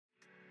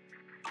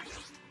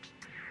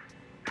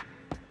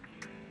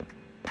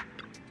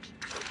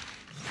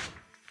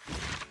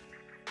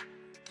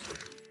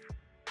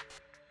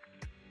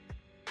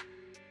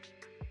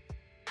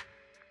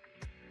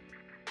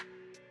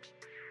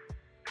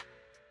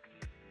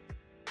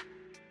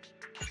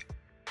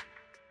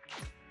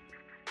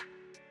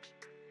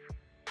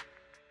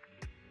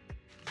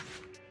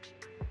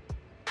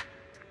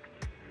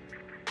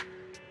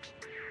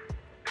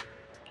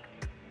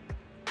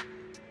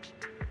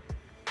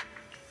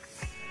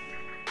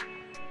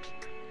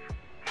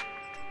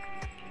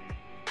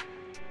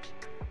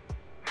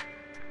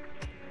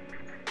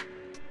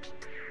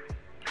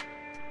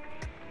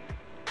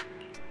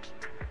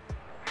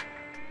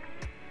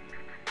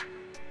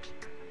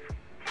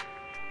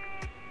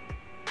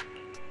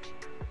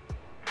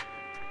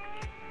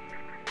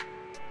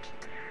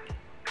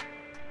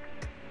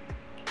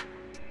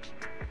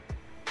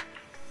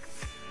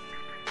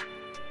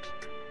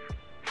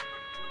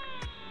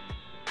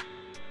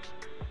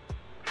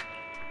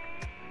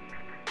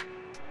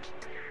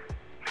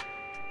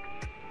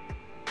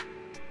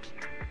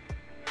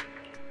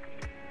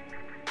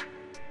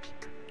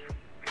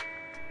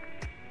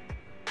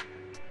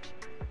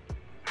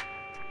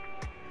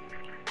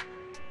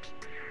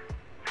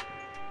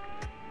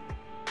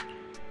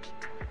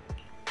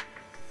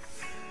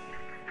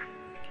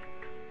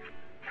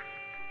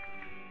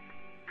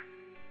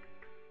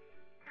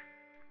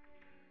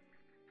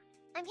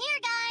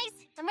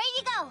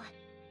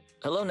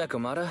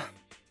Nekomata.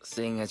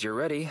 Seeing as you're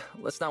ready,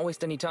 let's not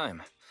waste any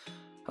time.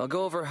 I'll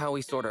go over how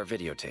we sort our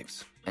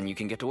videotapes, and you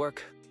can get to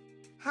work.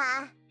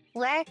 Huh?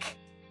 Work?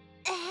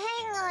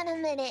 Hang on a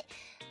minute.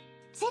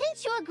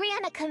 Didn't you agree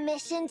on a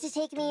commission to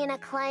take me and a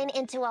client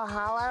into a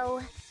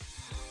hollow?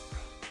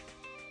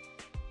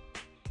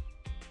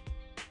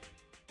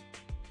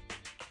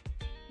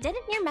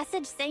 Didn't your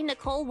message say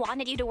Nicole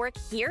wanted you to work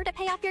here to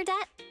pay off your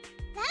debt?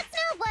 That's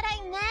not what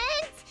I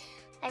meant!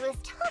 I was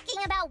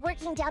talking about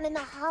working down in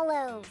the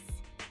hollows.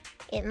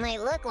 It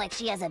might look like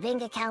she has a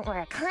bank account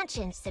where a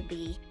conscience should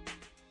be,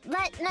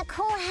 but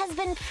Nicole has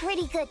been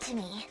pretty good to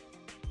me.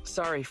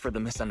 Sorry for the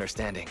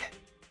misunderstanding,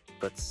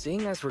 but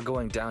seeing as we're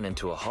going down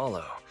into a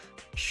hollow,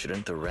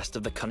 shouldn't the rest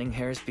of the cunning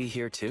hairs be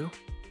here too?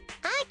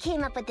 I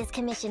came up with this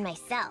commission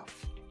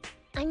myself.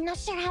 I'm not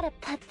sure how to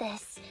put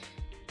this.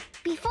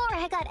 Before,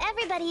 I got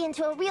everybody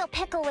into a real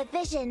pickle with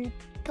vision,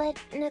 but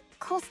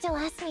Nicole still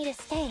asked me to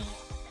stay.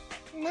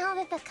 Now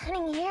that the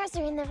cunning hairs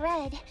are in the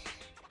red,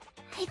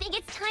 I think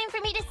it's time for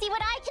me to see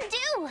what I can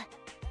do!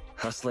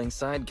 Hustling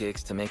side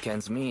gigs to make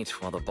ends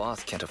meet while the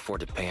boss can't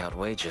afford to pay out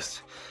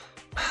wages.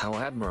 How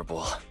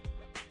admirable.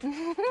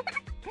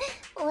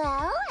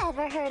 Well,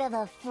 ever heard of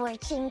a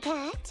fortune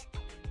cat?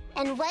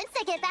 And once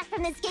I get back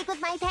from this gig with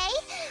my pay,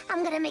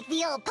 I'm gonna make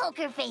the old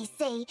poker face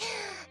say,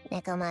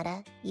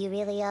 Nekomata, you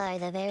really are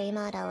the very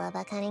model of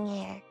a cunning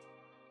hair.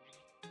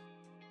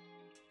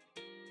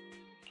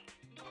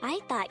 I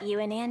thought you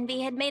and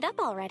Anby had made up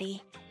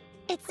already.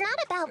 It's not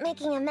about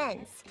making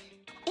amends.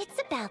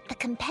 It's about the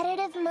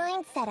competitive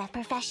mindset of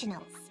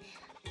professionals.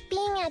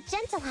 Being at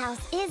Gentle House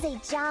is a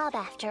job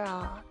after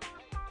all.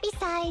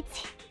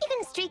 Besides,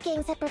 even street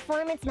gangs have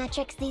performance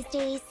metrics these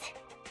days.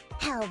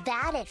 How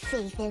about it,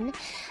 Faithin?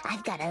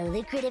 I've got a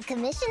lucrative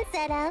commission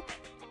set up.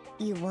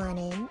 You want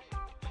in?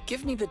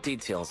 Give me the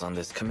details on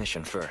this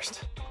commission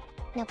first.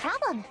 No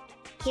problem.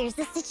 Here's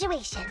the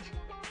situation.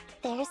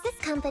 There's this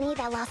company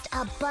that lost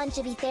a bunch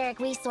of etheric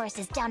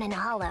resources down in a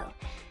hollow.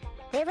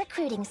 They're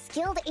recruiting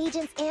skilled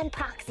agents and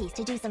proxies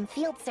to do some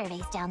field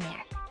surveys down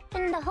there,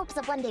 in the hopes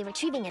of one day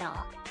retrieving it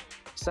all.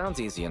 Sounds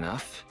easy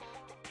enough,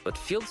 but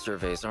field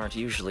surveys aren't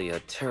usually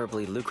a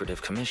terribly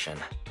lucrative commission.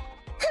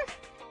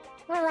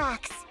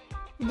 Relax.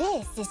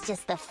 This is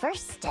just the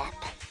first step.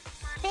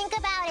 Think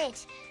about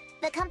it.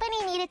 The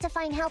company needed to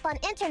find help on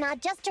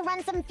Internet just to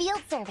run some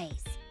field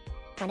surveys.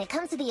 When it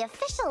comes to the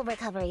official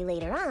recovery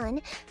later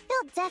on,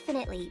 they'll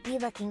definitely be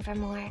looking for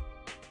more.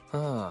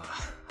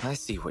 Ah, I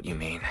see what you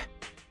mean.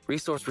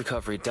 Resource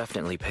recovery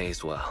definitely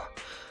pays well.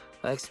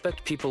 I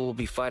expect people will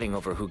be fighting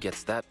over who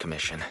gets that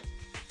commission.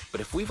 But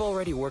if we've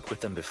already worked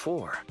with them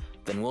before,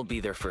 then we'll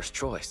be their first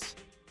choice.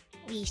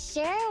 We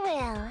sure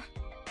will.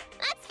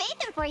 That's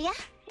Faithin for ya,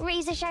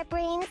 razor-sharp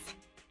brains.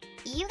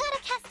 You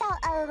gotta cast out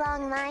a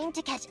long line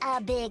to catch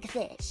a big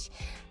fish.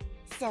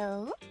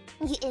 So,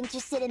 you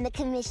interested in the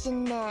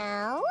commission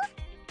now?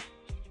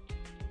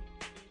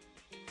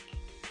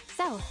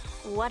 So,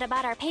 what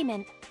about our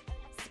payment?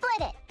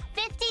 Split it,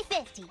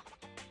 50-50.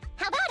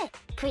 How about it?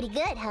 Pretty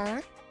good,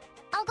 huh?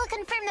 I'll go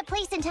confirm the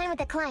place and time with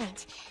the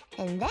client,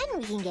 and then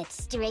we can get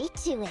straight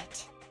to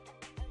it.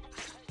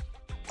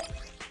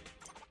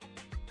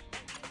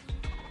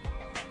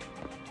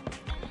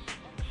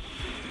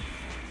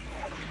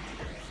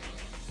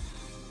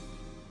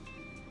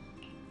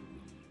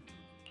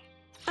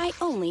 I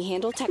only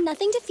handle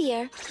Nothing to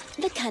fear.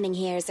 The cunning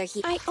hairs are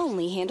here. I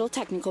only handle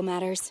technical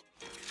matters.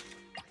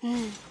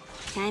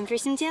 Time for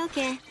some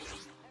tailcare.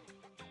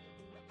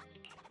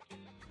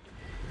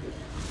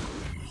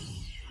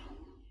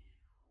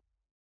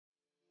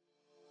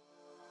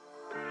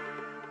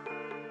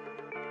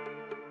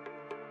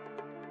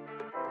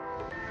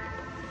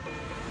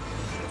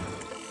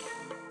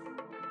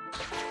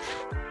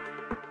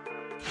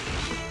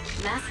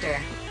 Master,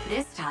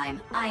 this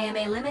time I am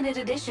a limited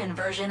edition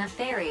version of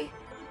Fairy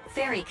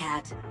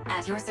Cat,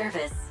 at your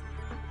service.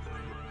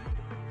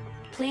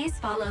 Please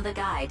follow the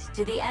guide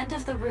to the end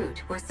of the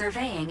route we're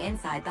surveying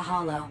inside the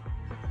hollow.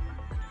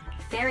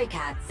 Fairy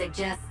Cat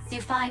suggests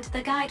you find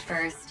the guide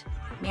first.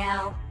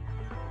 Meow.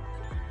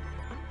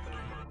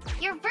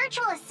 Your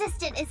virtual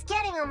assistant is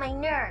getting on my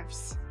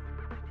nerves.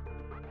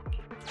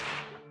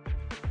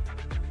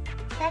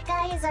 That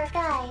guy is our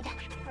guide,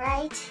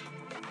 right?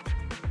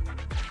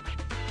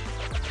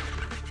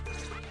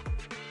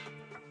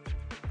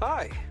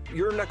 Hi,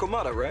 you're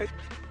Nekomata, right?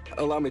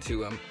 Allow me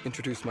to,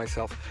 introduce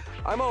myself.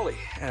 I'm Ollie,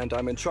 and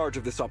I'm in charge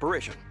of this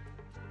operation.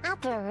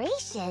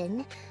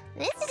 Operation?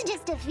 This is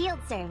just a field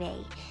survey.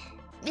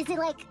 Is it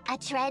like a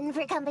trend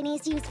for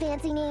companies to use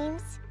fancy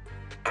names?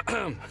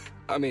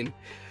 I mean,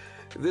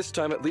 this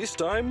time at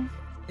least I'm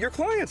your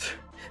client.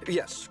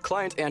 Yes,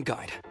 client and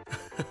guide.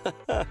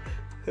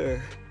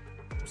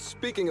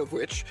 Speaking of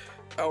which,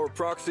 our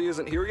proxy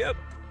isn't here yet?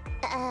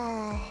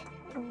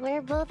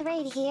 We're both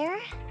right here?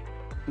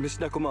 Miss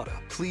Nekomata,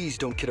 please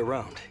don't kid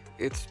around.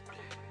 It's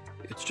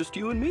just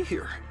you and me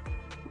here.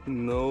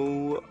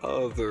 No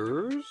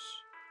others?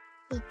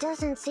 He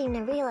doesn't seem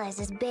to realize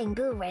this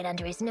bamboo right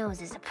under his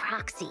nose is a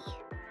proxy.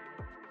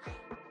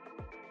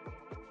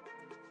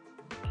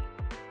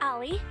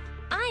 Ollie,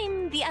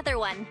 I'm the other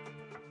one.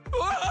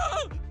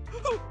 Ah!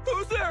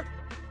 Who's there?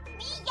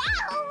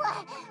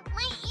 Meow!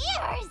 My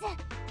ears!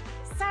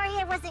 Sorry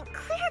I wasn't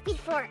clear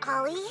before,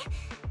 Ollie.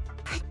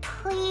 But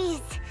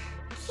please,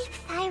 keep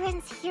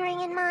Siren's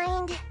hearing in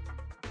mind.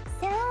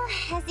 So,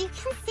 as you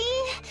can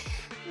see,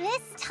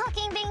 this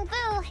talking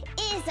bamboo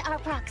is our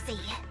proxy.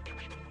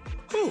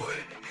 Oh,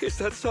 is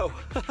that so?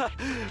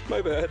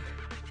 My bad.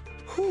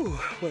 Whew,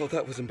 well,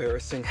 that was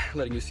embarrassing,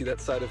 letting you see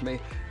that side of me.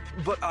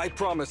 But I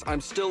promise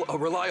I'm still a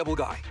reliable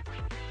guy.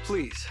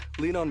 Please,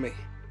 lean on me.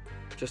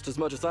 Just as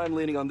much as I'm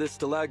leaning on this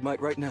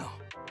stalagmite right now.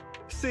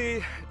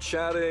 See,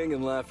 chatting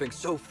and laughing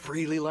so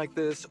freely like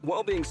this,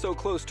 while being so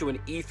close to an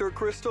ether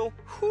crystal,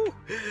 whew,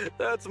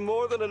 that's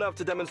more than enough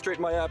to demonstrate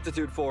my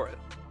aptitude for it.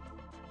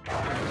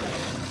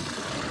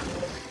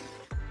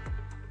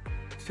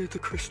 Did the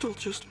crystal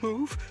just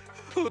move?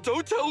 Oh,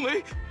 don't tell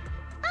me!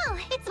 Oh,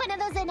 it's one of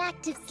those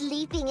inactive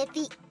sleeping at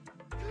the...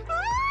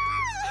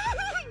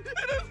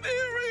 An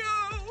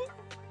ethereal!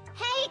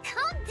 Hey,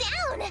 calm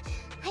down!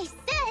 I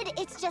said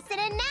it's just an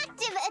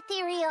inactive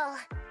ethereal.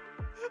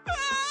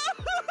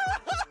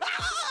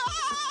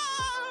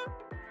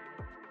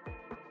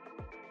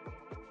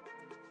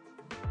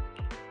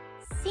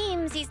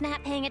 Seems he's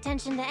not paying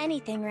attention to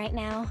anything right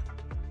now.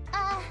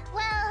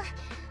 Well,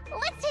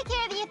 let's take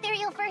care of the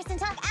ethereal first and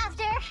talk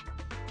after.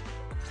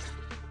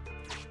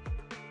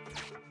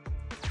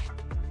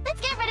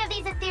 Let's get rid of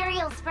these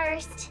ethereals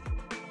first.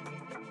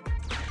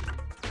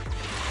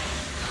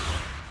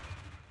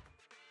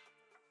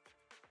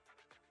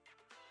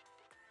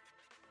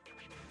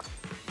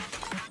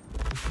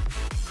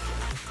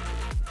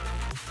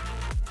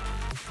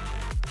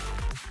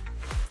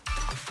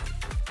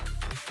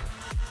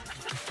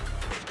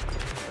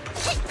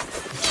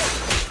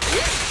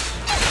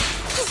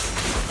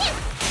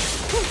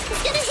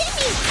 It's gonna hit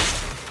me!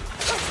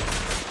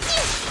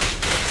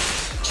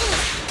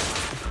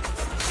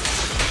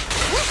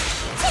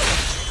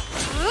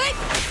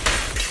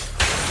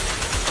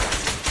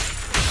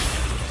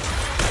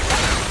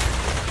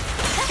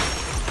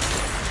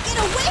 Get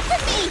away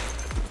from me!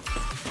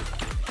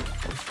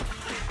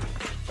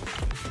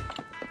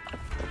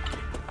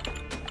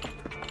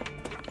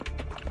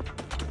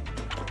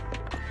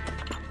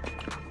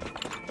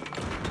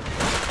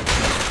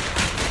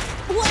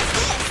 What's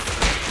this?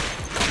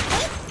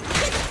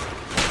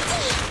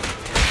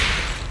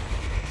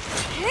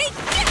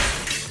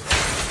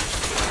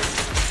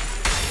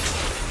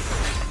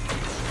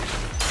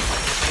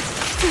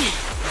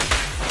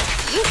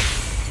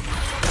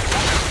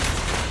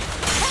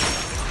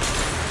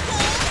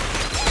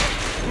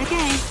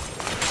 Okay.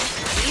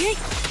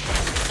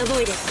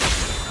 Avoid it.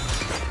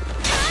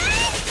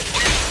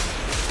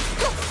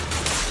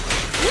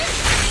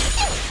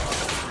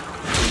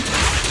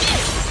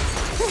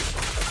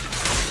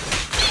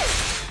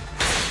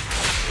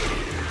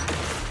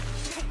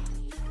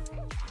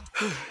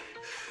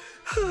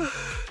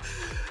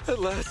 At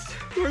last,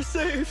 we're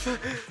safe.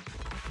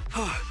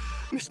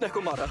 Miss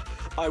Nekomata,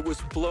 I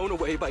was blown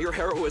away by your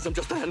heroism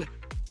just then.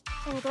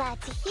 I'm glad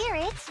to hear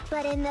it,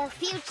 but in the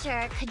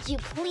future, could you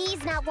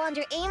please not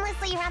wander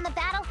aimlessly around the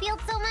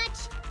battlefield so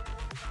much?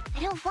 I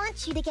don't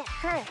want you to get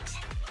hurt.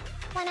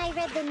 When I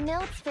read the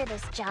notes for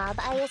this job,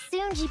 I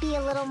assumed you'd be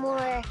a little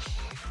more...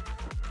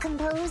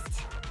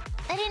 composed.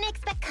 I didn't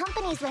expect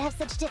companies would have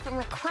such different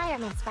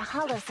requirements for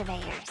holo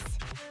surveyors.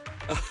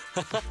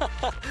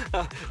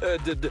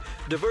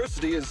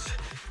 Diversity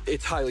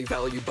it's highly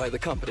valued by the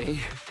company.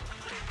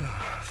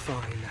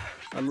 Fine.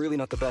 I'm really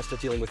not the best at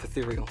dealing with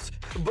ethereals.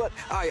 But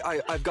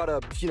I've got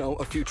a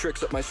few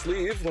tricks up my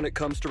sleeve when it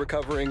comes to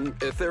recovering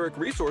etheric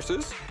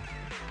resources.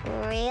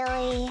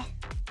 Really?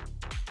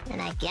 Then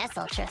I guess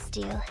I'll trust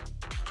you.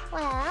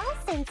 Well,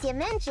 since you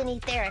mentioned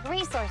etheric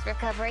resource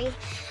recovery,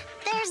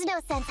 there's no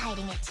sense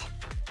hiding it.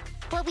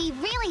 What we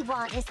really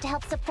want is to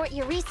help support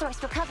your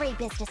resource recovery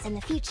business in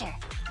the future.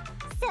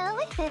 So,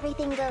 if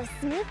everything goes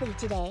smoothly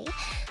today,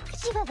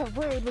 could you have a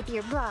word with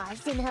your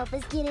boss and help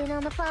us get in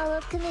on the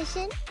follow-up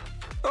commission?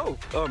 Oh,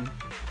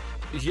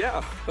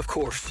 yeah, of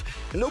course.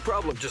 No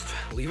problem, just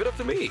leave it up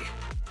to me.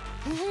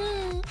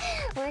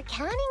 We're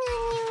counting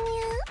on you,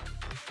 Mew.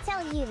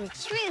 Tell you the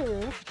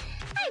truth,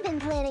 I've been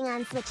planning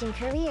on switching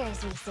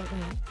careers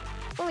recently.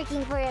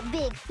 Working for a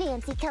big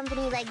fancy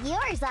company like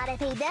yours ought to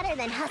pay better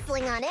than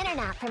hustling on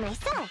internet for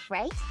myself,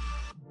 right?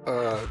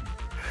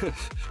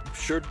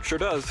 Sure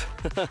does.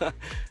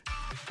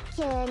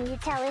 Can you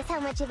tell us how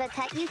much of a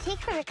cut you take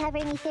for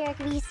recovering etheric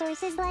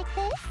resources like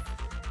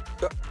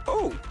this?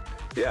 Oh,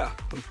 yeah,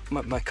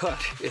 my cut,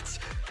 it's...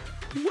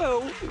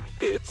 How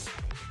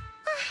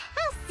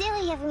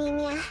silly of me,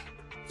 Mia.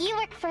 You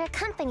work for a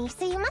company,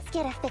 so you must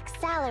get a fixed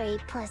salary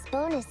plus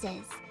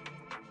bonuses.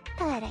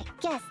 But I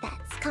guess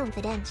that's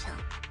confidential.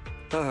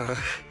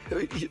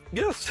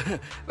 Yes,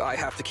 I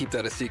have to keep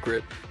that a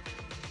secret.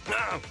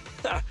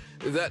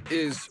 That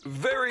is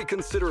very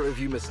considerate of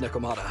you, Miss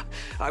Nekomata.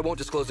 I won't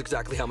disclose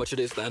exactly how much it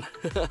is then.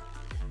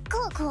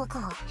 Cool.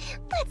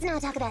 Let's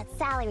not talk about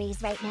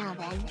salaries right now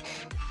then.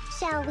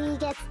 Shall we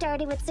get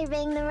started with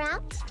surveying the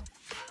route?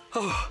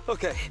 Oh,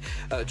 okay.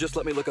 Just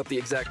let me look up the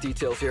exact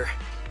details here.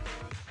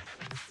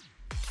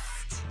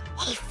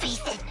 Hey,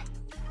 Ethan.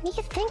 What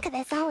do you think of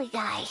this Ollie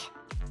guy?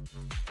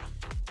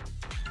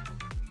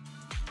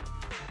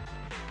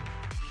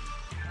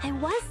 I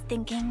was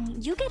thinking,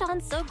 you get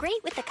on so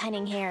great with the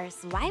cunning hairs.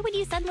 Why would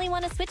you suddenly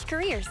want to switch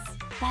careers?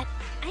 But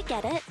I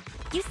get it.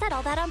 You said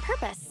all that on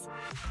purpose.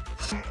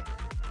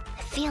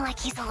 I feel like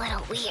he's a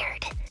little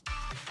weird.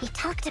 He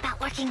talked about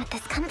working with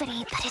this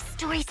company, but his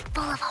story's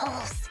full of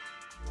holes.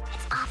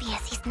 It's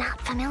obvious he's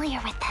not familiar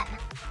with them.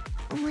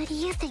 What do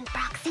you think,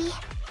 Proxy?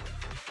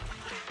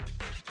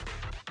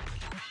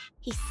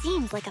 He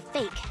seems like a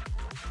fake.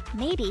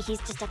 Maybe he's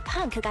just a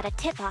punk who got a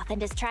tip-off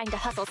and is trying to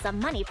hustle some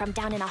money from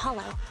down in a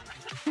hollow.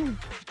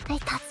 I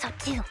thought so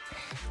too.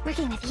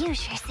 Working with you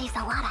sure saves a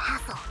lot of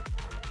hassle.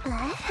 But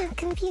I'm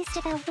confused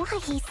about why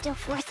he's still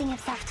forcing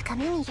himself to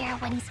come in here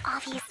when he's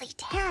obviously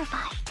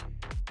terrified.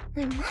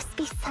 There must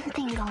be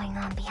something going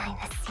on behind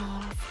the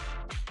scenes.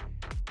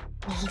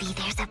 Maybe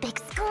there's a big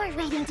score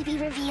waiting to be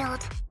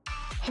revealed.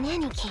 In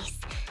any case,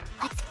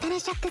 let's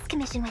finish up this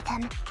commission with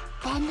him,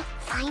 then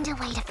find a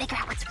way to figure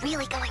out what's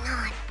really going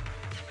on.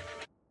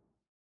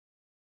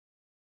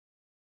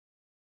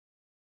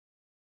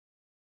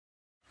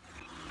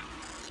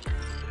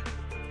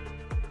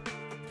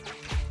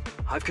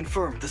 I've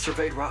confirmed the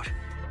surveyed route.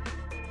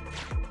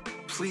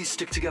 Please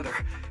stick together.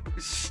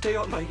 Stay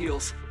on my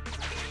heels.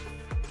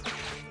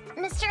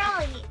 Mr.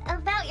 Ollie,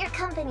 about your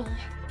company.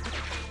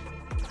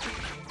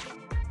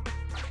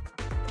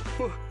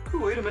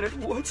 Wait a minute,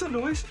 what's that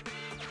noise?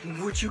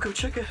 Would you go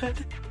check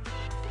ahead?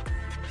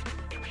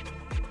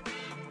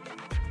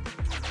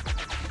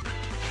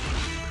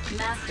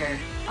 Master,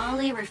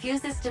 Ollie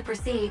refuses to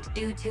proceed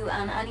due to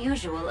an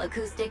unusual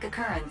acoustic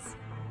occurrence.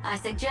 I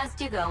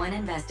suggest you go and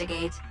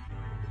investigate.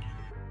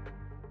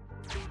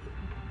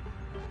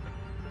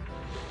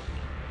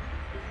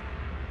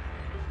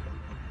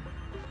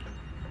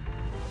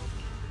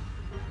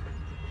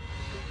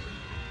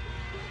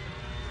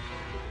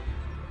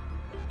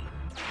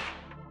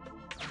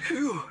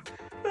 Phew.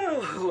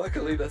 Oh,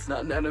 luckily that's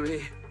not an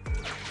enemy.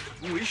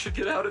 We should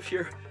get out of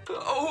here.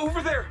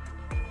 Over there!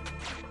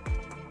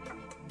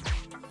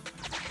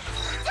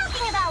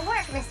 Talking about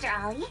work, Mr.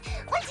 Ollie,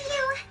 what do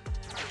you...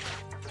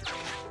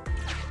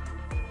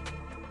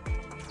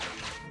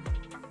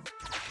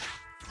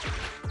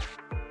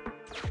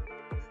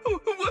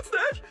 What's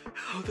that?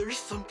 Oh, there's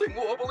something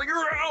wobbling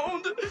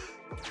around!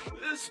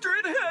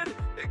 Straight ahead!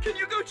 Can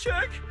you go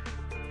check?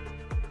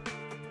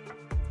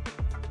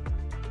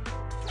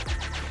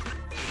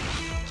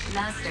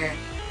 Master,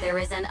 there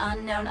is an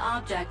unknown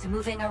object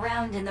moving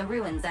around in the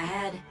ruins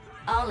ahead.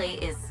 Ollie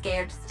is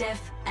scared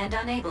stiff and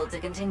unable to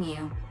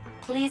continue.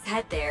 Please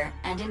head there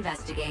and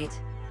investigate.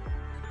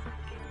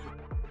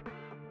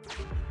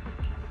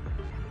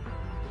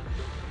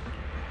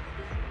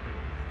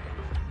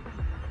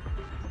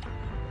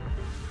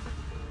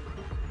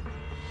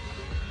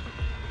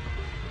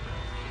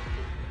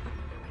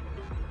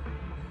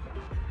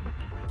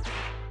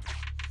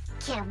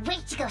 Can't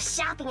wait to go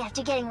shopping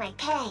after getting my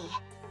pay.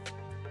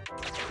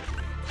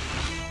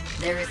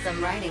 There is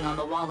some writing on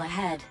the wall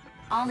ahead.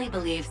 Ollie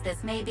believes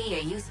this may be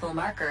a useful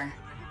marker.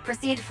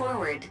 Proceed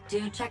forward.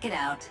 Do check it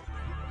out.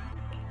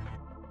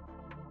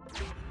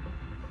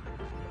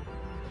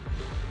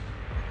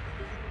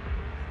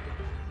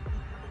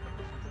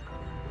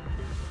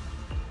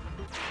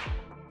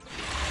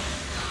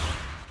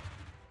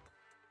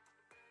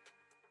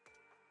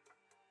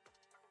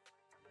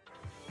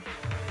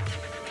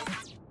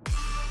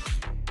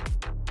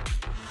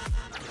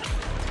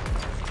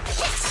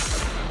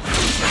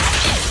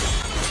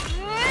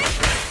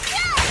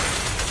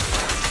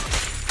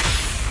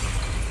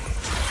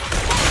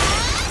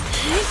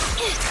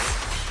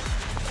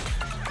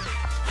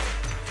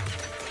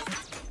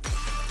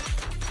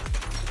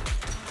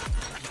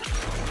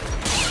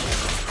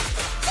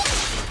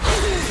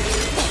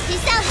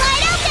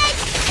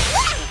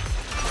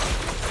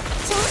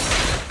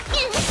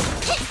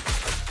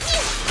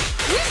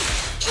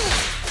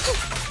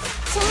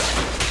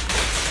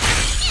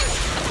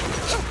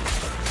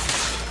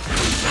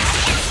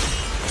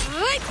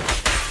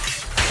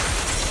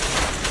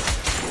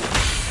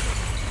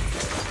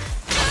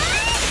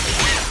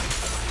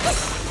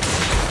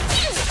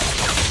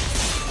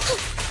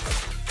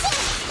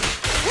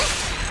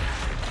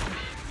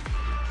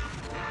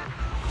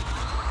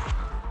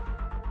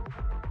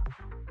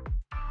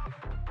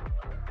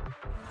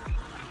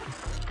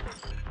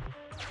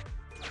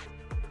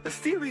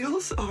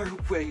 Ethereals are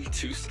way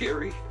too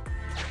scary.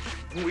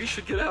 We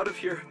should get out of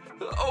here.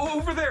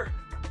 Over there!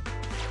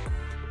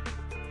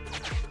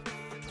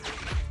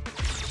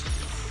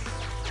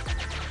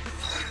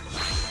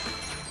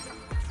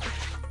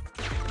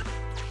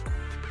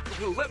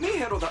 Let me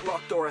handle that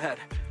locked door ahead.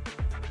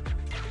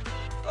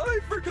 I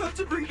forgot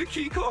to bring the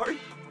key card.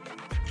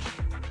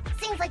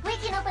 Seems like we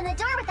can open the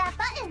door with that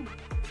button.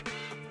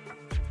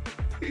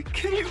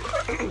 Can you...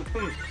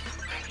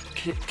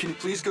 can you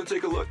please go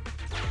take a look?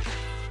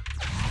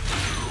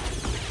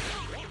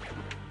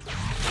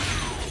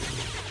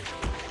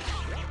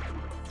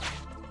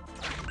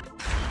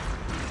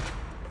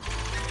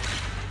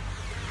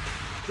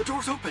 the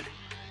door's open.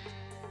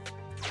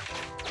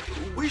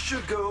 We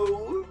should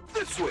go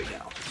this way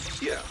now.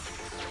 Yeah.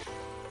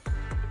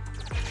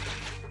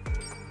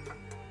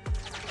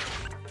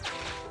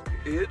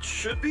 It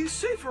should be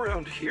safe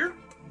around here.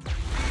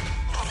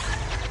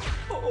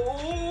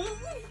 Oh,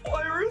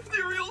 why are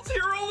ethereals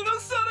here all of a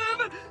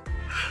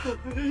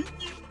sudden?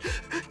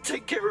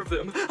 Take care of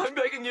them, I'm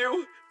begging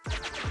you.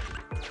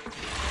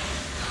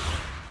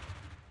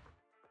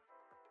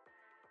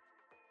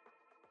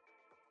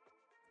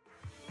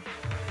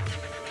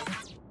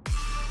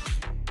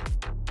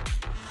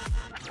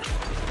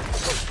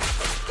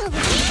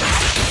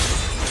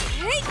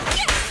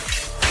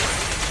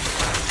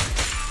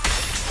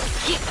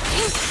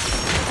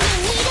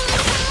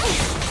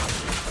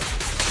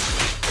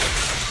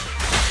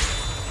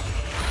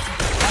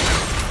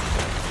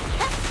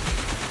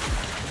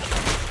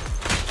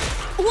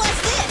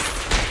 What's this?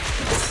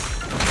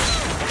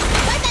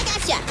 Right back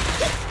at ya!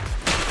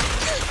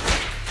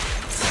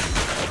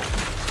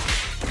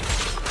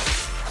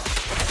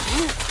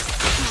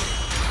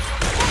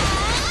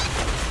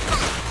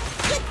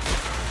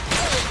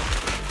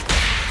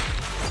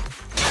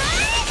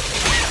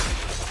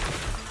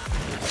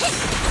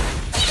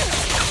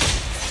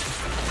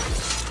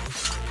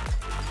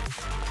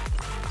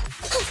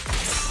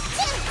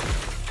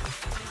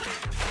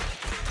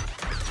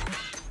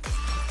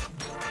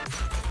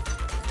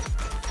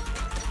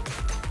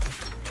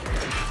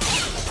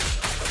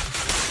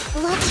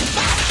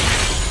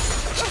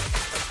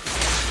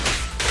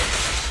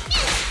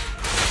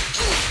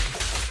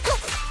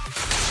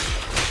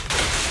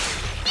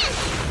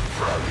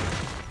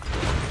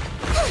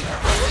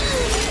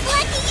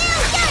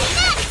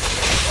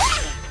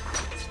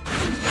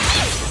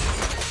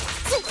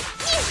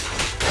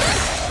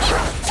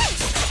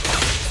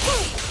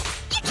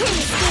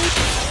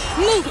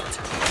 Move it!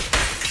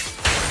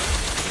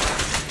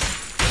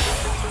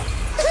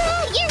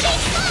 You're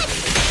being fun!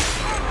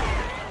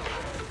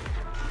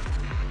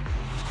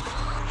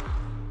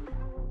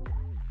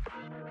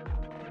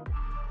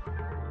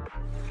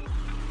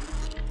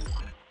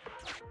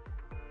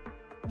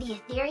 The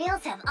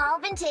ethereals have all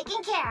been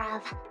taken care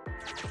of.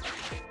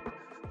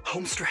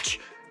 Home stretch.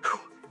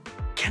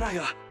 Can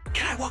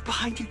I walk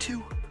behind you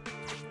too?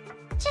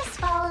 Just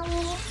follow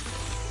me.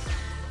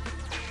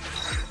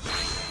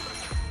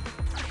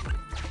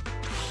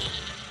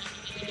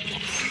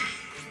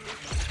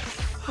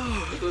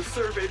 Oh, the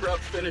survey route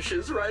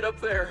finishes right up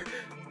there.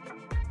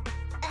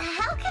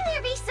 How can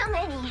there be so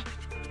many?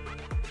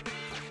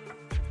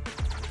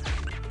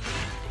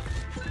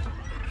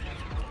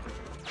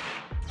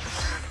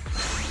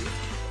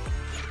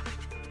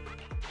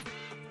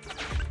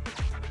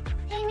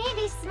 They may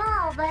be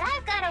small, but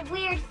I've got a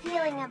weird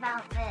feeling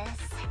about this.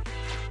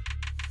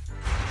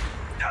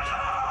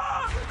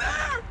 Ah,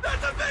 there!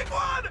 That's a big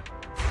one!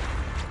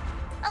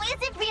 Oh,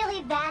 is it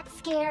really that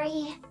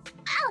scary?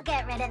 I'll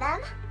get rid of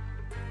them.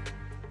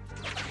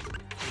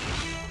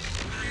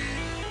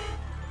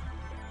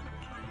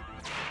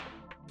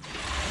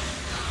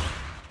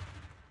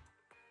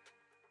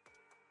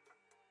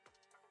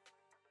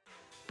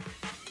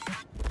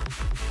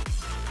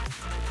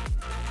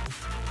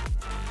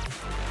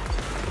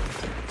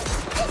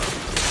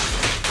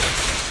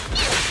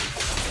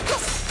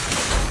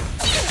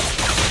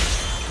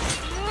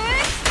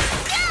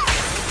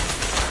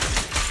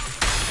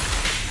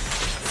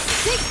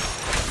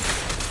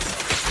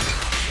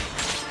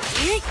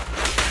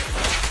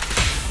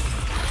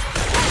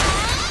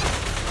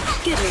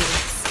 Good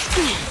riddance.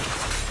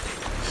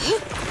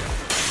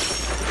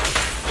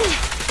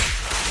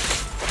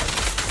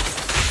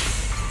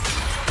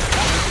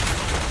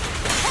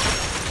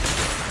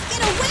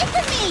 Get away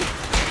from me!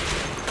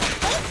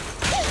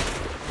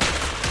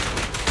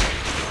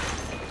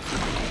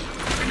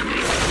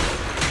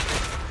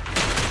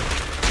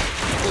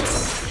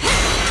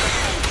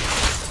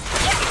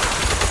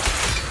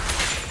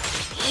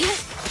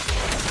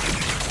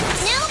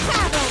 No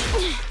problem!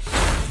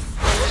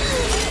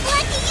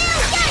 Lucky you!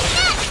 Got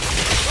that!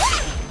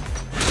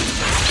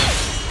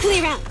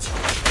 Clear out.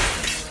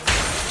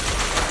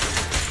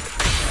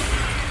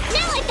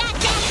 Now I got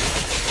that!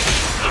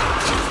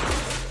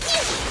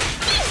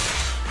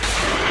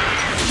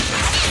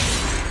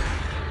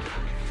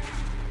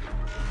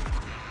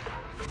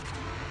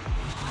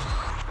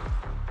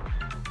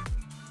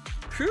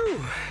 Phew,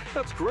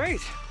 that's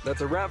great.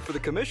 That's a wrap for the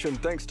commission,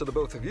 thanks to the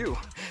both of you.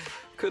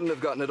 Couldn't have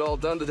gotten it all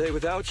done today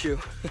without you.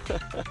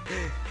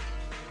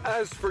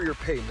 As for your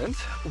payment,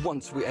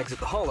 once we exit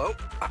the hollow,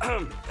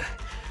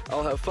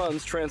 I'll have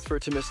funds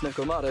transferred to Miss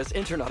Nekomata's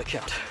Internet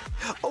account.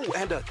 Oh,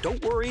 and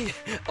don't worry,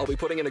 I'll be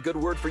putting in a good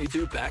word for you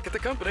two back at the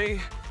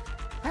company.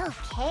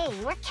 Okay,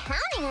 we're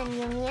counting on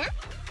you, Mia.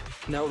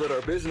 Now that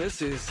our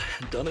business is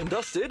done and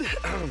dusted,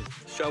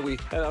 shall we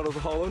head out of the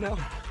hollow now?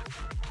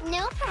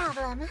 No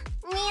problem.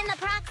 Me and the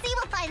proxy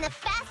will find the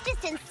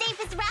fastest and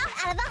safest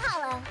route out of the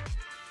hollow.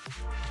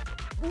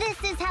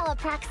 This is how a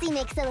proxy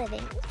makes a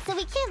living, so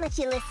we can't let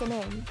you listen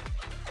in.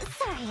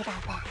 Sorry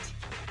about that.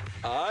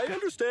 I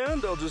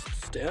understand. I'll just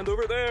stand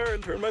over there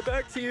and turn my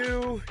back to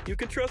you. You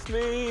can trust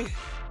me.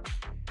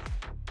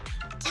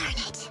 Darn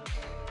it.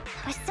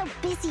 I was so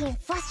busy and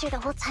flustered the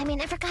whole time I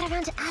never got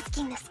around to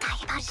asking this guy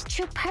about his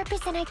true purpose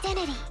and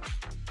identity.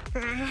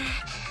 I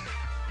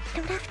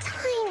don't have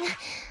time.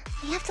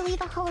 We have to leave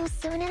the Hollow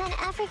soon and then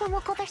everyone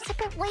will go their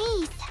separate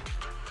ways.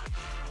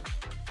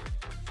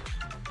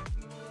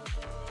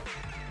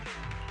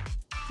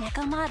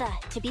 Nekomata,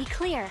 to be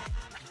clear,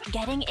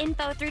 getting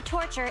info through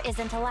torture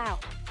isn't allowed.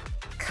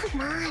 Come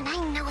on, I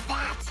know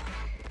that.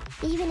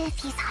 Even if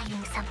he's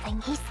hiding something,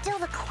 he's still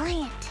the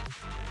client.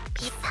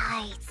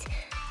 Besides,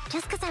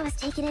 just because I was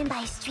taken in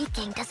by a street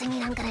gang doesn't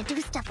mean I'm gonna do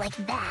stuff like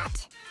that.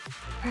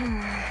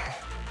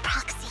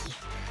 Proxy.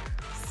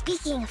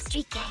 Speaking of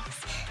street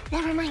gangs,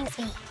 that reminds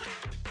me.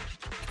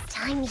 It's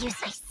time to use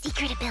my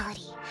secret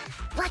ability.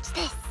 Watch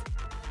this.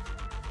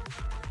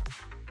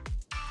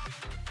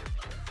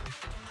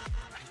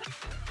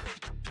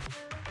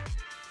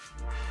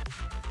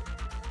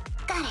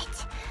 Got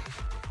it.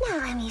 Now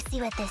let me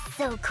see what this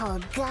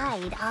so-called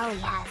guide Ollie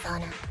has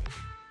on him.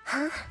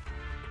 Huh?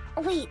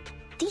 Wait,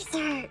 these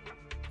are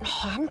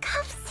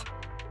handcuffs?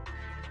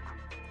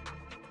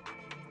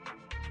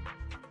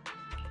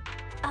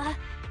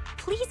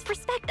 Please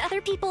respect other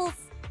people's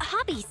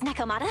hobbies,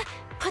 Nekomata.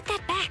 Put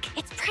that back.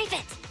 It's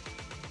private.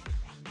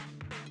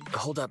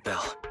 Hold up,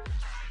 Belle.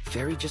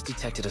 Fairy just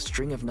detected a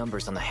string of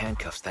numbers on the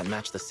handcuffs that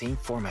match the same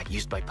format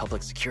used by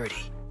public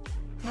security.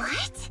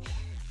 What?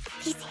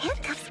 These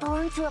handcuffs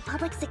belong to a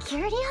public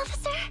security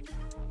officer?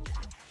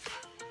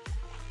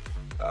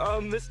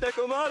 Miss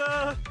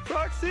Nekomata,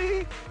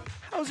 Proxy,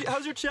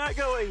 how's your chat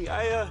going?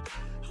 I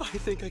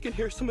think I can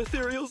hear some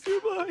ethereals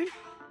nearby.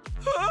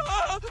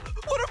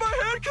 What are my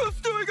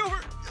handcuffs doing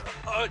over?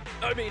 I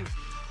mean,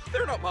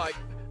 they're not my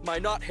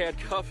not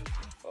handcuff.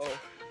 Oh.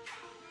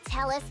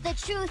 Tell us the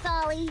truth,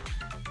 Ollie.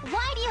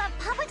 Why do you have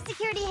public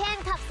security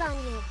handcuffs on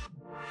you?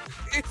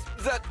 It's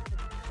that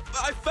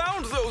I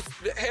found those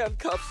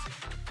handcuffs.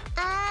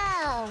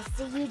 Oh,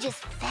 so you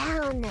just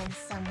found them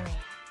somewhere.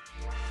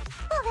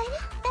 Well then,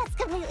 that's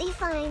completely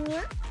fine,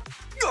 yeah?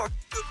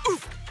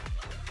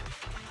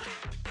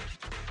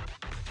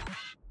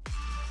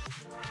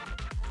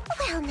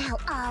 Well now,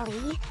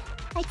 Ollie.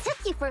 I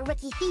took you for a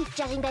rookie thief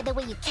judging by the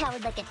way you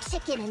cowered like a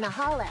chicken in the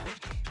hollow.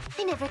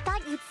 I never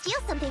thought you'd steal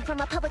something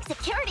from a public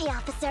security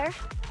officer.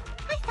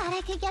 I thought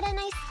I could get a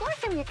nice score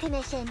from your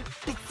commission.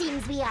 But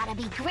seems we ought to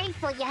be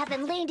grateful you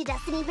haven't landed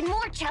us in even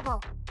more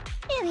trouble.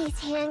 And these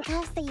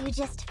handcuffs that you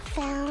just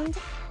found?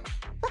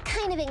 What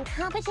kind of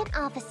incompetent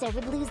officer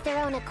would lose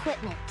their own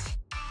equipment?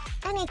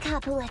 Any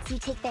cop who lets you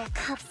take their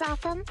cuffs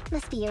off them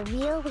must be a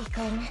real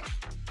weakling.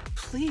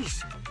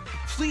 Please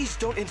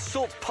don't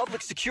insult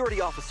public security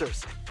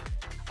officers.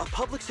 A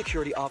public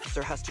security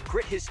officer has to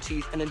grit his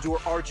teeth and endure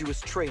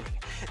arduous training.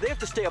 They have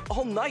to stay up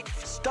all night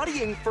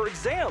studying for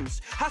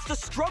exams, has to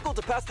struggle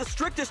to pass the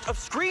strictest of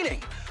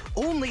screening.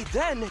 Only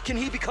then can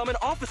he become an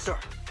officer.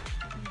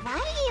 Why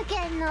are you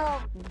getting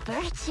all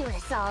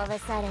virtuous all of a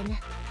sudden?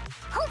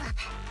 Hold up!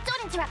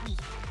 Don't interrupt me!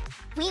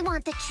 We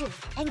want the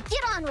truth, and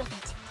get on with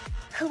it!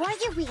 Who are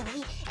you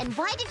really, and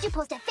why did you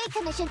post a fake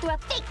commission through a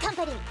fake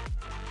company?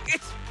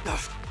 It's...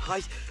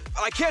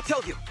 I can't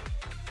tell you!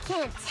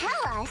 Can't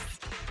tell us?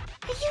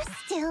 Are you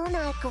still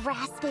not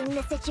grasping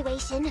the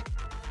situation?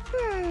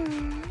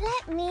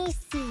 Let me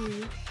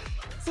see.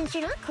 Since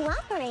you're not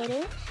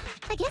cooperating,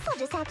 I guess I'll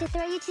just have to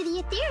throw you to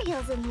the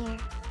ethereals in here.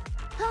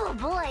 Oh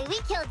boy, we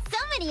killed so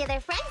many of their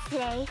friends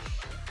today.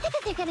 I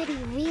bet they're gonna be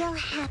real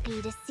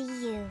happy to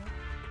see you.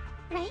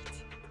 Right?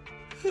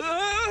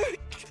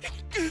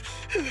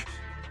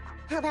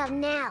 How about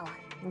now?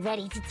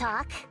 Ready to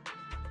talk?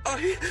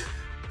 I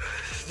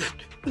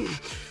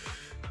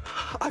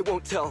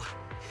won't tell.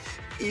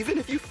 Even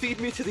if you feed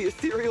me to the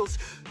ethereals,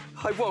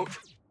 I won't.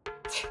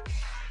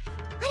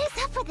 What is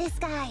up with this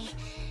guy?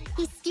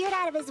 He's steered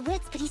out of his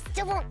wits, but he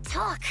still won't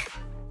talk.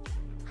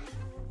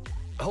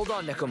 Hold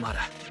on,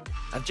 Nekomata.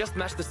 I've just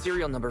matched the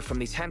serial number from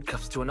these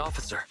handcuffs to an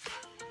officer.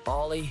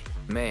 Ollie,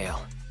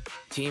 male.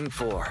 Team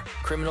 4,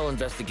 Criminal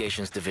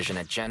Investigations Division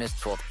at Janus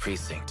 12th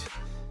Precinct.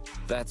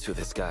 That's who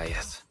this guy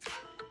is.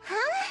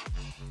 Huh?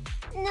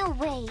 No,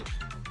 wait.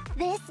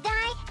 This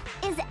guy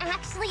is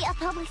actually a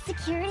public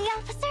security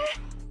officer?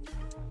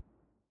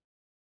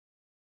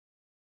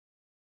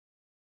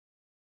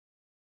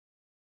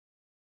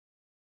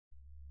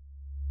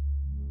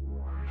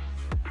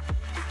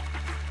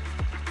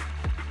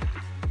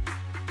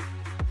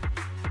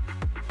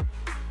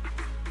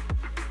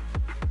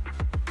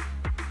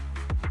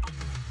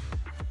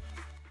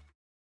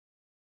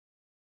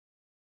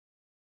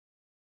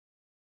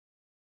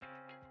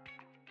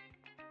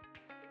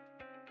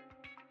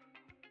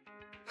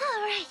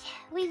 Alright,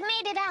 we've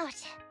made it out.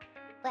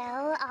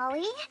 Well,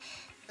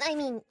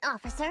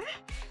 officer.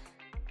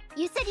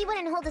 You said you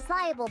wouldn't hold us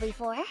liable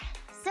before,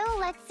 so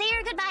let's say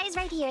our goodbyes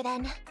right here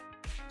then.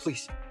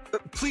 Please,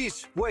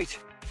 wait.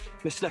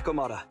 Miss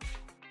Nekomata,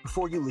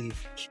 before you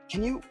leave,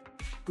 can you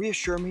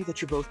reassure me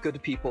that you're both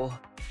good people,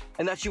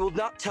 and that you will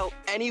not tell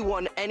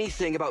anyone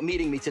anything about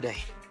meeting me today?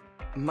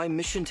 My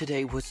mission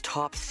today was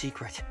top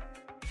secret.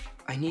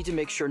 I need to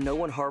make sure no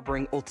one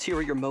harboring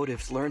ulterior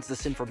motives learns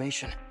this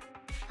information.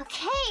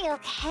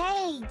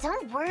 Okay,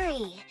 don't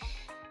worry.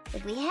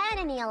 If we had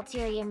any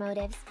ulterior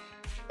motives,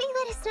 we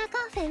would have snuck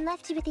off and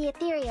left you with the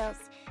ethereals.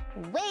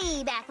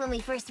 Way back when we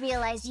first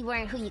realized you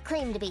weren't who you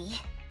claimed to be.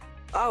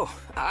 Oh,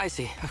 I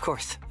see. Of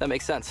course. That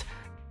makes sense.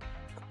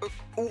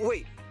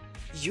 Wait,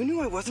 you knew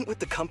I wasn't with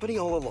the company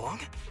all along?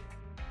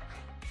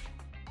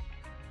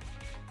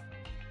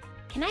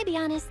 Can I be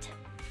honest?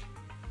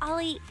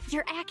 Ollie,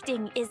 your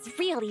acting is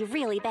really,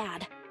 really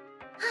bad.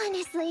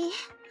 Honestly,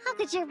 how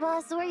could your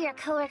boss or your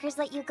coworkers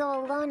let you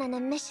go alone on a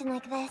mission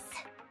like this?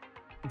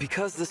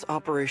 Because this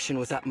operation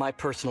was at my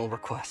personal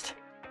request.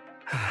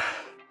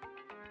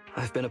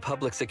 I've been a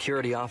public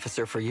security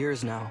officer for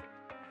years now,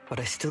 but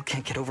I still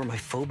can't get over my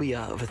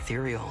phobia of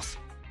ethereals.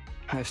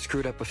 I've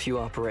screwed up a few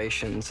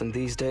operations, and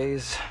these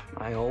days,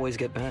 I always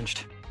get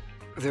benched.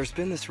 There's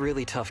been this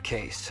really tough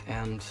case,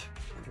 and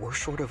we're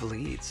short of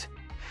leads.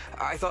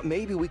 I thought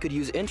maybe we could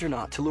use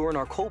Internet to lure in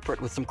our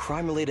culprit with some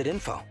crime-related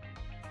info.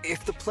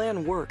 If the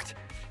plan worked,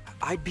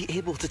 I'd be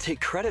able to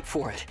take credit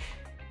for it,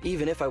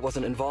 even if I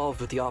wasn't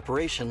involved with the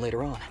operation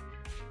later on.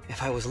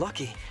 If I was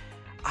lucky,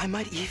 I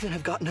might even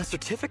have gotten a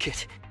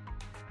certificate.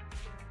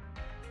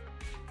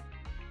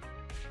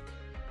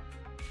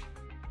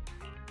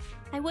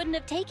 I wouldn't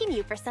have taken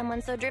you for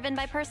someone so driven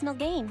by personal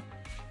gain.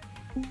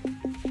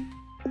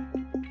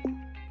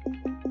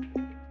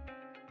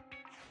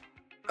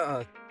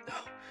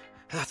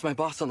 That's my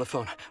boss on the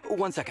phone.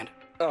 1 second.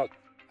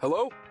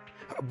 Hello?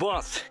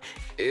 Boss,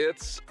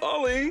 it's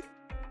Ollie.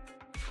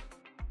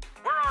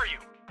 Where are you?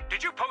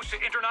 Did you post to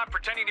Internet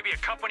pretending to be a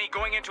company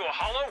going into a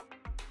hollow?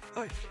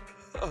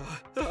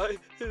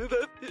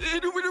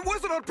 It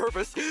wasn't on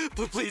purpose.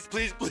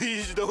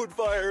 Please don't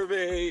fire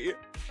me.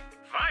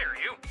 Fire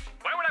you?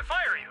 Why would I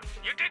fire you?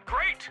 You did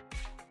great.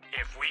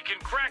 If we can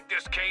crack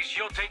this case,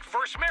 you'll take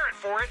first merit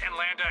for it and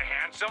land a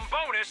handsome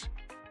bonus.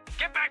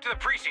 Get back to the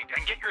precinct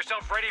and get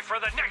yourself ready for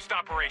the next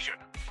operation.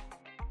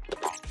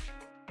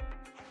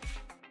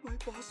 My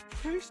boss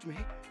praised me.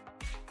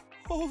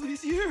 All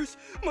these years,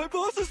 my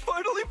boss has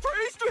finally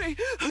praised me!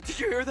 Did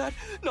you hear that?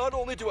 Not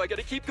only do I get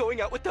to keep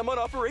going out with them on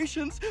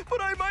operations,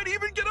 but I might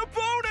even get a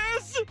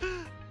bonus!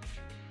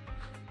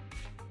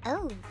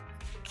 Oh,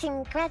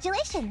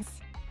 congratulations.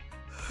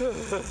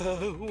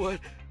 What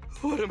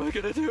am I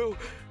gonna do?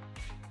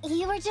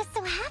 You were just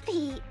so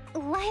happy.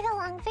 Why the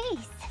long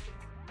face?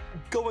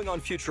 Going on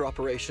future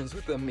operations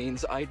with them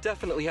means I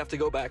definitely have to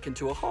go back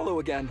into a hollow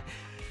again.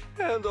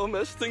 And I'll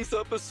mess things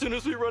up as soon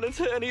as we run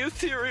into any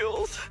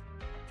ethereals.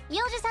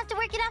 You'll just have to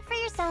work it out for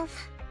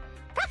yourself.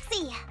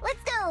 Proxy,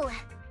 let's go!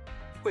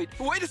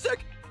 Wait a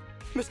sec!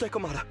 Miss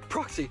Nekomata,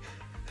 Proxy,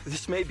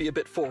 this may be a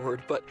bit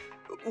forward, but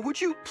would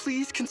you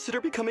please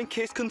consider becoming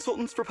case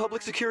consultants for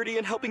public security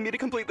and helping me to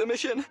complete the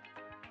mission?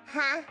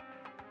 Huh?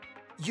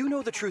 You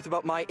know the truth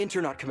about my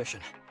Internet commission.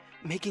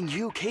 Making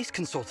you case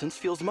consultants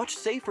feels much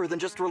safer than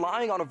just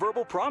relying on a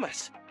verbal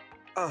promise.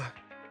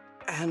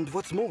 And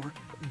what's more,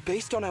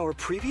 based on our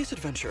previous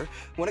adventure,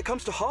 when it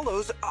comes to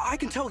hollows, I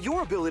can tell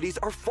your abilities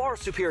are far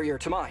superior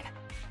to mine.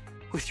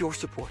 With your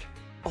support,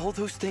 all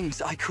those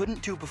things I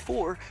couldn't do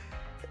before,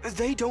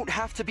 they don't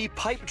have to be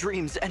pipe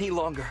dreams any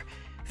longer.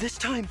 This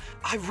time,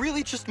 I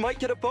really just might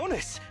get a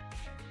bonus.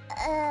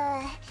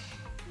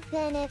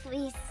 Then if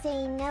we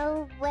say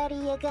no, what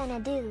are you gonna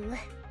do?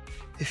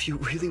 If you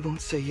really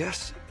won't say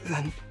yes,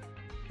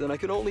 then I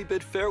can only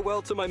bid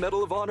farewell to my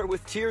Medal of Honor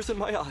with tears in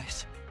my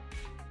eyes.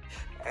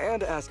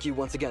 And ask you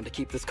once again to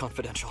keep this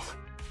confidential.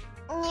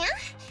 Yeah?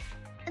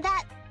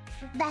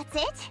 That's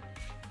it?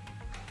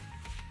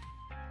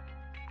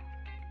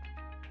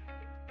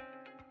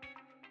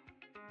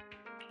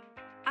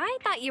 I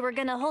thought you were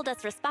gonna hold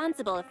us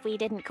responsible if we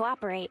didn't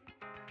cooperate.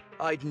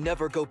 I'd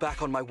never go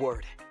back on my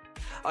word.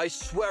 I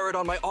swear it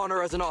on my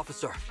honor as an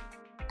officer.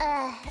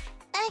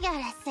 I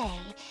gotta say,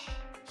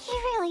 he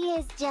really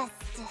is just...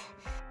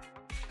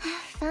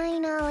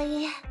 Fine,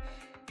 Ollie.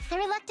 I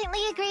reluctantly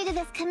agree to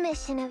this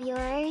commission of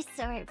yours,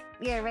 or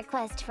your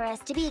request for us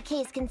to be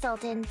case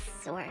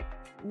consultants, or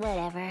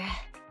whatever.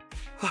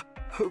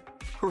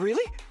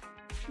 Really?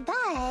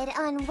 But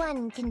on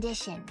one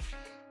condition.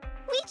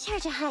 We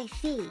charge a high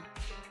fee.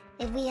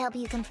 If we help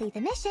you complete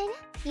the mission,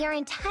 your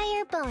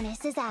entire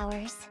bonus is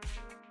ours.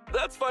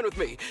 That's fine with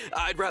me.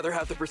 I'd rather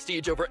have the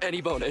prestige over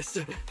any bonus.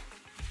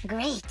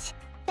 Great.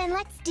 Then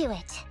let's do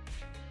it.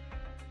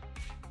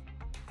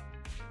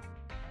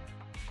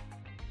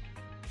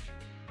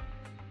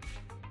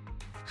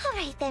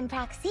 Alright then,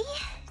 Proxy.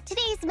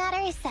 Today's matter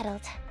is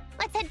settled.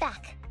 Let's head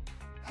back.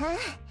 Huh?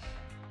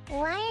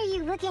 Why are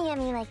you looking at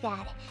me like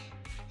that?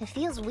 It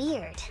feels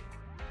weird.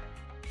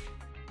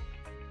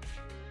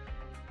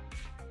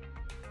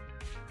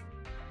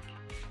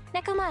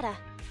 Nekomata,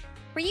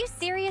 were you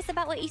serious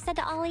about what you said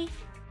to Ollie?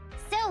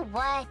 So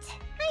what?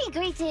 I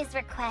agreed to his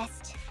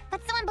request.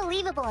 What's so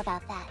unbelievable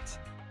about that?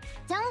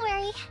 Don't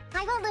worry,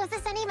 I won't lose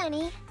us any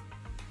money.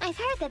 I've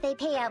heard that they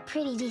pay out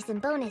pretty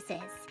decent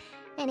bonuses.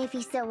 And if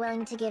he's so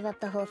willing to give up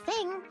the whole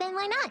thing, then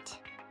why not?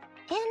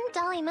 And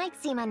Ollie might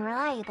seem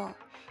unreliable,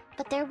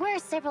 but there were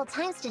several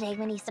times today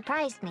when he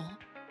surprised me.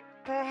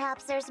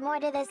 Perhaps there's more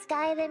to this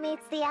guy than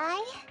meets the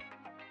eye?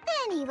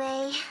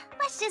 Anyway,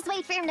 let's just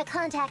wait for him to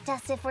contact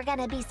us if we're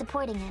gonna be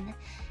supporting him.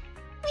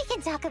 We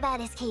can talk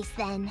about his case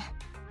then.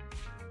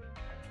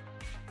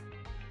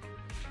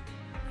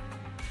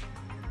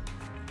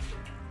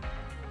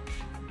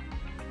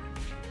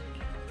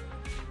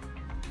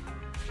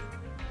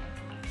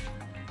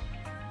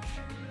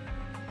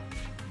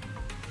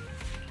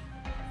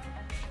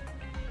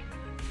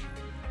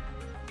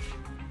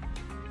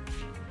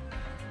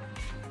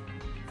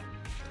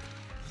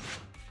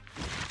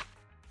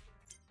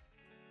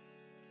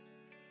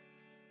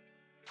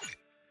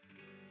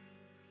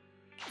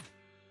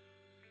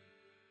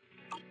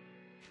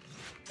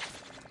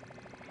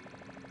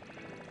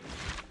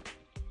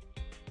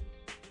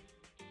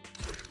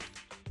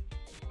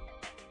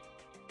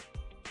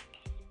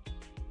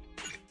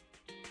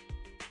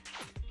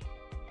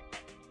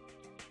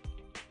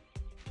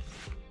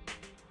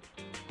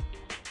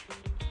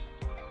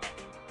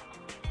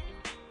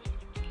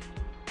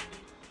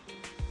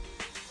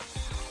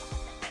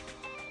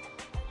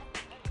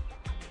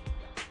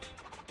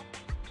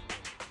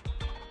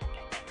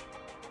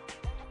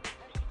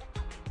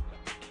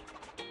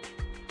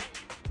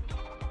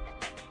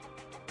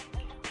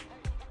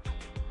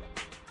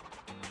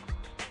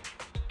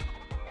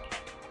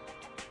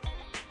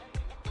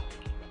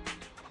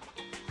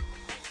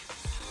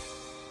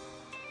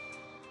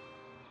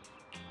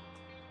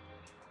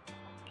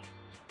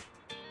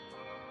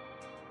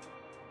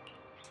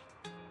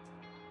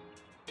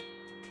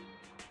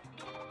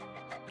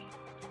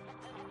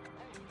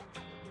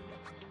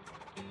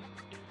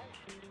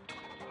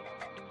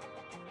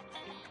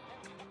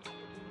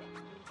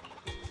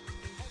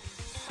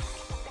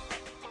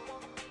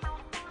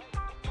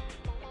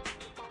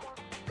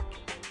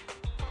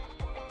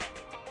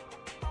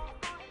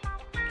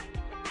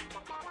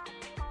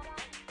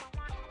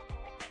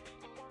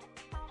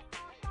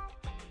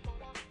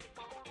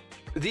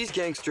 These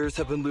gangsters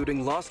have been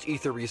looting lost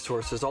ether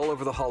resources all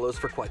over the hollows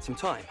for quite some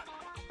time.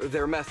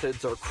 Their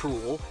methods are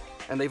cruel,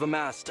 and they've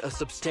amassed a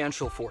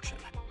substantial fortune.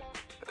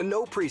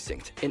 No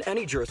precinct in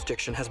any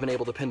jurisdiction has been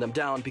able to pin them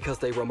down because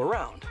they roam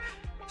around,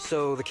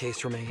 so the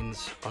case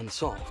remains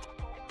unsolved.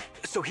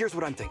 So here's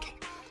what I'm thinking.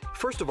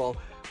 First of all,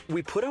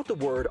 we put out the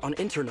word on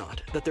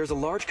Internet that there's a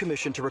large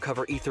commission to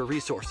recover ether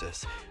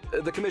resources.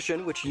 The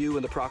commission which you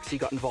and the proxy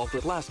got involved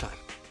with last time.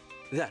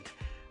 Then,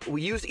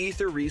 we use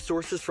ether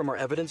resources from our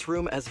evidence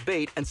room as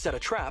bait and set a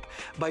trap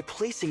by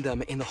placing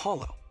them in the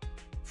hollow.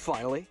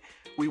 Finally,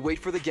 we wait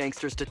for the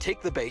gangsters to take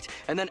the bait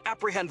and then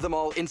apprehend them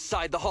all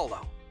inside the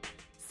hollow.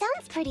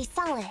 Sounds pretty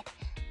solid.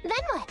 Then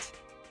what?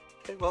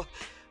 Okay, well,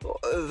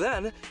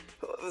 then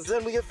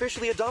we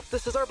officially adopt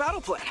this as our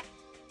battle plan.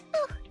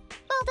 Oh,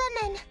 well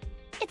done then.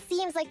 It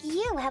seems like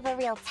you have a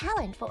real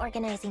talent for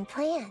organizing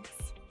plans.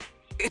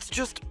 It's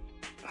just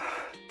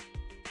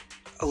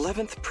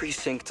 11th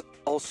Precinct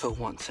also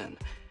wants in.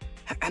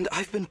 And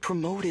I've been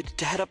promoted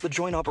to head up the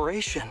joint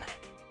operation.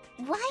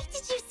 Why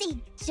did you say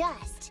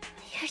just?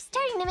 You're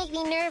starting to make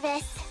me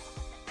nervous.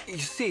 You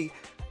see,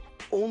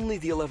 only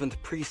the 11th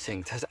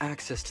Precinct has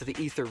access to the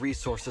ether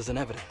resources and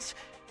evidence.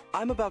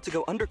 I'm about to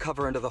go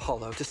undercover into the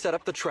hollow to set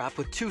up the trap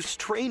with two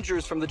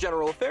strangers from the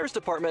General Affairs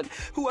Department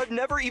who I've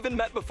never even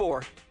met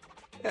before.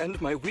 And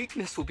my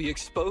weakness will be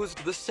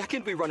exposed the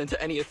second we run into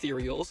any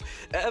ethereals,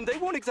 and they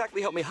won't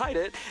exactly help me hide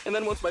it, and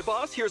then once my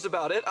boss hears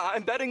about it,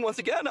 I'm betting once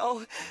again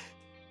I'll...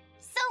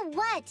 So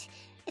what?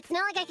 It's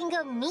not like I can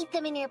go meet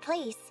them in your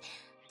place.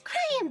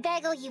 Cry and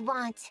beg all you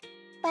want.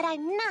 But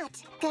I'm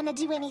not gonna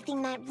do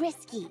anything that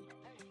risky.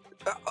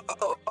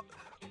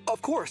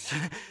 Of course.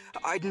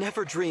 I'd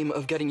never dream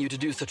of getting you to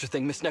do such a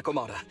thing, Miss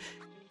Nekomata.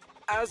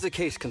 As a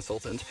case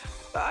consultant,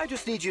 I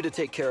just need you to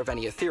take care of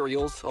any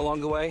ethereals along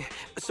the way,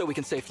 so we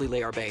can safely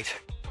lay our bait.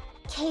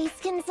 Case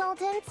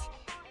consultant?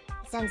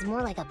 Sounds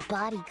more like a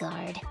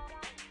bodyguard.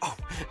 Oh,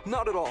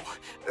 not at all.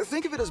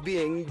 Think of it as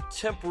being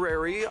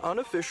temporary,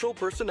 unofficial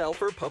personnel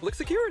for public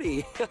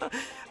security.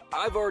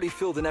 I've already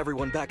filled in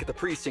everyone back at the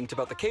precinct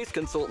about the case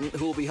consultant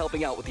who will be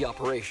helping out with the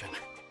operation.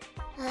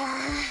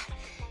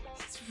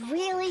 It's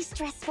really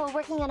stressful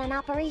working on an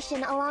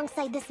operation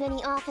alongside this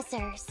many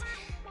officers.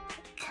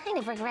 Kind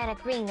of regret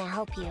agreeing to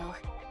help you.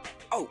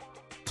 Oh,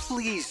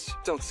 please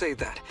don't say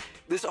that.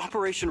 This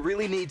operation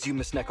really needs you,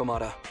 Miss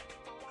Nekomata.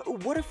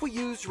 What if we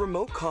use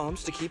remote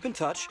comms to keep in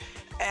touch,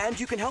 and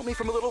you can help me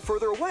from a little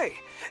further away?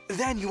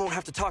 Then you won't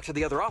have to talk to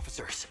the other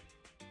officers.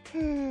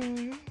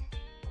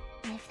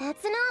 If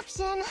that's an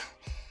option,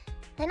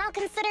 then I'll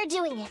consider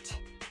doing it.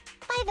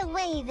 By the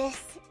way,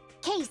 this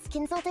case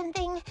consultant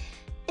thing,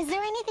 is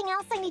there anything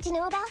else I need to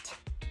know about?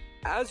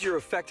 As you're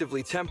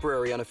effectively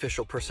temporary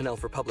unofficial personnel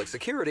for public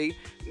security,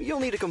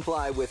 you'll need to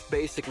comply with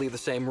basically the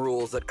same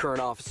rules that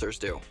current officers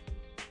do.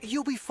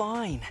 You'll be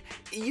fine.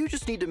 You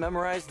just need to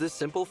memorize this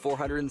simple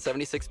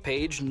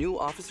 476-page new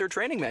officer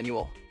training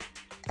manual.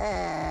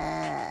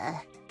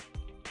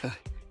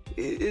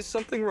 Is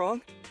something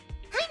wrong?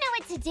 I know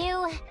what to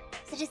do,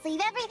 so just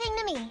leave everything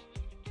to me.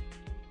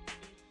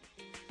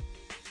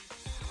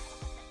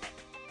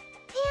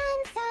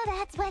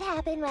 That's what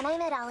happened when I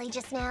met Ollie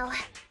just now.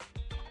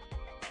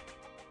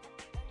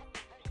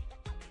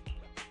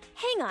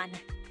 Hang on.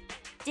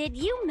 Did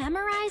you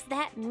memorize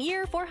that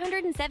mere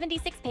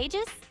 476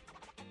 pages?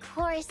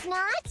 Course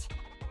not.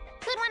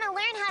 Who'd want to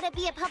learn how to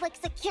be a public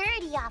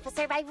security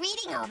officer by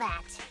reading all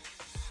that?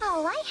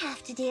 All I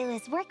have to do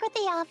is work with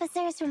the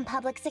officers from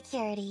public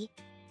security.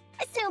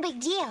 It's no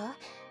big deal.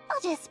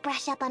 I'll just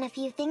brush up on a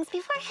few things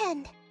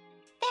beforehand.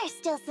 There's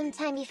still some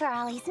time before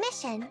Ollie's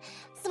mission,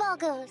 so I'll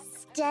go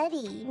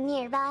study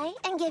nearby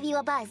and give you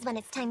a buzz when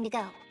it's time to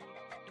go.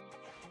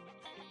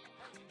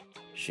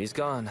 She's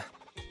gone.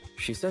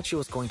 She said she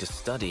was going to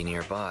study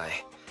nearby.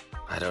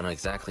 I don't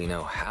exactly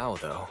know how,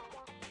 though.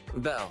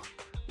 Belle,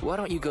 why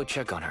don't you go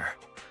check on her?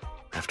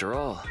 After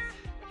all,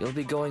 you'll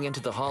be going into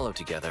the Hollow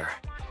together,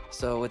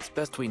 so it's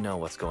best we know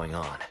what's going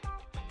on.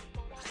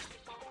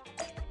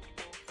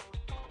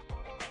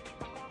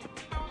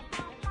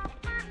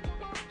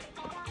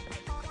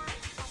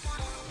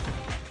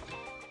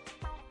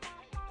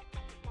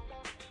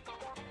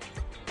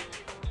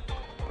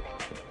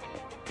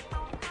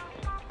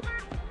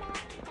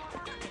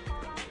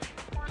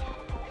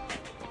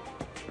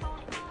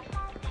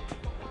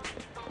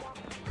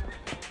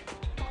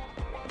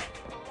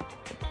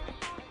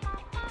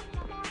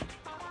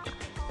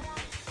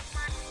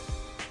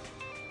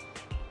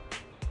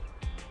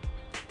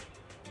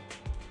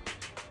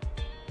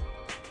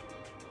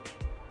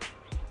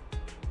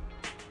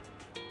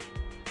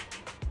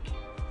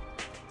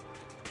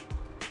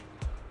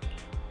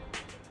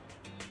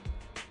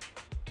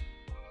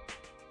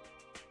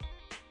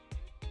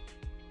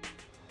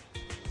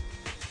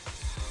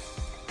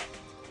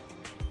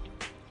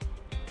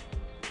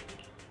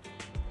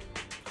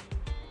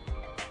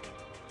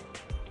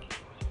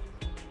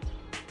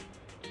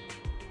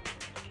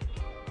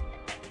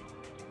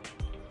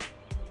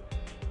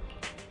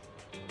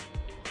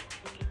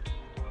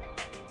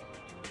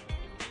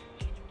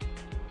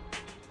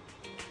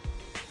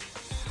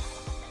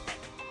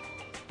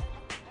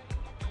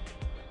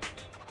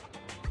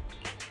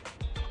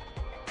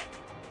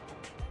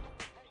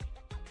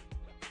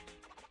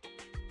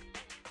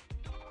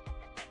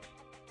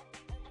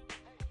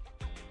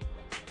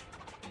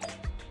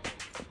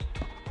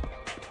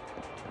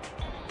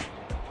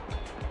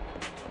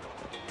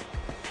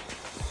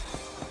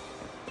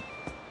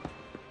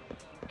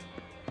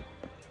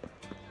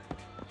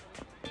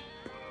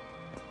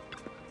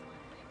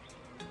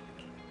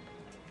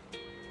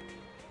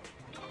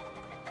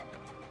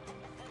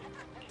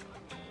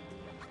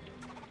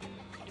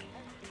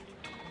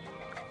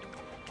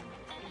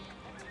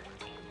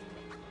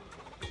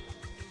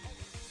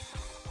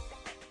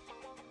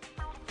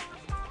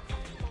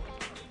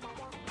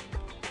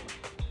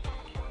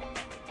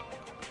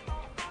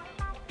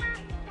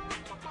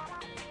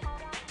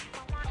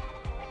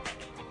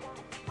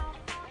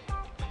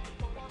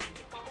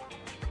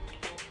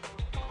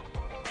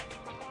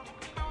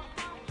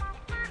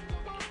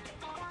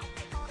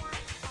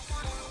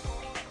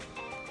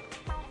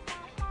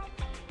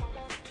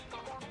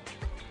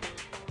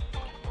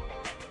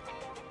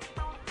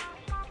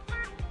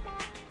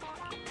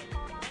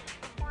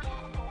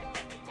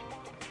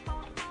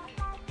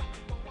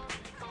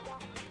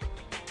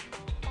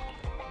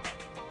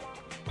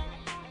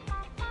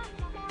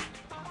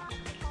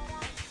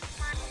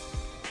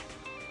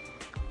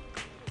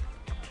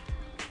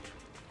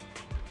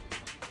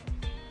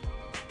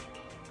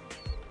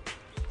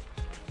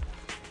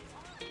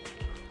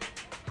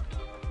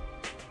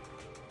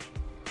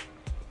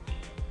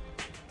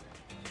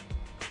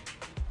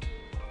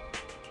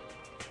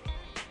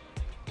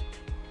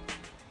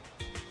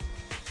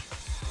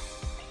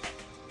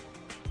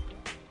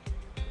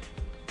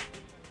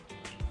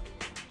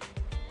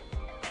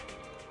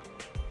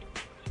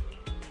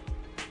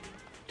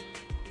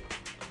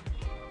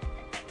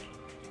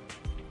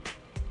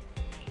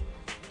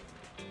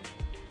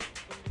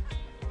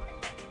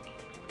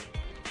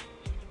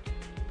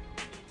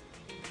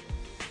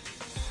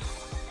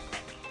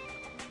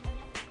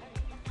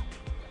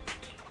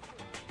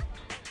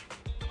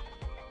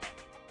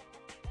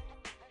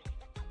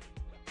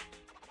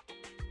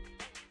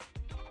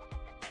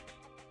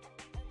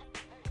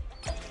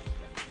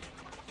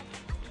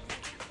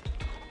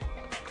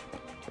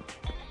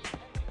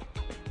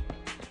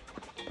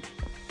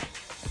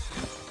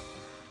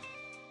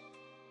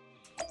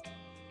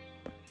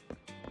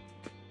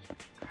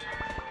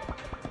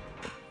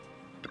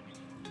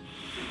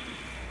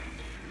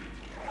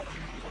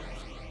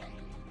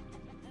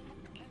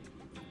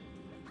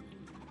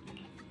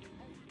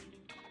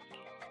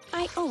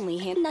 I only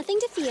have nothing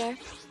to fear.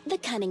 The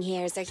cunning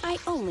hairs are. I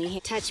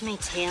only touch my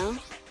tail,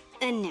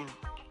 and no.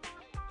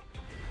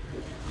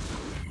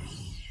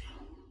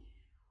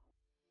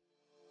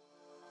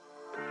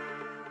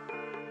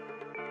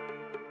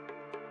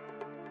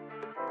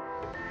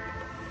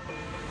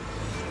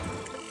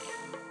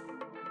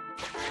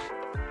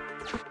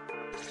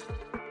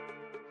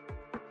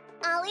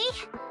 Ollie,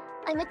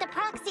 I'm with the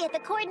proxy at the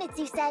coordinates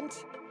you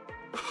sent.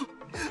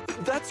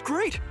 That's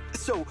great!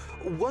 So,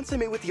 once I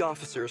meet with the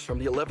officers from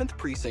the 11th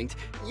Precinct,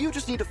 you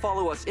just need to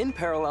follow us in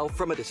parallel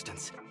from a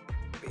distance.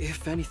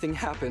 If anything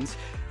happens,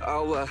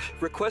 I'll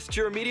request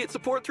your immediate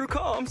support through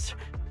comms.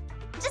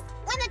 Just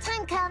when the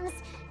time comes,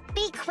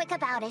 be quick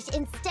about it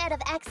instead of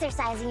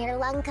exercising your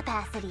lung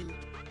capacity.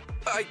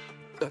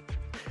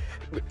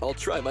 I'll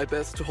try my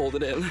best to hold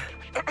it in.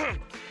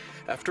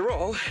 After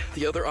all,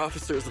 the other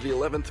officers of the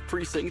 11th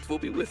Precinct will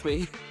be with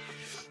me.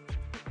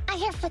 I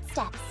hear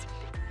footsteps.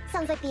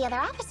 Sounds like the other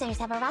officers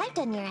have arrived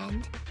on your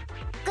end.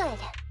 Good.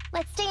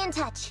 Let's stay in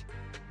touch.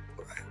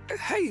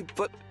 Hey,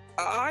 but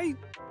I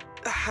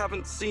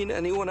haven't seen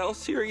anyone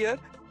else here yet.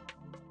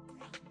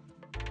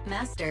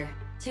 Master,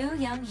 2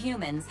 young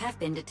humans have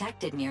been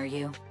detected near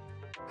you.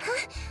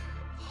 Huh?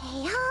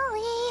 Hey,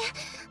 Ollie.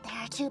 There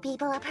are 2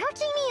 people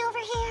approaching me over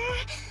here.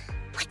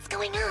 What's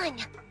going on?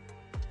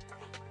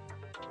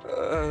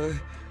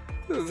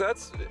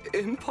 That's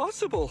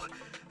impossible.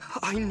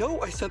 I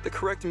know I sent the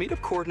correct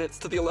meetup coordinates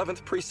to the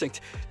 11th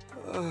Precinct.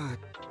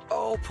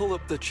 I'll pull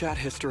up the chat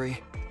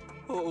history.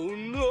 Oh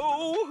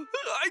no!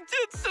 I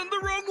did send the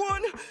wrong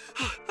one!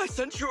 I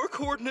sent your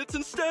coordinates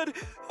instead!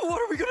 What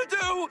are we gonna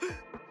do?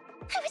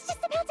 I was just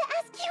about to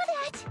ask you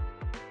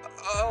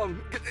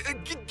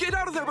that! Get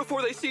out of there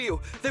before they see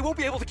you! They won't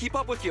be able to keep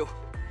up with you!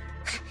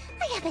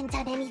 I haven't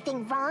done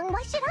anything wrong.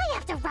 Why should I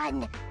have to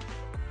run?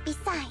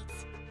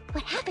 Besides,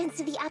 what happens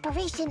to the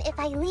operation if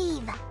I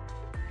leave?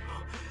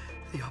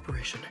 The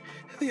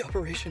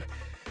operation.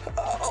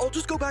 I'll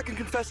just go back and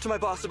confess to my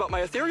boss about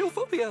my ethereal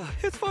phobia.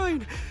 It's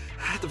fine.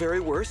 At the very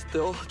worst,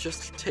 they'll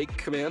just take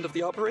command of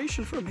the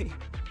operation from me.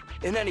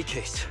 In any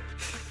case,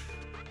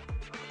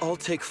 I'll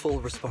take full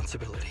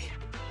responsibility.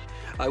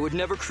 I would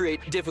never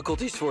create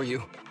difficulties for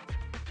you.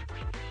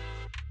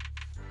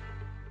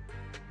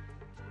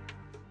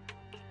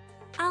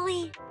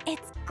 Ollie,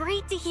 it's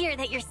great to hear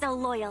that you're so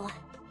loyal.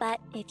 But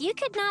if you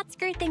could not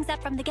screw things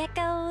up from the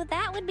get-go,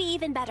 that would be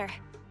even better.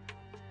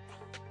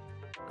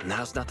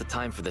 Now's not the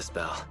time for this,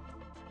 Belle.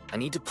 I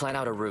need to plan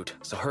out a route,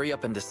 so hurry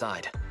up and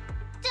decide.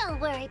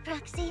 Don't worry,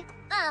 Proxy.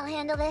 I'll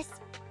handle this.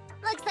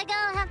 Looks like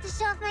I'll have to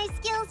show off my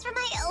skills from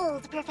my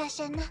old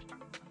profession.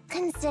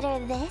 Consider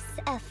this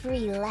a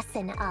free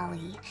lesson,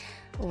 Ollie.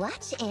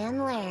 Watch and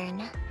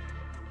learn.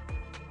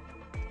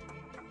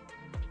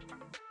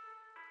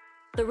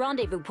 The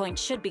rendezvous point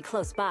should be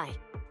close by.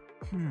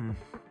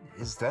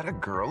 Is that a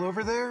girl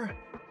over there?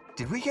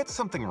 Did we get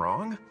something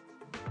wrong?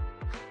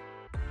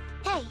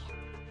 Hey,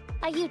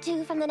 are you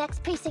 2 from the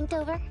next precinct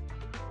over?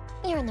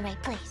 You're in the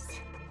right place.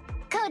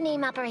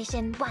 Codename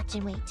Operation Watch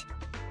and Wait.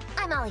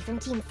 I'm Ollie from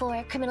Team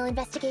 4 Criminal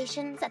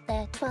Investigations at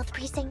the 12th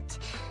Precinct,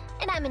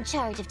 and I'm in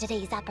charge of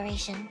today's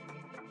operation.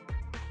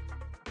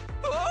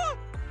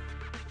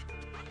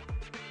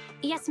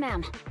 Yes,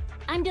 ma'am.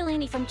 I'm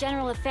Delaney from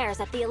General Affairs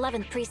at the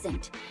 11th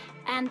Precinct,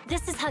 and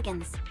this is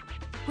Huggins.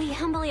 We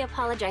humbly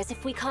apologize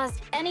if we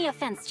caused any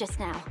offense just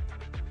now.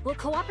 We'll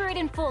cooperate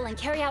in full and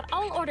carry out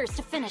all orders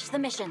to finish the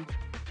mission.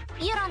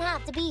 You don't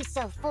have to be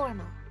so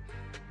formal.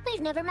 We've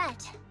never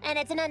met, and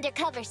it's an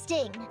undercover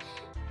sting.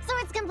 So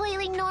it's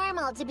completely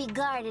normal to be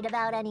guarded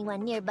about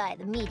anyone nearby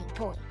the meeting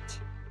point.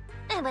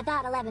 And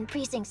without 11th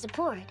Precinct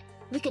support,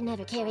 we could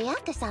never carry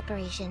out this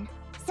operation.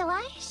 So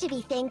I should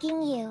be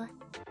thanking you.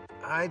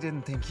 I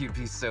didn't think you'd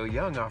be so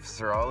young,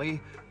 Officer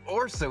Ollie,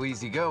 or so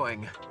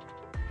easygoing.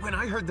 When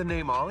I heard the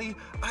name Ollie,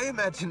 I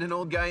imagined an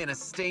old guy in a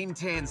stained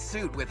tan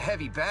suit with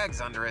heavy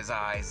bags under his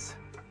eyes.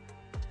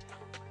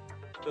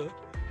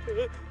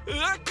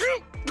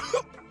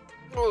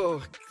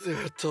 Oh,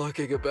 they're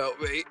talking about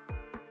me.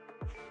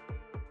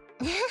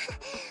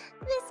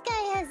 This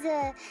guy has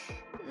a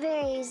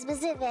very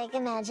specific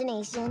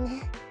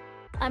imagination.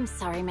 I'm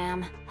sorry,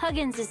 ma'am.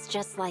 Huggins is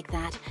just like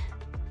that.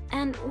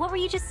 And what were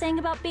you just saying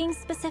about being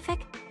specific?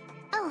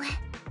 Oh,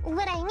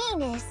 what I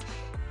mean is,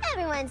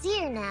 everyone's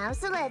here now,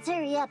 so let's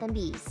hurry up and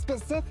be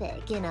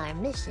specific in our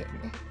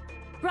mission.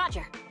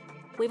 Roger.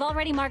 We've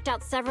already marked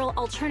out several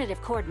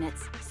alternative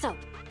coordinates, so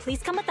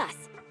please come with us.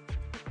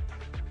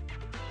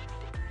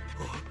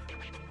 Oh,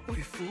 we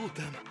fooled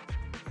them.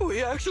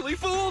 We actually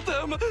fooled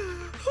them!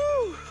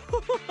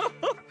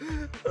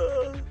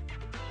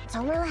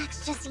 Don't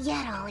relax just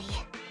yet, Ollie.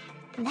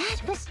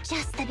 That was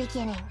just the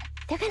beginning.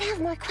 They're gonna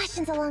have more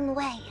questions along the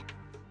way.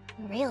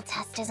 The real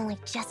test is only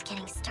just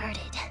getting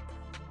started.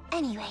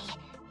 Anyway,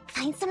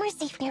 find somewhere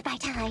safe nearby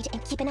to hide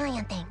and keep an eye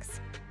on things.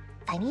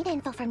 If I need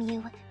info from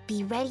you,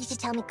 be ready to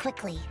tell me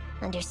quickly.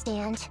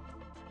 Understand?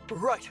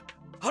 Right.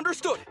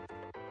 Understood.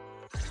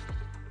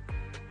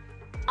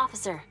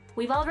 Officer,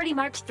 we've already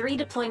marked 3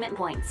 deployment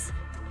points.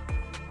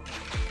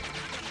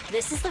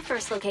 This is the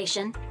first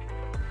location.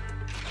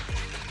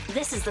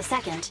 This is the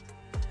second.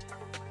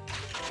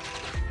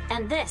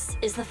 And this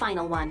is the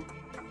final one.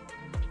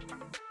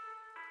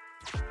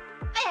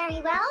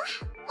 Very well.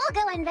 We'll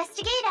go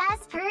investigate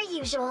as per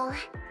usual.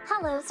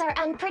 Hollows are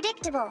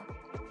unpredictable.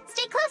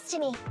 Stay close to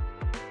me.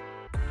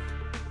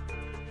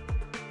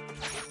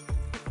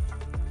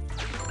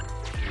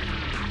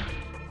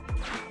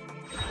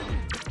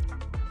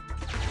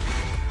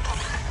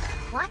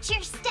 Watch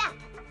your step.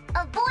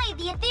 Avoid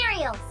the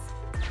ethereals!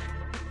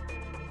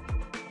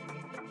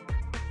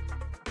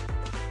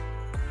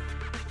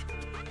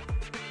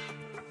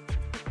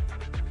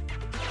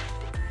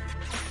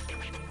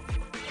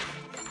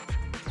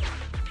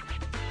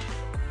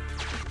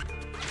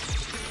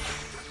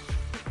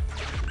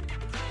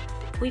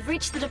 We've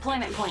reached the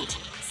deployment point.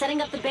 Setting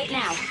up the bait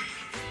now.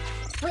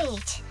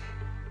 Wait.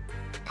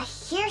 I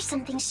hear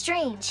something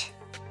strange.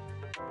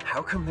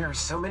 How come there are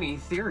so many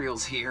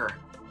ethereals here?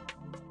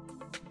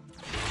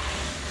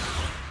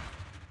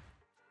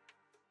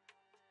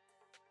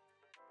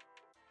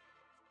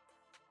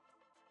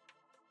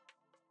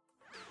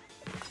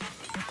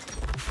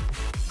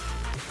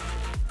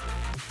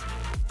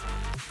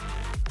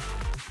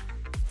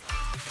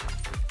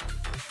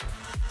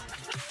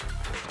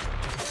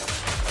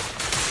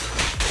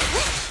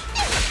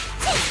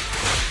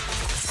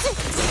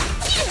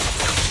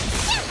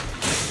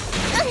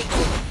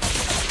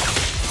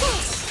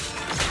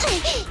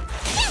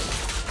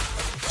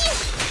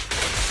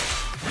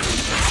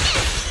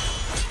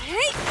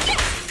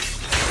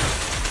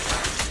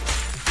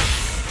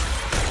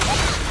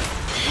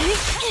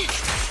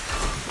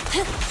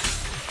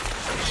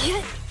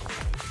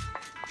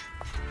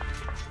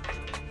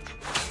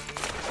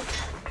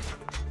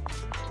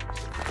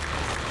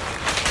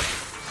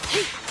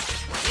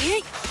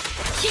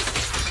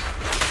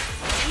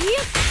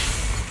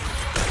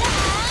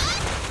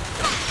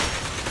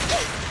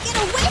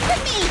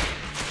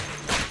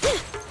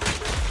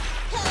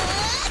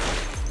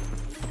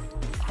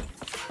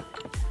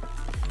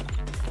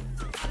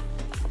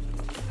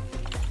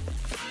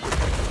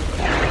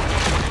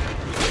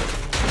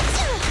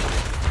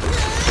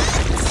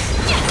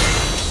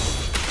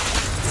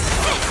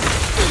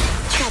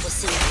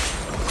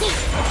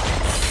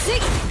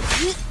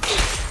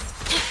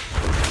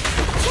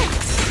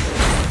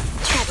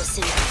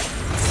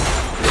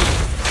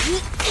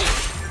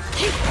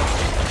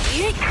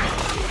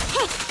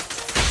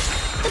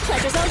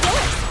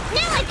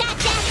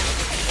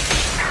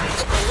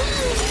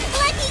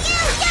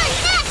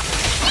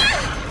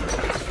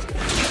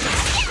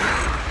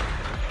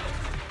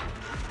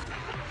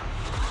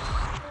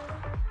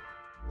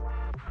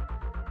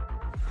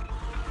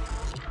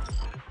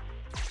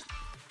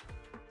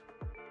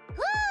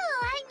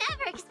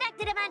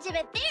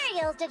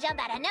 To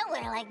jump out of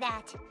nowhere like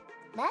that.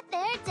 But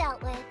they're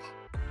dealt with.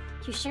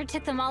 You sure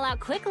took them all out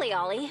quickly,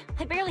 Ollie.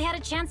 I barely had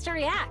a chance to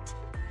react.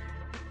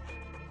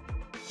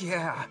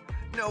 Yeah,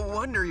 no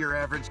wonder your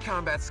average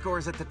combat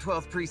scores at the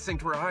 12th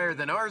precinct were higher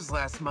than ours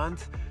last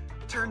month.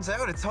 Turns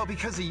out it's all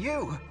because of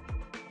you.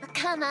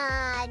 Come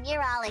on,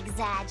 you're all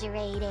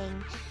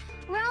exaggerating.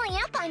 We're only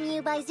up on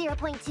you by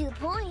 0.2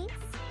 points.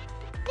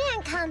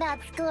 And combat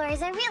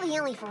scores are really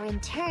only for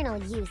internal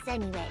use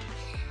anyway.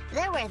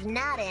 They're worth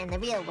nada in the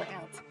real world.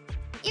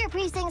 Your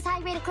precinct's high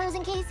rate of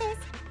closing cases?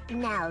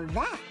 Now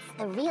that's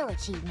the real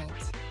achievement.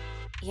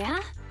 Yeah?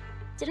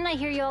 Didn't I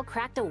hear you all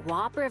cracked a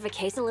whopper of a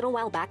case a little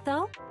while back,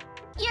 though?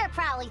 You're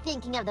probably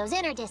thinking of those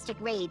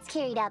inter-district raids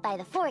carried out by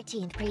the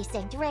 14th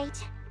precinct, right?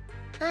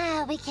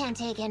 We can't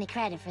take any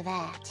credit for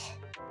that.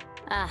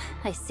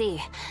 I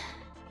see.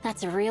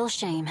 That's a real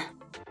shame.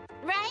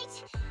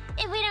 Right?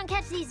 If we don't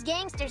catch these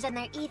gangsters and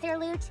their ether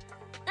loot,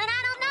 then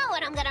I don't know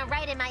what I'm gonna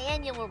write in my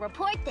annual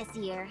report this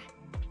year.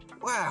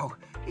 Wow,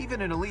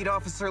 even an elite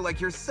officer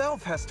like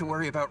yourself has to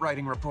worry about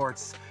writing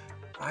reports.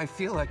 I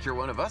feel like you're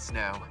one of us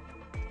now.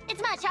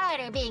 It's much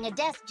harder being a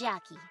desk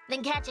jockey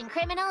than catching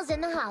criminals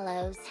in the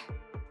hollows.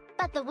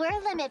 But the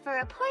word limit for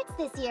reports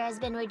this year has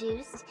been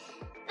reduced,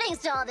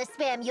 thanks to all the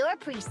spam your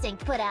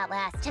precinct put out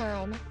last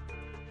time.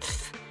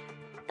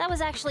 That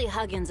was actually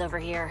Huggins over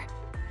here.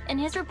 In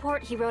his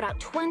report, he wrote out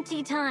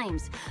 20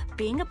 times.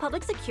 Being a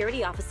public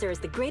security officer is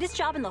the greatest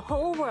job in the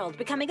whole world.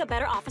 Becoming a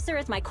better officer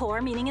is my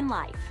core meaning in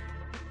life.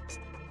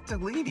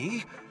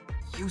 Delaney,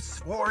 you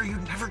swore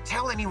you'd never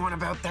tell anyone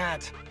about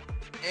that.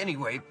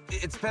 Anyway,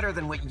 it's better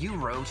than what you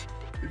wrote.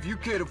 If you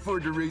can't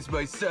afford to raise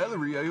my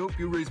salary, I hope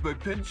you raise my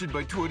pension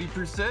by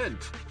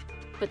 20%.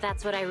 But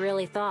that's what I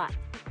really thought.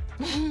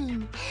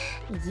 You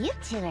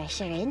two are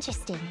sure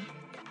interesting.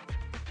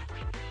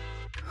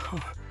 Huh.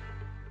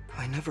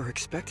 I never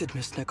expected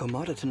Miss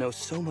Nekomata to know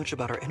so much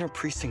about our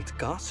inter-precinct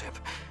gossip.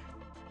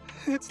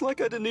 It's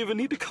like I didn't even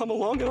need to come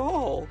along at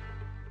all.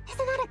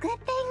 Isn't that a good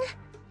thing?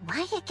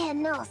 Why you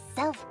getting all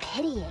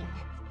self-pitying?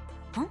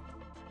 Huh?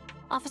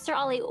 Officer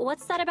Ollie,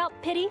 what's that about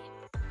pity?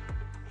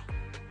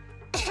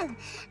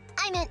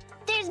 I meant,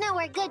 there's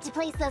nowhere good to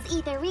place those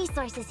ether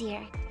resources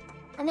here.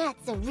 And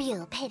that's a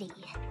real pity.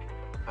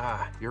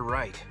 Ah, you're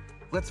right.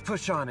 Let's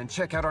push on and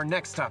check out our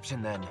next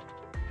option then.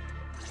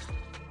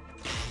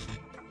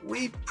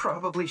 We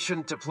probably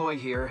shouldn't deploy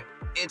here.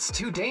 It's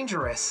too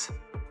dangerous.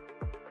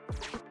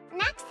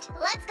 Next,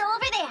 let's go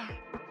over there.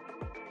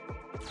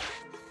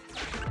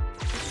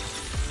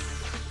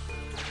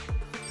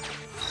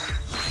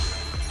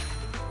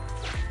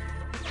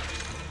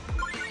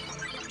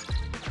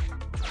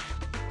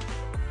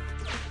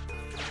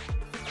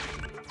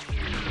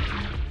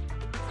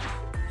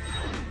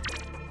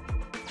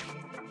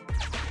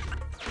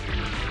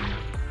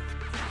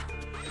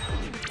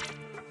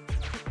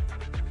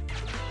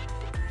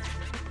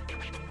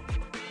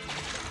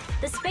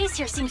 space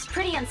here seems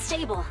pretty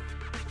unstable.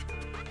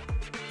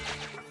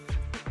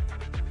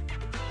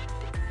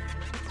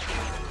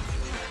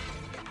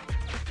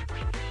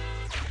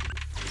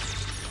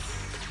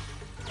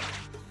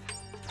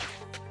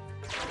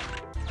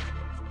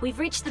 We've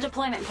reached the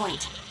deployment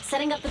point.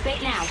 Setting up the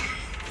bait now.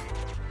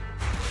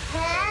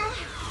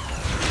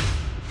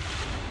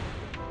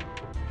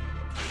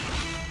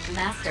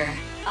 Master,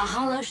 a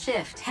hollow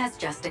shift has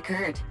just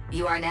occurred.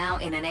 You are now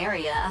in an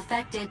area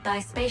affected by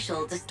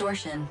spatial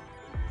distortion.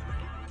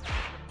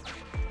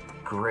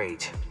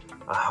 Great.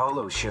 A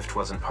hollow shift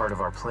wasn't part of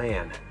our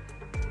plan.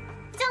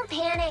 Don't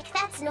panic,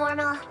 that's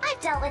normal.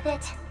 I've dealt with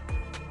it.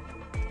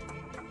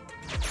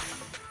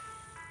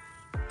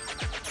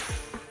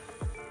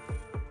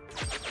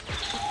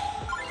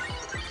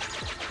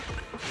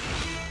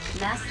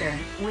 Master,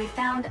 we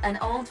found an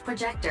old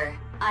projector.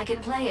 I can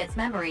play its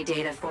memory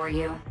data for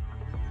you.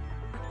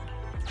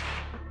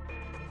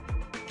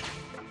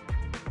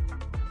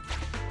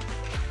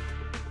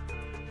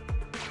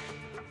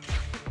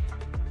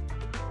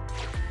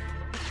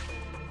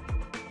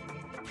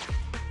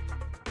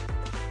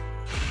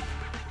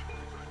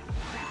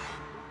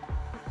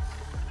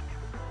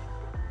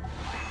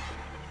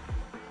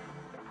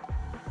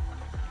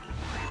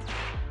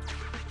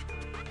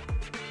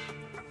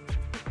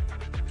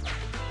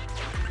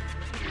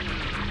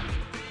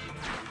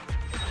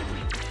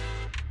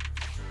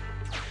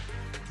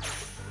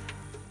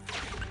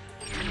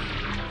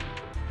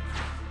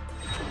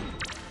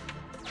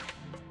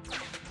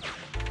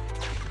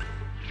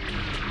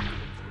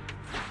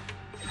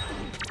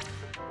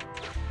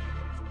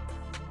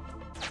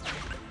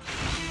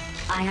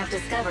 I have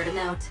discovered a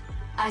note.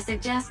 I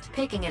suggest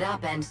picking it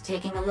up and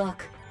taking a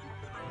look.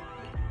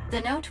 The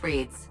note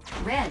reads,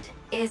 "Red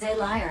is a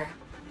liar."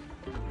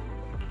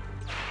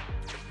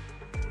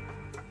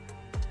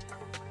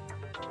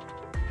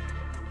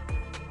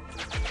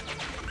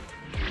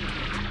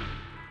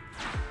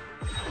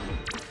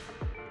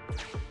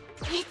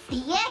 It's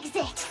the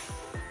exit!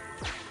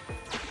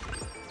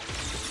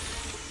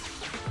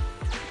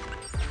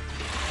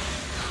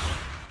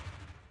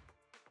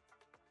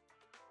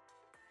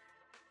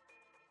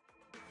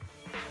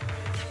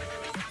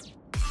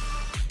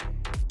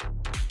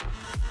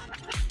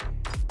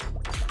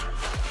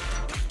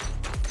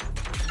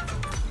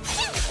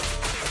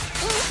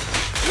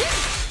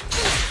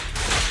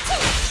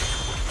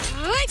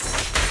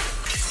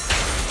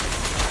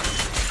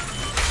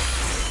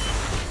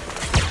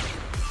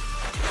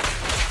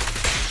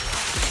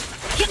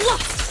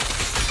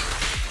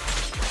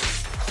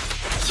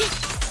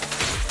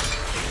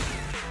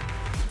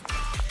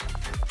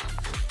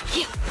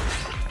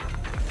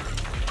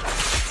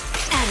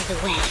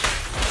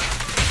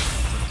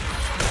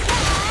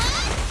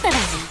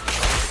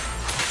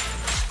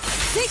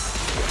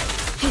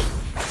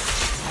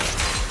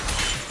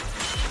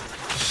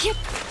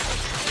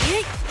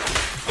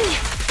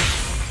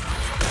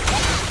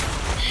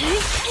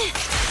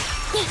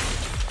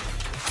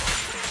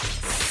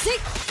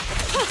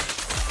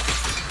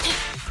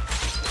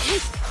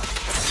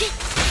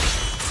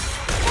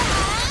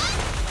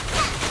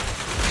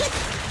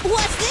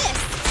 What's this?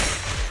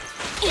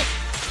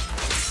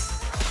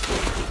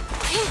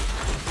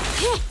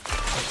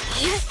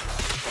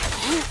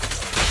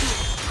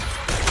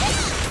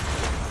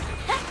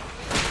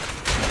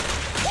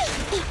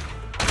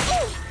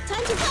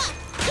 Time to pop!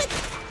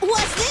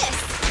 What's this?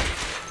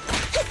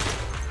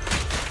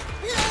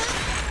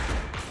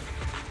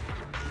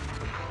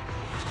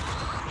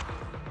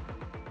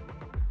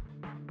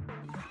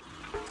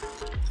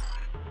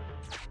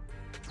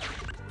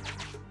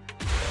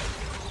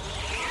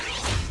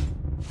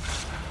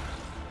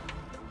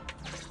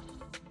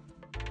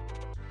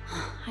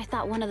 I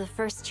thought one of the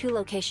first two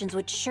locations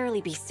would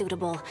surely be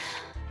suitable.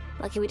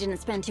 Lucky we didn't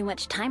spend too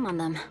much time on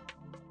them.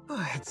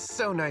 It's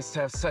so nice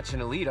to have such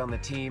an elite on the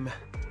team.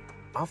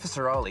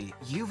 Officer Ollie,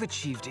 you've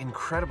achieved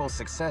incredible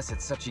success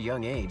at such a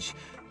young age.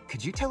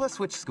 Could you tell us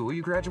which school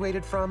you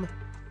graduated from?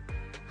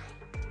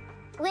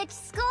 Which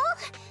school?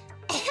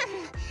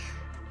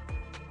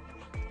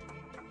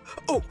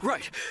 Oh,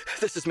 right.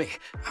 This is me.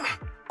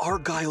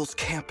 Argyle's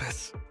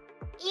campus.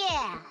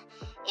 Yeah,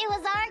 it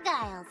was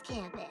Argyle's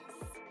campus.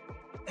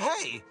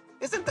 Hey,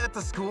 isn't that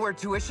the school where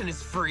tuition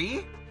is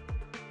free?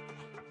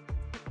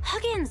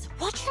 Huggins,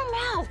 watch your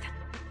mouth!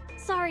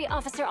 Sorry,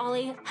 Officer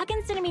Ollie.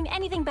 Huggins didn't mean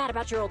anything bad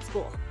about your old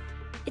school.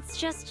 It's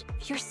just,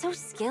 you're so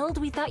skilled,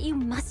 we thought you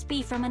must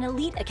be from an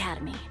elite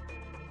academy.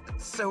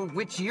 So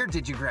which year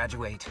did you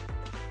graduate?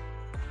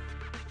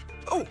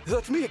 Oh,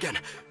 that's me again.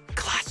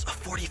 Class of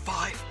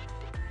 45.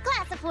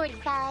 Class of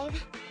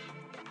 45.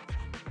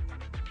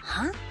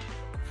 Huh?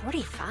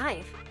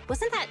 45?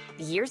 Wasn't that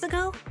years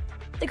ago?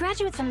 The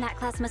graduates from that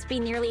class must be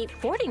nearly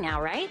 40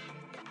 now, right?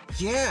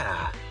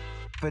 Yeah,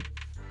 but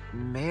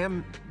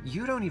ma'am,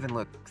 you don't even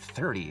look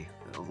 30,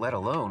 let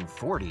alone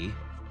 40.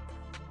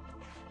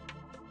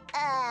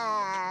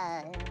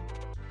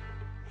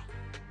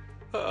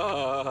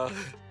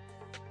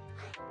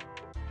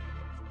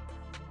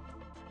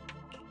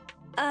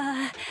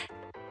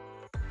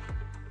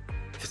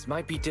 This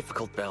might be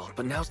difficult, Belle,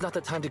 but now's not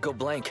the time to go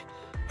blank.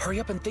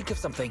 Hurry up and think of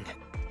something.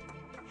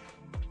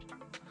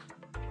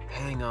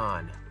 Hang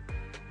on.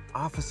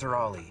 Officer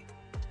Ollie,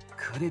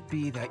 could it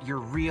be that your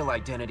real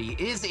identity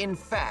is, in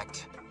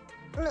fact...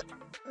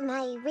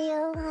 My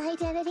real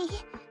identity?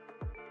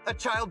 a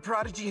child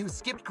prodigy who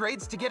skipped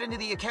grades to get into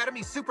the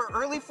academy super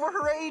early for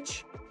her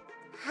age?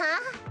 Huh?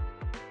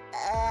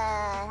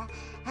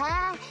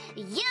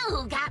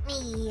 You got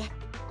me!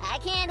 I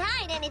can't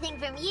hide anything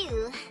from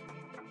you.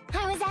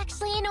 I was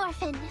actually an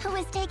orphan who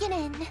was taken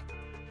in.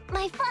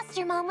 My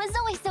foster mom was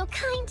always so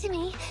kind to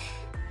me,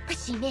 but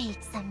she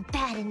made some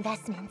bad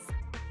investments.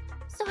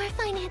 So our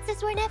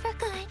finances were never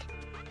good.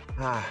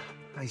 Ah,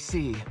 I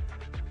see.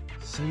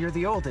 So you're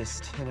the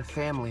oldest in a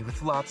family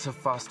with lots of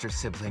foster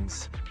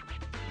siblings.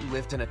 You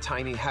lived in a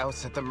tiny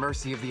house at the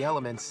mercy of the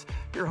elements,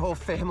 your whole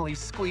family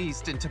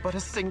squeezed into but a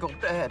single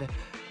bed.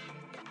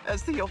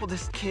 As the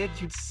oldest kid,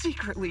 you'd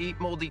secretly eat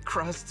moldy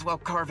crusts while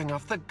carving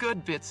off the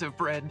good bits of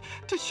bread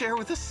to share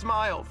with a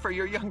smile for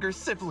your younger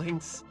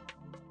siblings.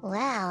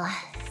 Wow,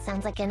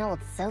 sounds like an old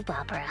soap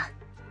opera.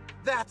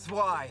 That's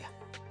why!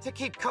 To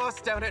keep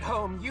costs down at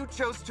home, you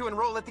chose to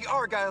enroll at the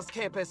Argyle's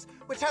campus,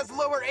 which has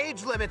lower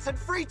age limits and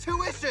free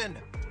tuition!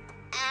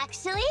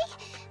 Actually,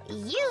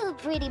 you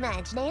pretty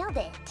much nailed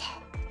it.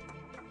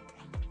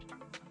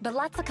 But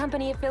lots of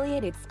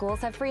company-affiliated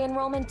schools have free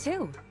enrollment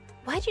too.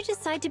 Why'd you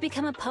decide to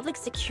become a public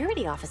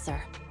security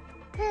officer?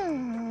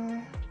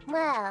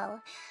 Well,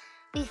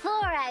 before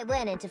I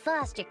went into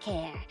foster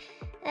care,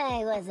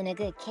 I wasn't a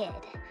good kid.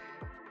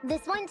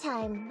 This one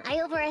time,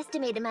 I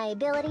overestimated my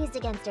abilities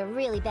against a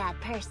really bad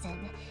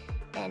person,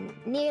 and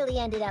nearly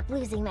ended up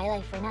losing my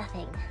life for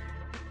nothing.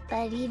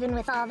 But even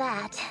with all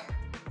that,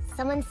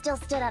 someone still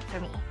stood up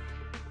for me,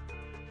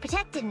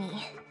 protected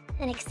me,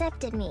 and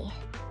accepted me.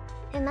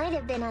 It might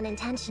have been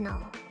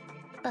unintentional,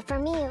 but for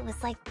me it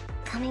was like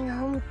coming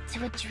home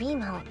to a dream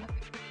home.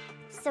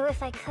 So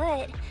if I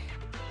could,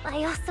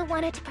 I also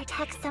wanted to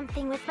protect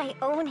something with my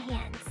own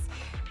hands,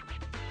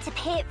 to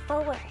pay it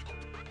forward.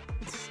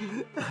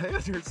 I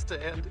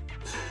understand.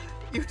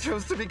 You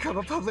chose to become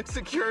a public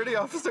security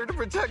officer to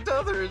protect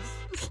others.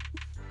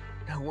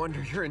 No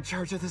wonder you're in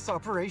charge of this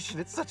operation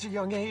at such a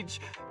young age.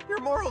 Your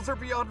morals are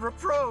beyond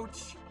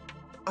reproach.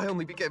 I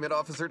only became an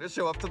officer to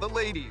show off to the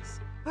ladies.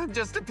 I'm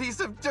just a piece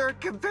of dirt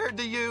compared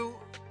to you.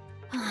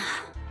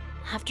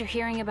 After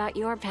hearing about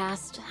your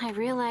past, I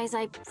realize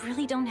I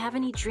really don't have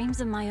any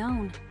dreams of my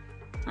own.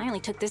 I only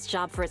took this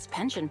job for its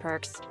pension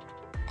perks.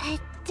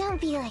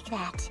 Don't be like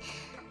that.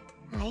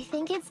 I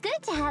think it's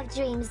good to have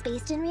dreams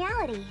based in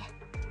reality.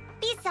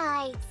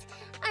 Besides,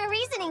 our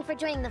reasoning for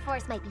joining the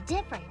Force might be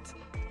different.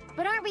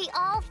 But aren't we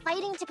all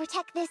fighting to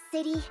protect this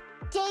city,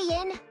 day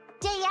in,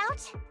 day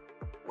out?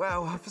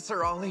 Wow,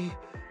 Officer Ollie,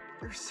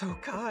 you're so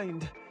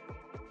kind.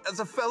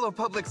 As a fellow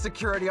public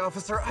security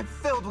officer, I'm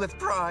filled with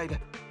pride.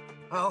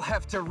 I'll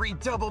have to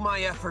redouble my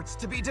efforts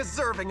to be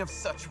deserving of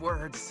such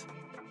words.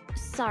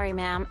 Sorry,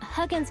 ma'am.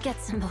 Huggins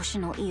gets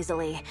emotional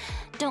easily.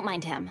 Don't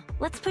mind him.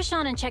 Let's push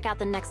on and check out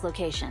the next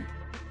location.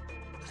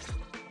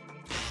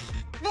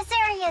 This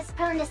area is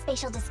prone to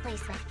spatial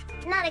displacement.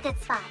 Not a good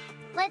spot.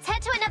 Let's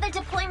head to another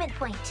deployment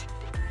point.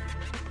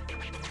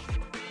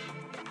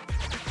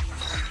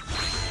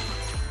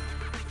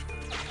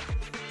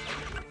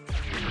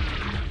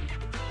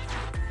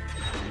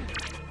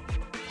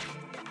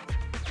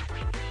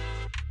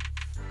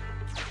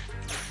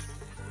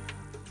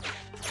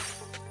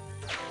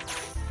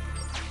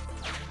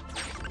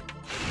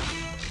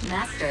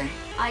 Master,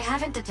 I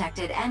haven't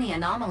detected any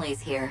anomalies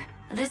here.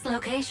 This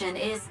location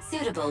is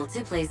suitable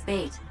to place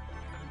bait.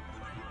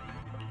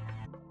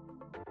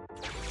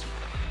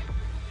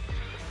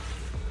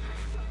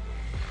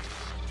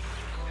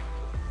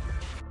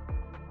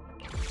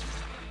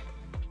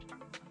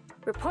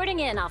 Reporting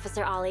in,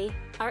 Officer Ollie.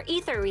 Our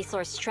ether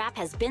resource trap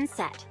has been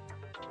set.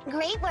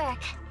 Great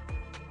work.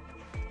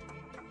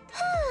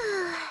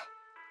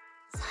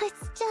 So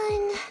it's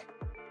done.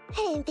 I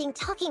didn't think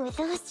talking with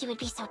those two would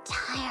be so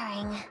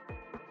tiring.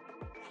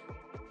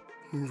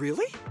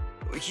 Really?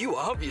 You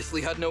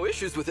obviously had no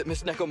issues with it,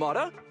 Miss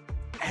Nekomata.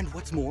 And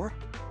what's more,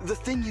 the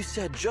thing you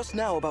said just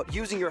now about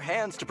using your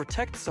hands to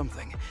protect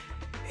something,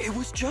 it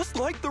was just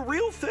like the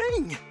real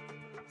thing.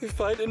 If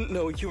I didn't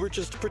know you were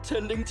just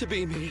pretending to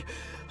be me,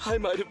 I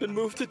might have been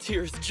moved to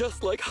tears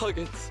just like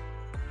Huggins.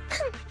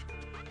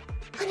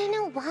 Wanna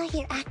know why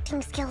your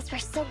acting skills were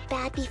so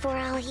bad before,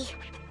 Ollie?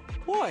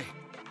 Why?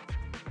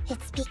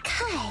 It's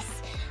because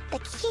the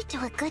key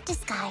to a good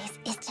disguise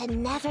is to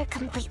never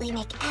completely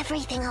make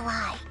everything a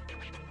lie.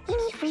 You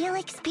need real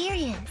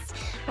experience,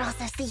 or else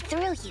they'll see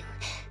through you.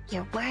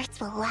 Your words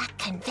will lack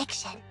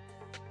conviction.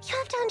 You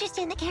have to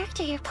understand the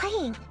character you're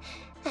playing.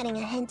 Adding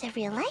a hint of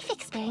real-life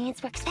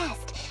experience works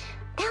best,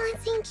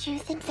 balancing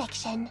truth and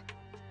fiction.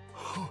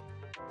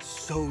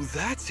 So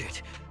that's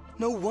it.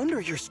 No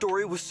wonder your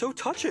story was so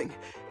touching.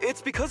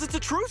 It's because it's a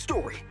true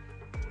story.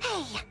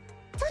 Hey,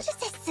 don't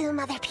just assume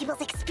other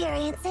people's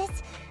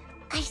experiences.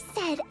 I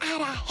said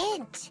add a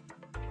hint.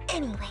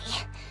 Anyway,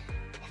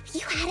 if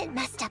you hadn't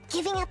messed up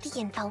giving up the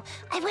info,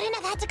 I wouldn't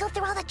have had to go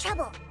through all the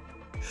trouble.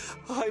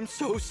 I'm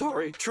so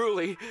sorry,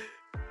 truly.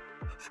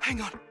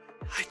 Hang on,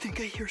 I think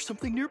I hear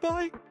something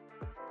nearby.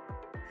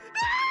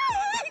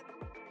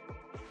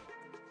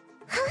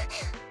 Huh?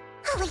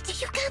 Ollie, do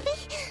you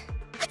copy?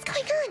 What's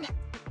going on?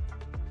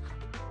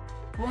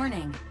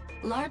 Warning.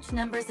 Large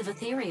numbers of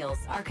ethereals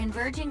are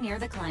converging near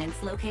the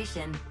client's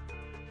location.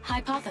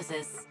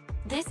 Hypothesis.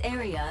 This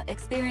area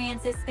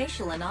experiences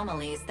spatial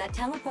anomalies that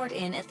teleport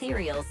in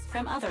ethereals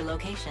from other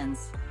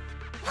locations.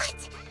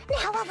 What?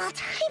 Now of all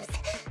times?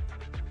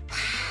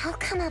 I'll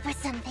come up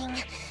with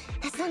something.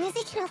 As long as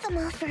he can hold them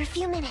off for a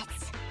few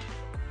minutes.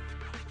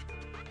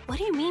 What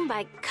do you mean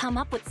by come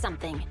up with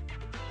something?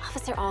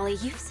 Officer Ollie,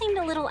 you've seemed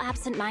a little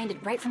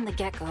absent-minded right from the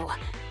get-go.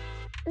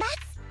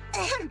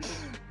 That's...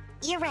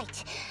 You're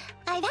right.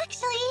 I've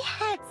actually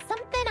had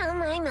something on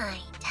my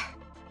mind.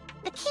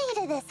 The key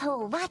to this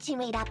whole watch and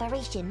wait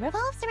operation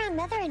revolves around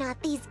whether or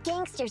not these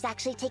gangsters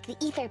actually take the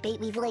ether bait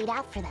we've laid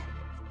out for them.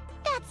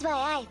 That's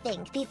why I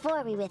think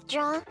before we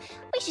withdraw,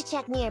 we should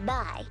check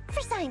nearby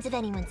for signs of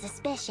anyone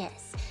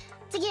suspicious.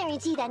 To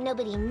guarantee that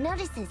nobody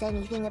notices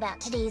anything about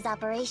today's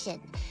operation.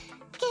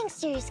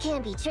 Gangsters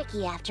can be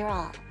tricky after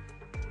all.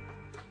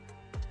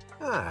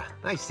 Ah,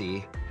 I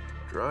see.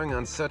 Drawing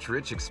on such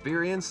rich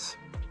experience,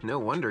 no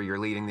wonder you're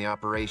leading the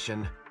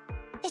operation.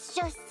 It's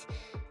just...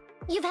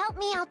 You've helped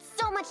me out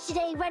so much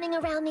today running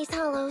around these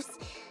hollows.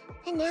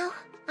 And now,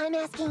 I'm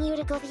asking you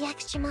to go the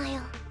extra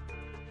mile.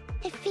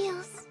 It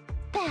feels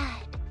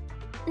bad.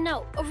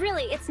 No,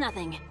 really, it's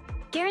nothing.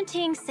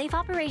 Guaranteeing safe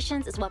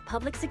operations is what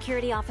public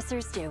security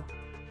officers do.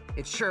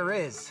 It sure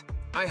is.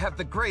 I have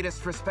the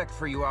greatest respect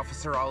for you,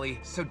 Officer Ollie,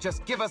 so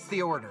just give us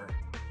the order.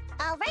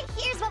 Alright,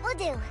 here's what we'll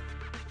do.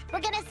 We're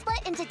gonna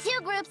split into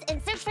 2 groups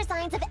and search for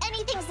signs of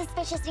anything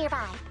suspicious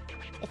nearby.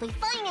 If we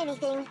find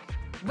anything,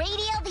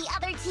 radio the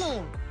other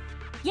team.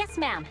 Yes,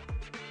 ma'am.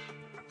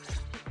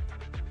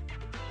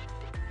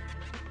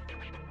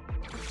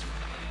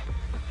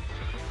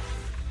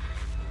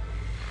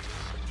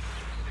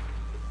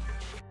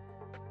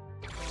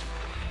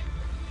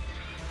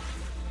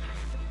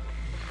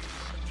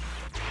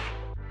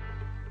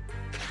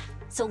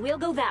 So we'll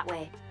go that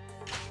way.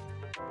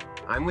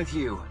 I'm with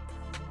you.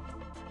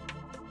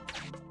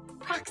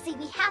 Proxy,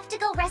 we have to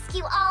go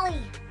rescue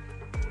Ollie.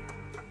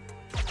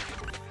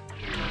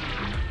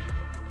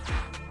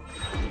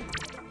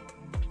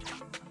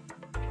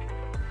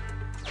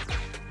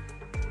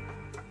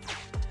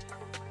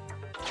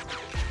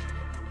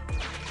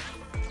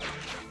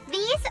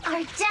 These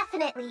are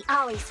definitely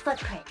Ollie's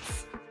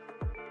footprints.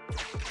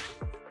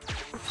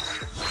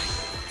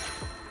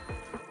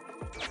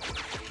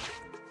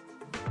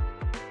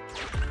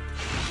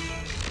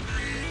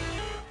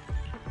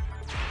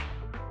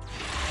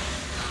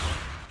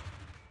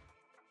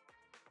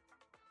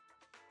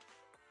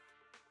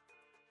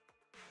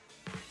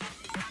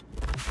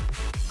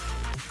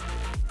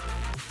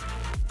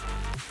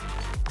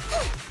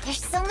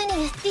 There's so many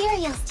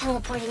ethereals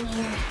teleporting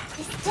here.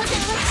 This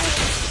doesn't look good.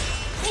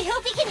 I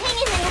hope he can hang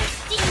in there.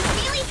 Do you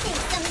really think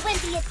some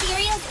wimpy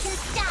ethereals can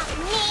stop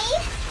me?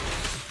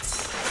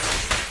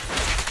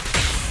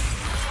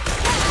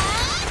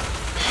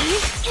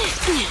 This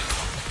isn't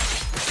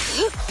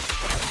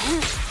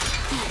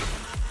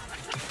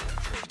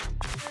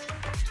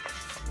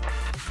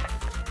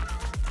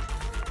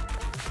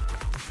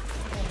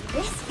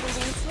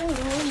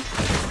me.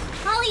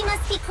 Ollie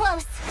must be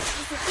close.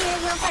 These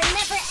ethereals are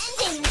never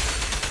ending.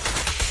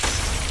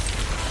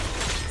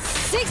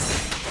 6.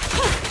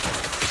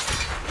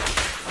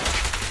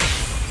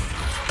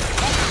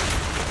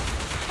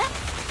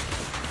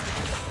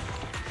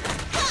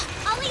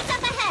 Ollie's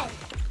up ahead.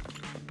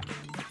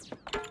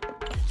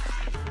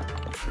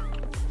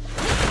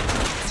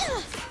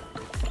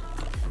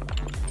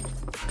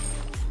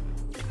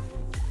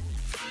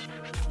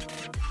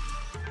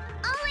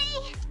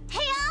 Ollie!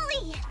 Hey,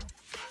 Ollie!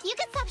 You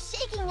can stop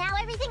shaking now.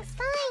 Everything's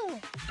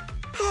fine.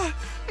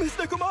 Miss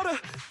Nekomata!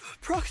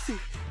 Proxy!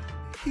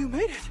 You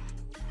made it!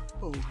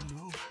 Oh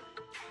no.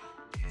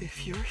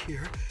 If you're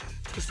here,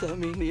 does that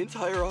mean the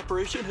entire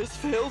operation has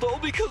failed all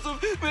because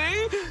of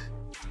me?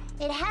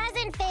 It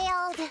hasn't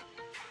failed.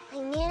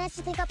 I managed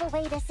to think up a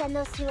way to send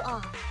those 2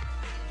 off.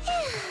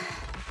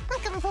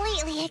 I'm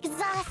completely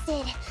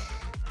exhausted.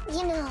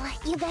 You know,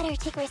 you better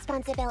take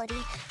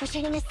responsibility for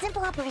turning a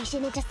simple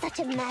operation into such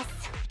a mess.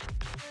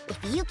 If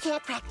you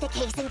can't crack the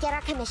case and get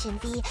our commission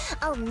fee,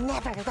 I'll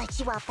never let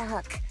you off the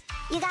hook.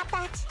 You got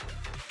that?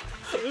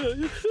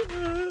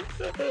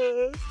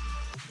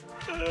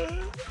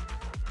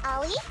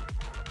 Ollie?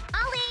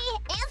 Ollie,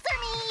 answer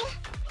me!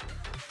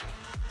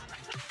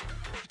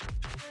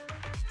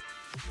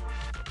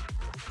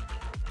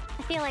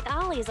 I feel like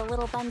Ollie's a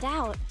little bummed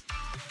out.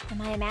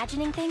 Am I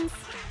imagining things?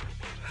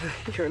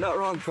 You're not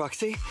wrong,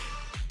 Proxy.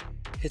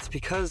 It's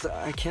because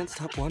I can't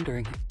stop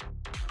wondering.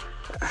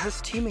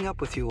 Has teaming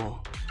up with you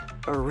all,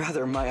 or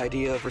rather my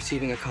idea of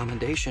receiving a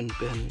commendation,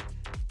 been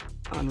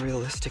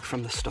unrealistic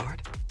from the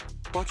start?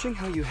 Watching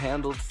how you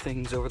handled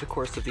things over the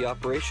course of the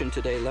operation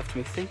today left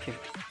me thinking.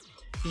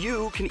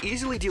 You can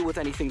easily deal with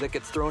anything that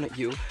gets thrown at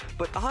you,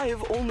 but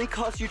I've only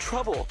caused you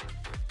trouble.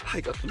 I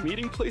got the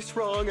meeting place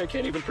wrong, I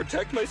can't even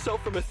protect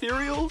myself from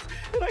ethereals,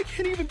 and I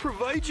can't even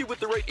provide you with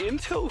the right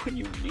intel when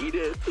you need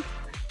it.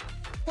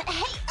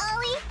 Hey,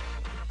 Ollie!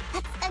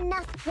 That's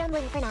enough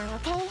grumbling for now,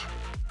 okay?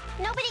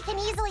 Nobody can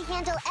easily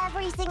handle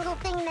every single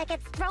thing that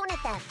gets thrown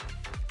at them.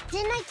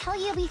 Didn't I tell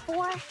you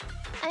before?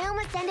 I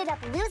almost ended up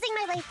losing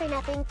my life for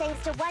nothing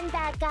thanks to one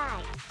bad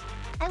guy.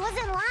 I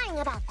wasn't lying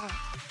about that.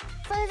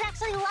 So there's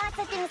actually lots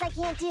of things I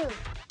can't do.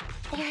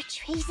 There are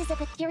traces of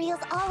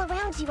ethereals all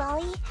around you,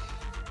 Ollie.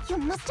 You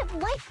must have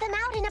wiped them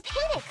out in a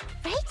panic,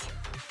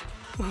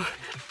 right?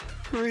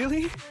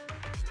 Really?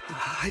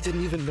 I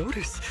didn't even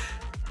notice.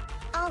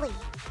 Ollie,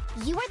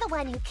 you were the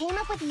one who came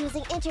up with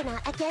using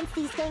internet against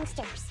these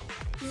gangsters.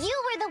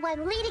 You were the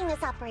one leading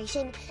this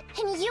operation,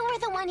 and you were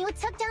the one who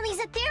took down these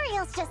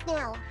ethereals just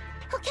now.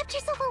 Who kept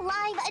yourself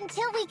alive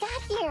until we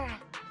got here.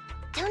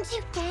 Don't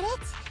you get it?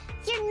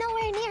 You're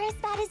nowhere near as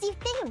bad as you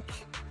think.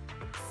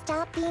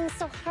 Stop being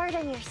so hard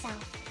on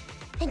yourself,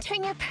 and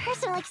turn your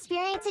personal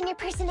experience and your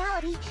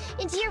personality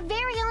into your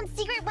very own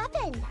secret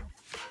weapon.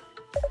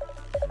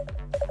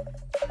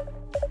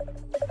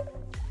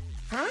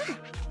 Huh?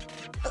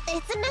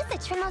 It's a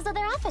message from those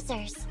other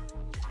officers.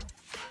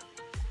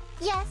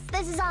 Yes,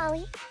 this is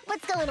Ollie.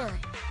 What's going on?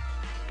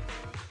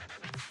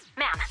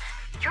 Ma'am,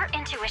 your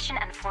intuition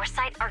and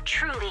foresight are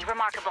truly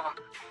remarkable.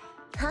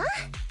 Huh?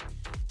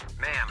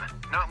 Ma'am,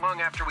 not long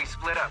after we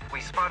split up,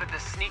 we spotted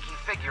this sneaky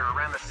figure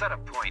around the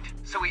setup point,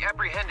 so we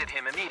apprehended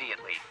him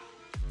immediately.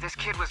 This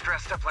kid was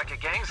dressed up like a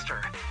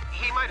gangster.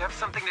 He might have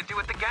something to do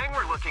with the gang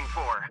we're looking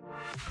for.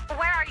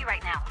 Where are you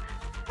right now?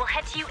 We'll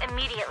head to you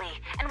immediately,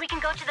 and we can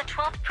go to the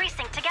 12th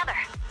precinct together.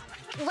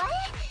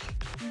 What?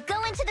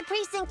 Go into the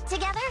precinct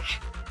together?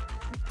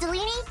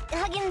 Delaney?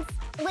 Huggins?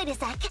 Wait a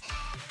sec.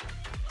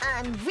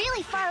 I'm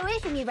really far away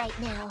from you right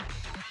now.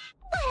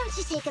 Why don't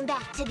you take him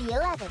back to the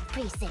 11th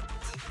precinct?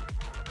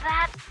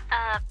 That,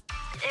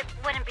 it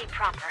wouldn't be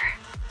proper.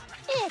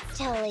 It's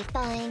totally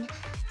fine.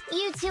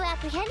 You two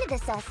apprehended the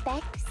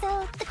suspect,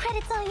 so the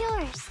credit's all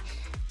yours.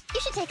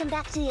 You should take him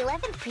back to the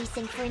 11th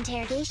precinct for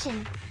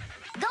interrogation.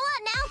 Go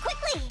on now,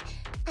 quickly!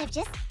 I've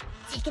just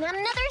taken on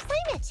another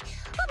assignment.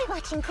 I'll be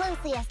watching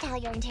closely as to how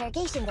your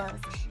interrogation goes.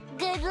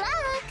 Good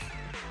luck!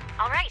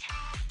 All right.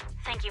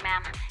 Thank you,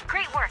 ma'am.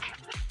 Great work.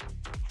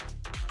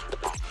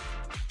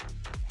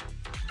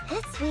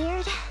 That's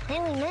weird. I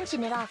only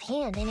mentioned it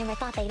offhand. I never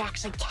thought they'd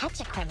actually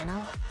catch a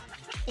criminal.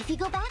 If you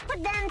go back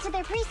with them to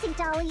their precinct,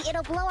 Ollie,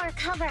 it'll blow our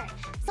cover.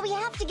 So we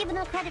have to give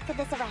them credit for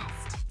this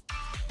arrest.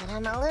 But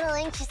I'm a little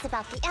anxious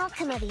about the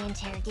outcome of the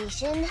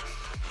interrogation.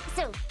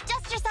 So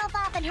dust yourself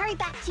off and hurry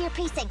back to your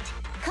precinct.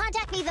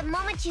 Contact me the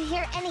moment you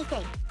hear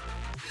anything.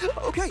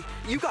 Okay,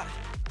 you got it.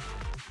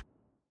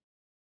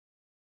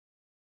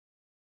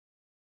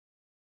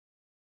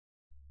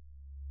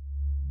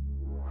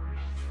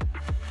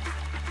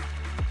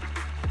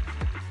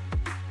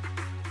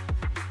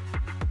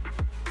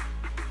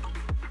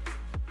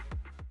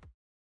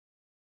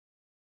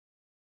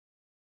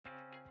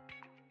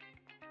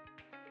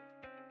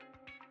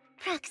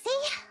 Proxy,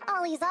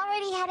 Ollie's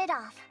already headed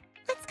off.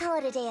 Let's call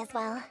it a day as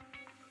well.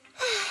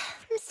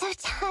 I'm so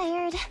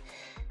tired.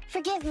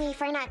 Forgive me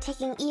for not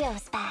taking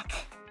EOS back.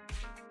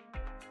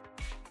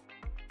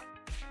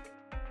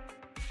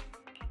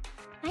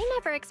 I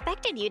never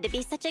expected you to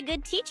be such a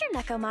good teacher,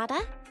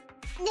 Nekomata.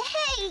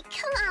 Hey,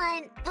 come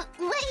on! What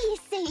are you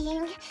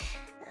saying?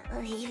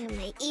 Oh, even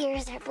my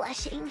ears are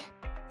blushing.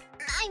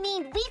 I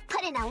mean, we've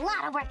put in a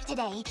lot of work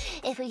today.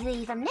 If we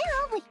leave them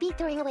now, we'd be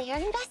throwing away our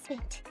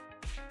investment.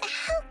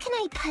 How can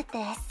I put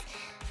this?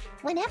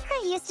 Whenever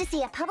I used to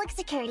see a public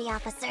security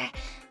officer,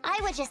 I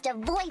would just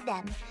avoid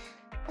them.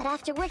 But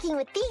after working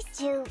with these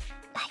two,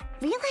 I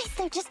realized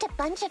they're just a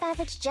bunch of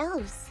average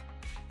Joes.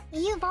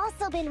 You've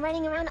also been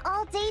running around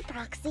all day,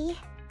 Proxy.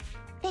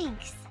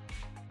 Thanks.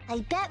 I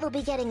bet we'll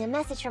be getting a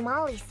message from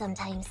Ollie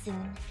sometime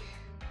soon.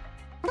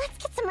 Let's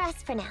get some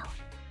rest for now.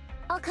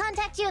 I'll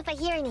contact you if I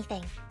hear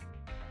anything.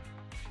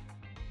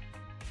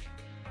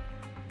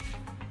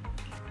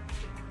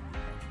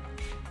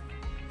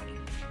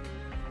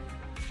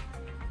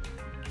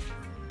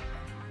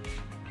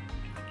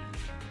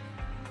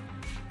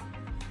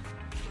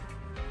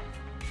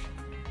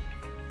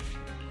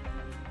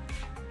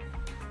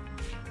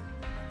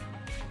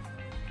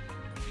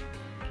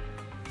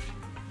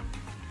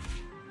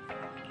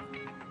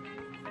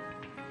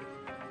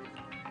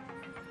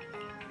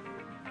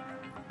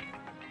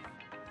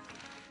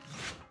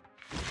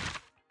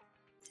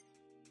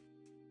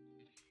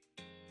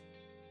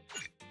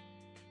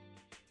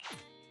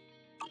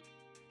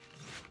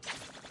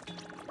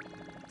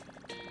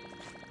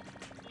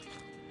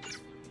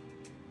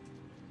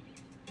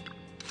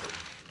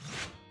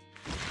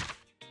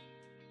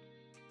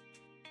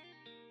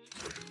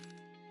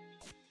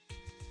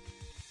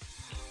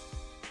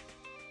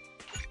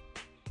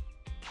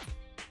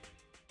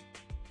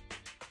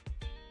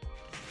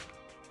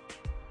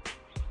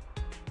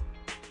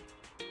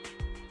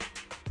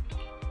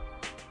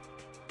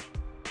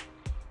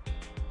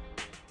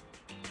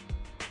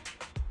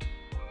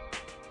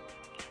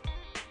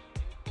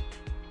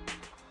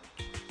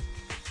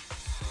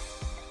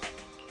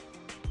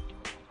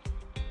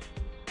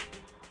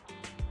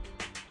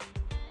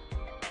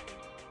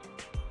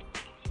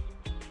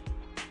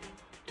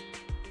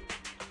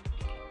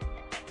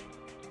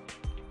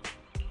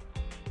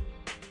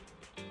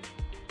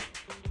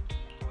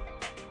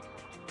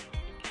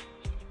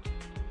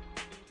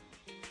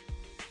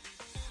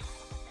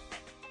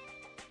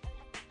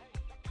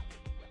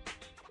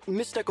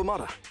 Miss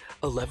Nekomata,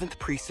 11th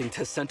Precinct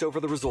has sent over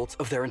the results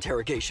of their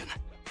interrogation.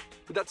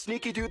 That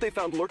sneaky dude they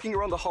found lurking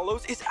around the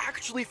hollows is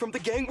actually from the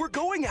gang we're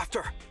going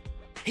after.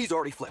 He's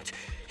already flipped.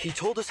 He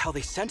told us how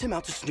they sent him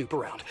out to snoop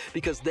around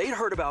because they'd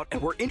heard about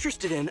and were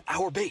interested in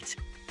our bait.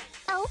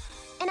 Oh,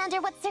 and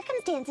under what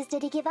circumstances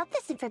did he give up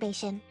this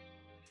information?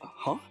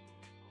 Huh?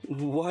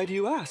 Why do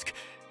you ask?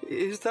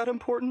 Is that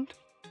important?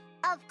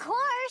 Of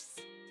course!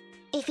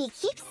 If he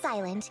keeps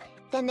silent,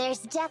 then there's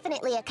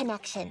definitely a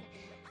connection.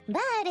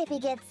 But if he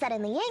gets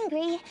suddenly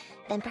angry,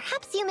 then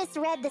perhaps you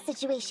misread the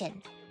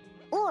situation.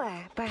 Or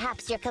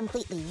perhaps you're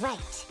completely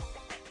right.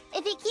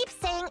 If he keeps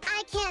saying,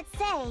 "I can't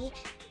say,"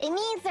 it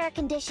means there are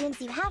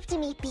conditions you have to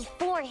meet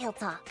before he'll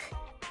talk.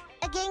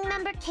 A gang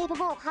member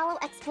capable of hollow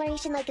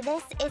exploration like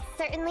this is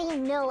certainly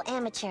no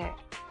amateur.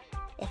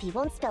 If he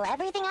won't spill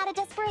everything out of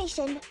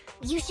desperation,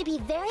 you should be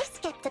very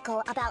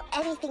skeptical about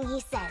anything he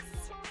says.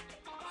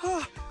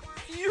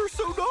 You're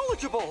so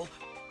knowledgeable!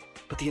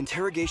 But the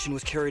interrogation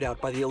was carried out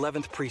by the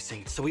 11th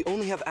Precinct, so we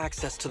only have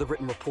access to the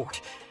written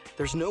report.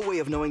 There's no way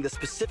of knowing the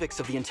specifics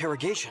of the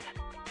interrogation.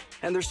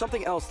 And there's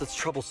something else that's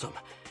troublesome.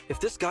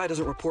 If this guy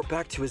doesn't report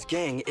back to his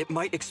gang, it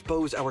might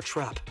expose our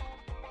trap.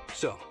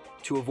 So,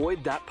 to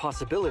avoid that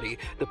possibility,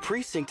 the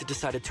Precinct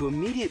decided to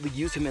immediately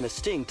use him in a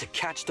sting to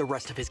catch the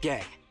rest of his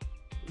gang.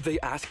 They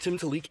asked him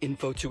to leak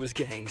info to his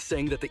gang,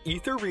 saying that the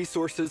ether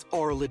resources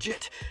are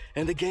legit,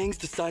 and the gangs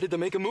decided to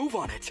make a move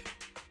on it.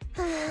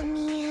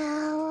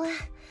 Meow.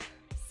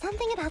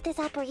 Something about this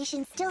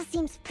operation still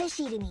seems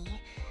fishy to me.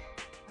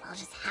 I'll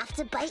just have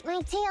to bite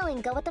my tail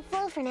and go with the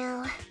flow for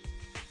now.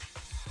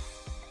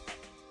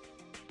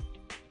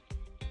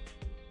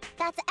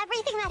 That's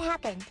everything that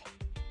happened.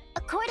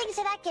 According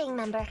to that gang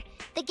member,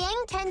 the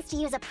gang tends to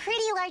use a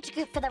pretty large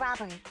group for the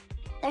robbery.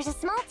 There's a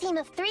small team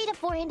of 3 to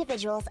 4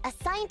 individuals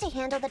assigned to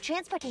handle the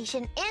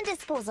transportation and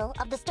disposal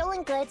of the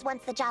stolen goods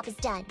once the job is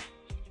done.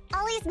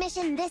 Ollie's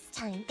mission this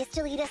time is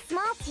to lead a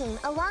small team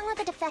along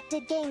with a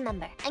defected gang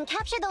member and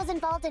capture those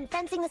involved in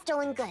fencing the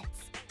stolen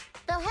goods.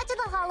 They'll head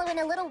to the hollow in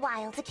a little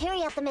while to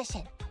carry out the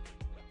mission.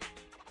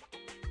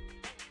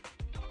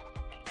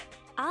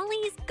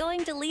 Ollie's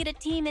going to lead a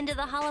team into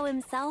the hollow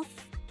himself?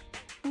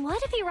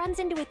 What if he runs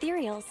into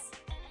ethereals?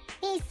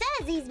 He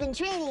says he's been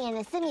training in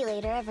a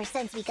simulator ever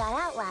since we got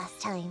out last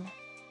time.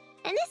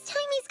 And this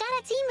time he's got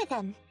a team with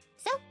him,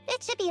 so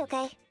it should be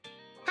okay.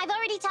 I've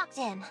already talked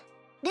to him.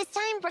 This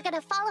time we're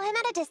gonna follow him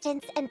at a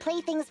distance and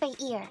play things by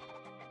ear.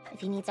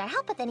 If he needs our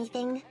help with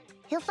anything,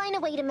 he'll find a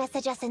way to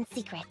message us in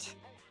secret.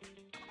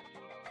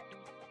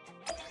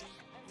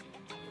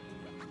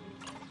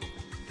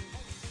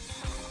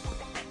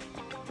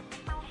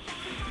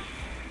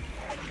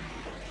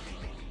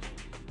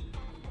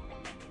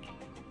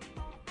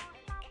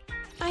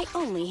 I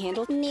only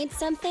handle... Need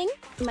something?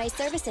 My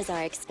services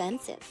are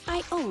expensive.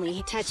 I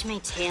only... Touch my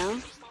tail,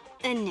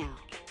 and no.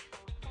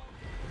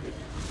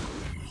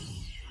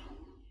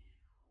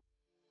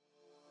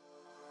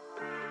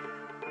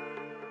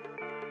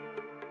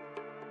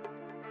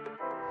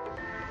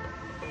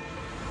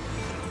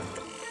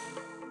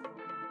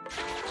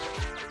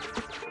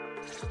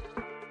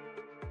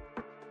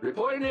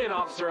 Reporting in,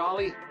 Officer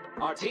Ollie.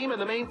 Our team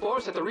and the main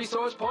force at the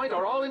resource point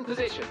are all in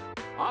position.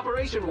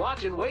 Operation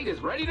Watch and Wait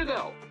is ready to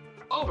go.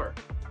 Over.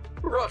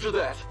 Roger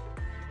that.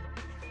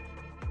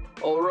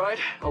 All right,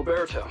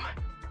 Alberto.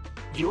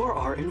 You're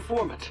our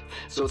informant,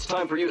 so it's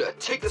time for you to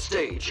take the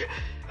stage.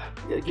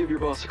 Give your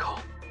boss a call.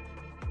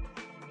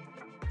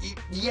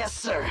 Yes,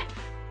 sir.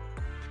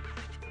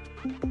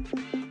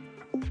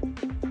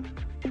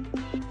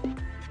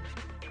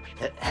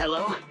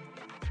 Hello?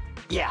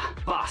 Yeah,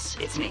 boss,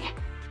 it's me.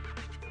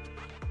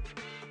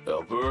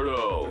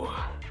 Alberto,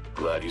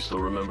 glad you still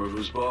remember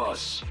who's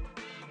boss.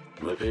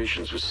 My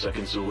patience was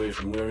seconds away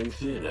from wearing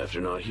thin after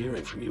not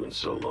hearing from you in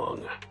so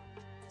long.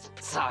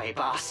 Sorry,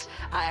 boss.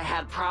 I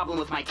had a problem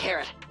with my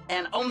carrot,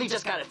 and only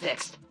just got it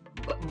fixed.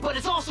 But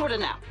it's all sorted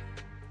now.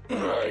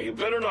 You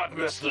better not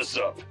mess this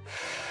up.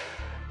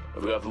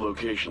 I've got the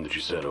location that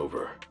you sent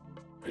over.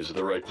 Is it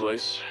the right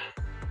place?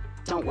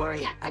 Don't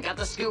worry, I got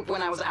the scoop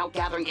when I was out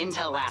gathering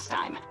intel last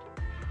time.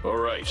 All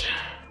right,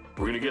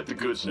 we're gonna get the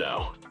goods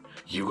now.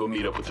 You go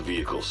meet up with the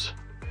vehicles.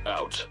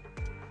 Out.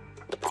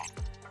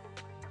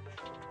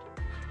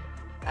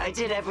 I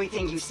did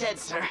everything you said,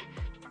 sir.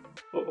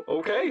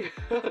 Okay.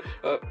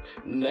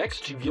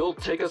 Next, you'll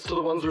take us to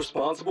the ones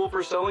responsible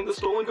for selling the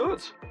stolen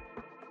goods.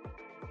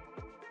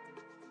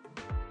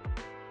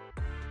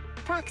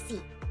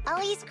 Proxy,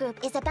 Ollie's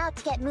group is about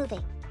to get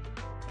moving.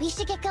 We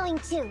should get going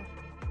too.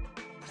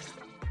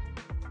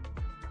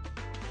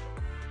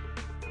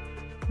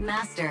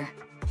 Master,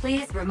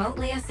 please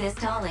remotely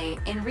assist Ollie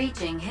in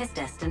reaching his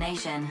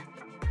destination.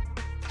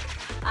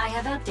 I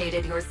have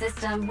updated your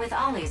system with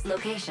Ollie's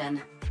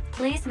location.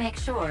 Please make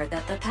sure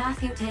that the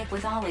path you take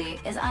with Ollie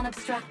is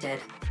unobstructed.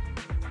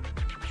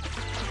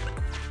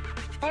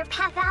 Their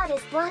path out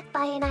is blocked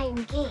by an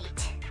iron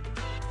gate.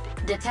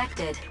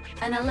 Detected.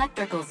 An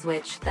electrical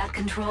switch that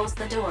controls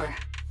the door.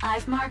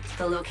 I've marked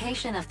the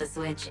location of the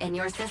switch in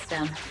your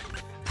system.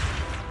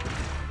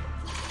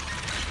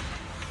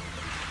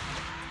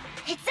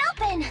 It's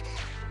open!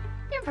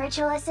 Your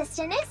virtual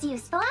assistant is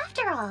useful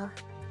after all.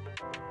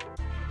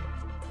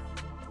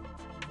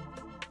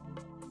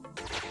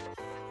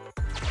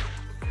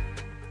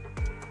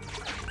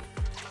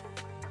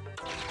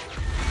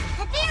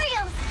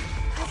 Ethereals!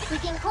 We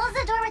can close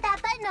the door with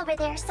that button over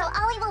there so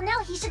Ollie will know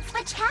he should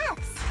switch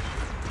paths.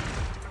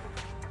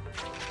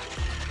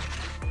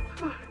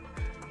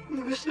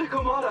 Miss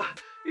Nekomata,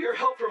 your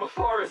help from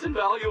afar is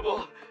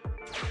invaluable.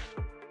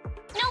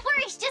 No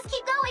worries, just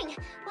keep going.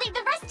 Leave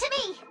the rest to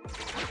me.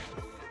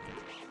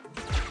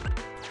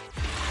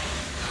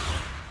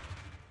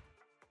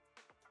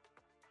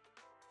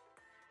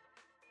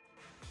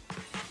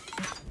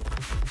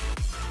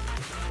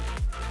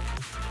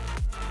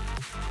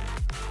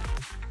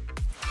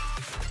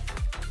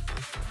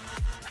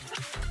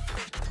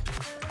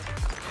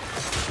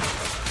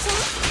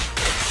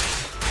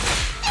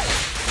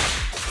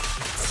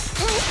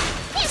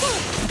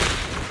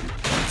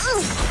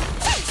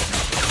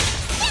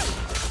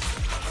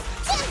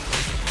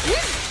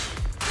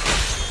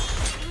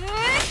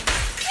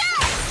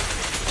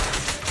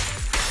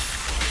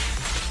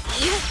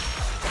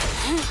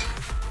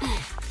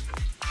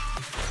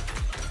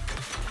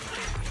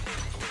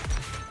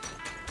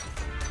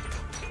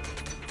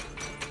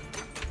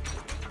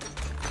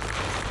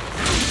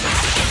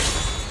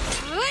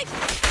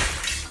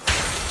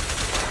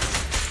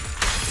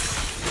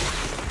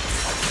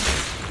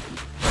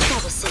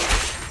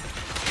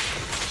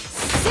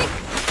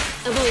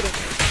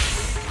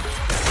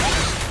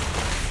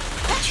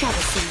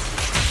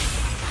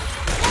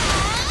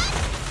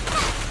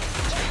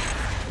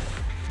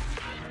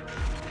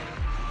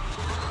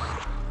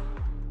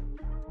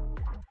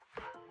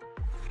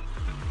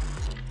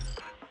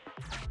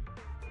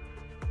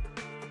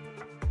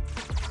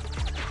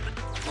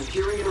 I'm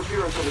hearing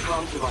interference on the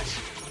comms device.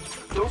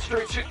 Don't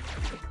stray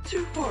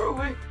too far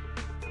away.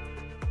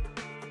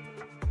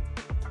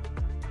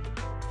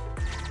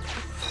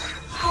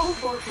 How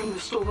far from the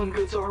stolen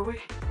goods are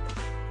we?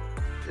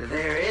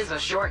 There is a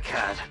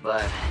shortcut,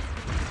 but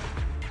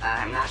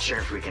I'm not sure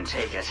if we can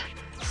take it.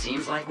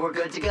 Seems like we're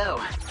good to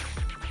go.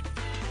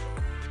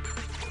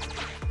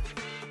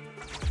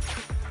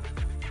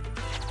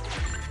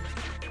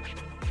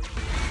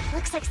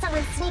 Looks like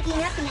someone's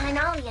sneaking up behind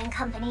Ollie and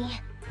company.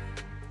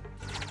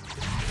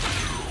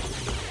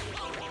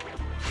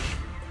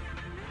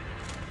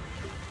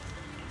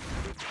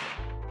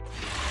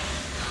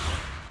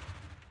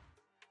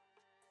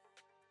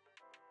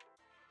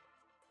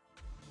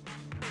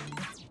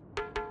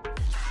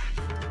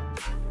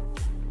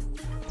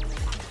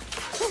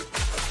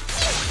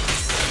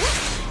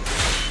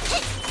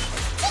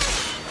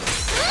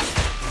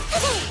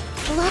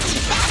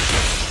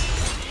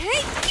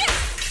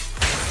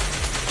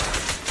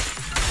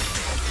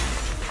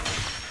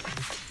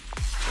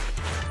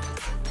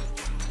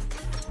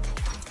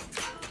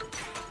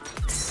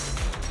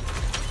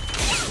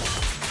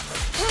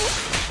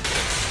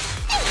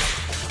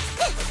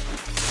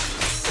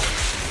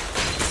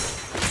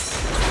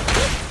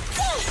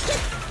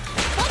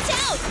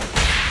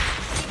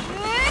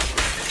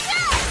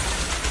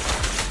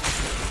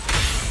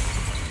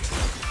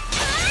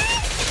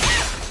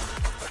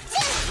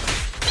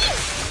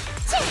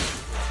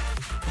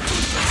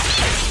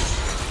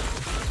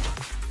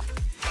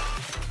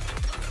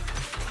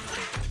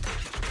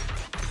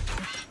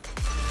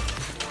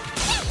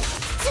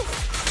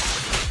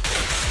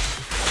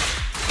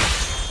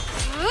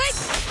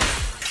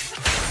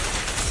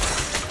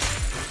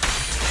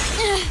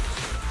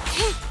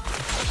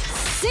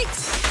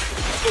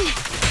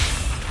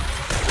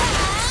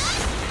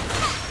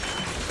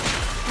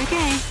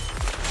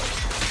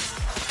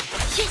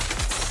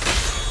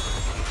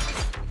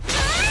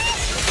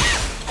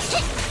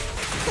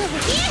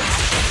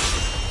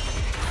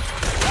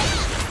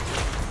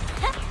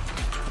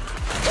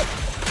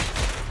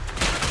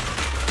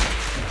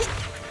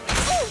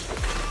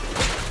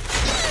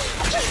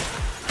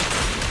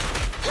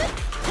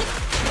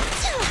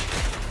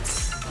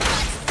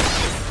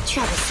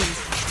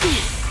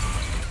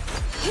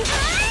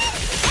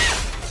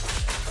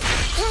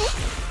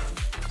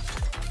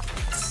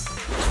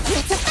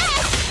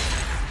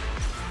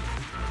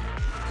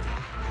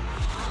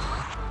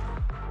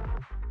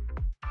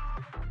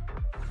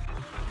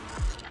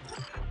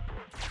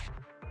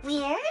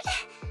 Weird.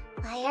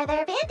 Why are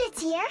there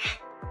bandits here?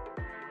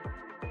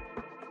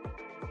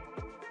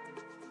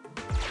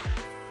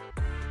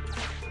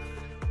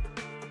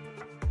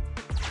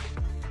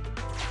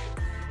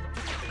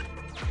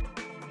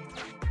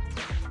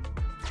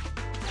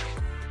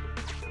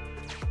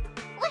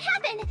 What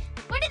happened?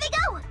 Where did they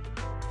go?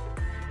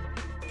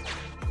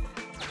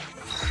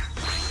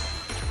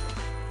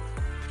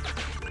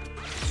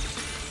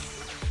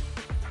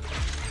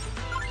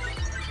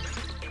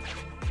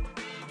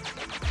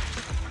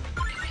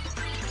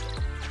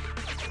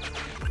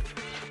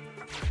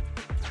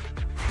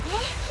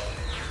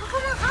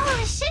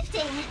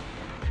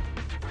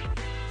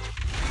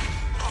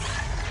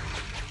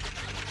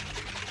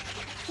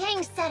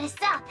 Gang set us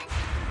up.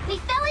 We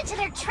fell into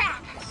their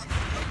trap.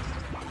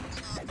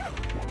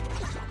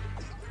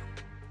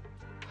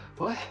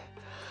 What?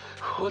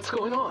 What's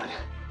going on?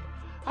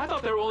 I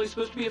thought there were only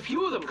supposed to be a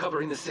few of them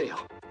covering the sale.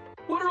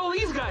 What are all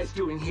these guys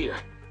doing here?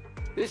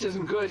 This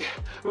isn't good.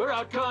 We're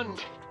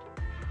outgunned.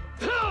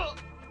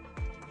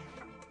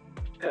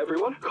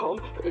 Everyone,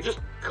 just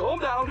calm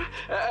down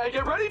and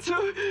get ready to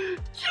make a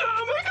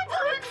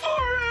break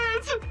for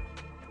it!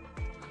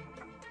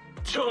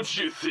 Don't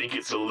you think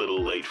it's a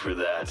little late for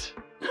that?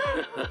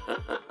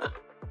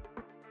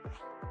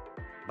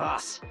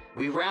 Boss,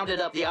 we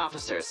rounded up the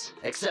officers,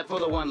 except for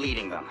the one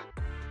leading them.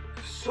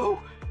 So,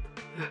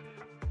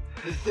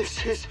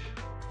 this is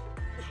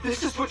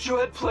what you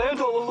had planned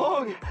all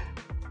along?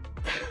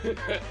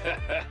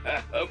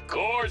 Of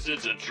course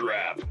it's a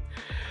trap.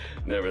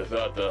 Never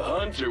thought the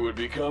hunter would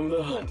become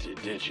the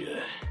hunted, did you?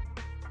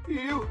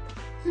 You,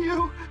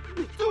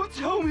 don't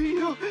tell me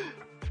you...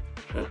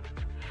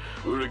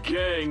 We're a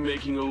gang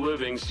making a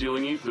living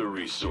stealing ether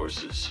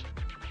resources.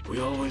 We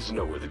always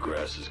know where the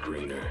grass is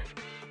greener.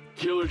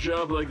 Killer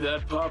job like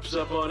that pops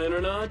up on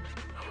internet?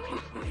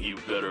 You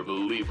better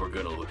believe we're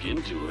gonna look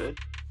into it.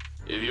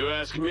 If you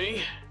ask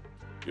me,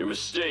 your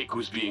mistake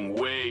was being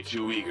way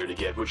too eager to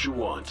get what you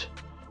want.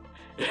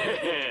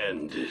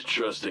 And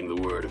trusting the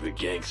word of a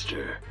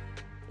gangster.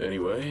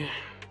 Anyway,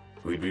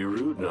 we'd be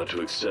rude not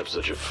to accept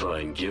such a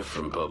fine gift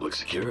from public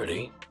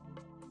security.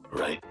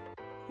 Right?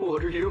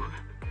 What are you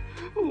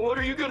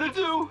gonna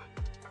do?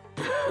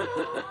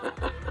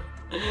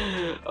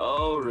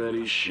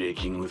 Already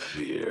shaking with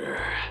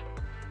fear.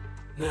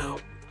 Now,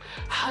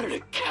 how did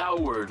a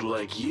coward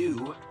like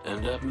you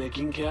end up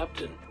making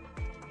captain?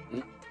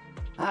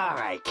 All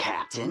right,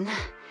 Captain.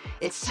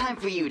 It's time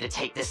for you to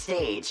take the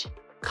stage.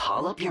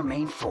 Call up your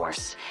main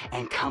force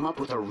and come up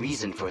with a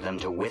reason for them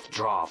to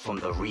withdraw from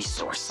the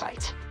resource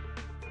site.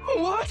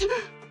 What?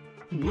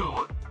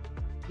 No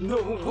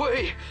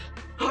way!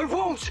 I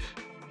won't!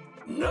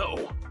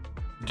 No?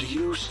 Do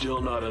you still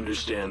not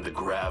understand the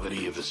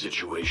gravity of the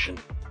situation?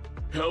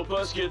 Help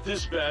us get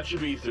this batch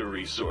of ether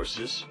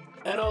resources,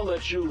 and I'll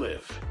let you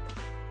live.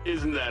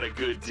 Isn't that a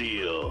good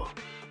deal?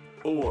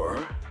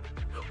 Or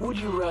would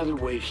you rather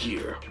wait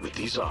here with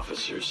these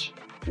officers,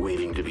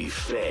 waiting to be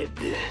fed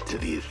to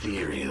the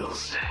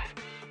ethereals?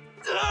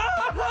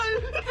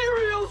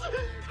 Ethereals!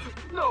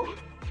 No,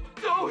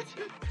 don't!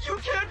 You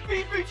can't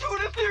feed me to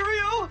an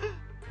ethereal!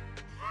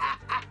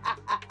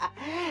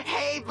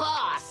 Hey,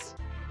 boss!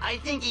 I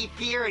think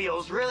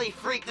ethereals really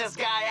freaked this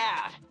guy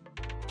out.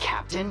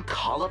 Captain,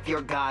 call up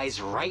your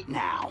guys right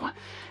now.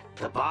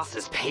 The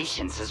boss's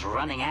patience is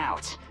running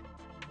out.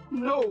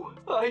 No,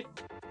 I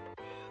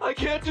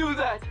can't do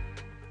that.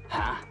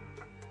 Huh?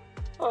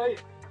 I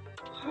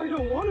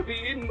don't want to be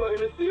eaten by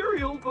an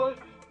ethereal, but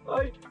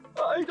I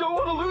don't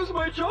want to lose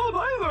my job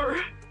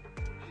either.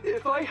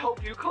 If I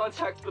help you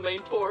contact the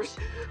main force,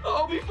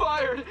 I'll be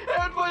fired,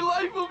 and my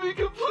life will be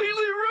completely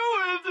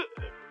ruined!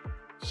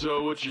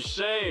 So what you're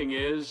saying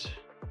is,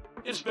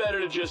 it's better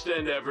to just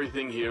end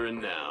everything here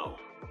and now.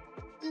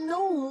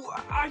 No,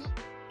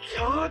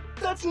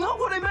 that's not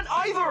what I meant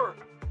either!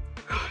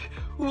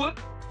 What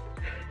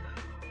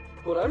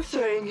I'm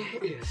saying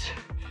is,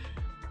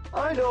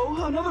 I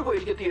know another way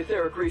to get the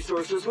etheric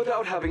resources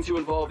without having to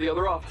involve the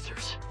other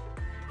officers.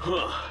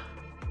 Huh.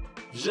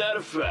 Is that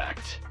a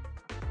fact?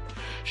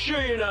 Sure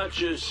you're not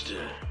just,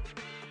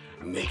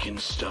 making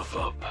stuff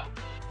up?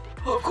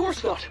 Of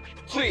course not.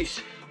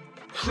 Please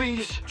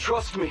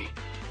trust me.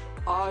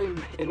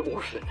 I'm an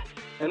orphan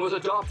and was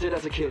adopted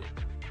as a kid.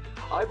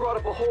 I brought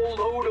up a whole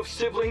load of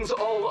siblings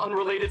all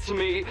unrelated to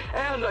me,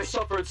 and I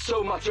suffered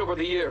so much over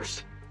the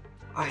years.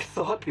 I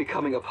thought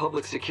becoming a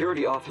public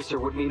security officer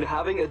would mean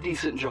having a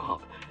decent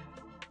job.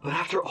 But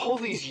after all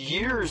these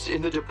years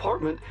in the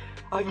department,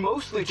 I've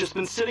mostly just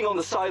been sitting on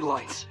the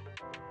sidelines.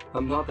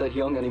 I'm not that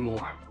young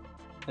anymore,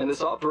 and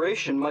this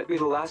operation might be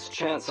the last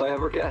chance I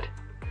ever get.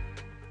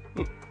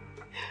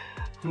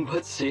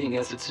 But seeing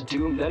as it's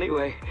doomed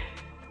anyway,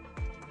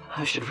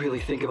 I should really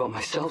think about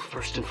myself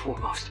first and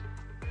foremost.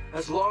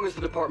 As long as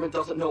the department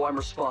doesn't know I'm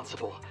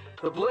responsible,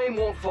 the blame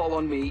won't fall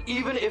on me,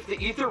 even if the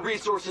ether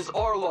resources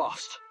are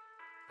lost.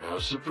 How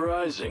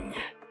surprising.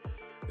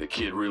 The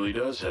kid really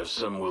does have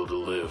some will to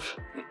live.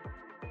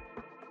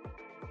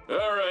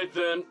 All right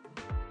then,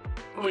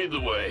 lead the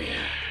way.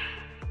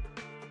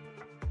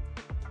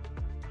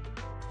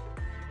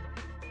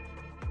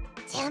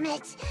 Damn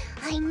it!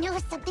 I knew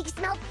something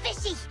smelled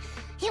fishy!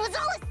 It was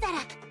all a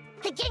setup!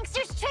 The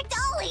gangsters tricked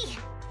Ollie!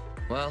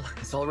 Well,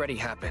 it's already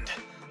happened,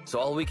 so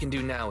all we can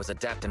do now is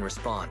adapt and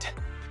respond.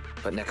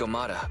 But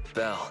Nekomata,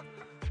 Belle,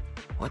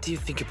 what do you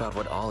think about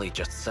what Ollie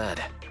just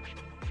said?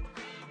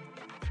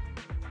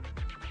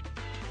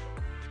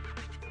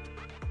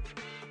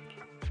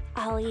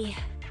 Ollie...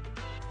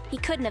 he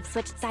couldn't have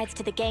switched sides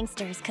to the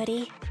gangsters, could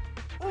he?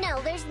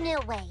 No, there's no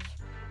way.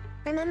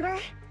 Remember?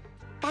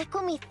 Back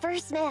when we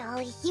first met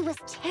Ollie, he was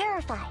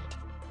terrified.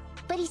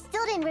 But he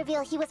still didn't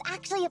reveal he was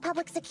actually a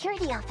public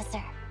security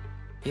officer.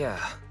 Yeah,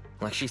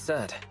 like she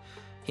said,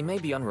 he may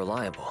be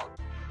unreliable,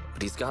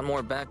 but he's got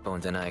more backbone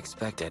than I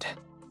expected.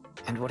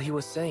 And what he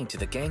was saying to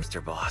the gangster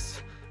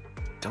boss,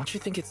 don't you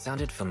think it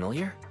sounded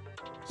familiar?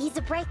 He's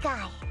a bright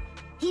guy.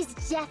 He's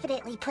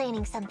definitely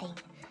planning something.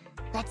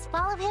 Let's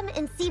follow him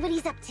and see what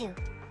he's up to.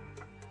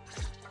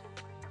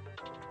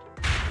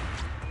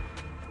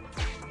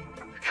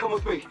 Come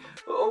with me.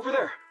 Over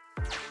there.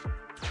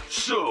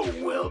 So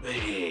well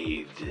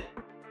behaved.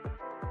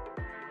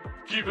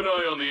 Keep an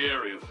eye on the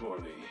area for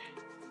me.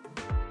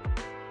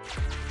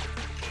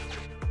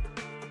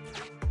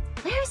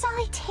 Where's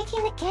Ollie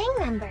taking the gang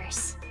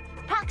members?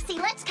 Proxy,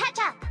 let's catch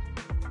up!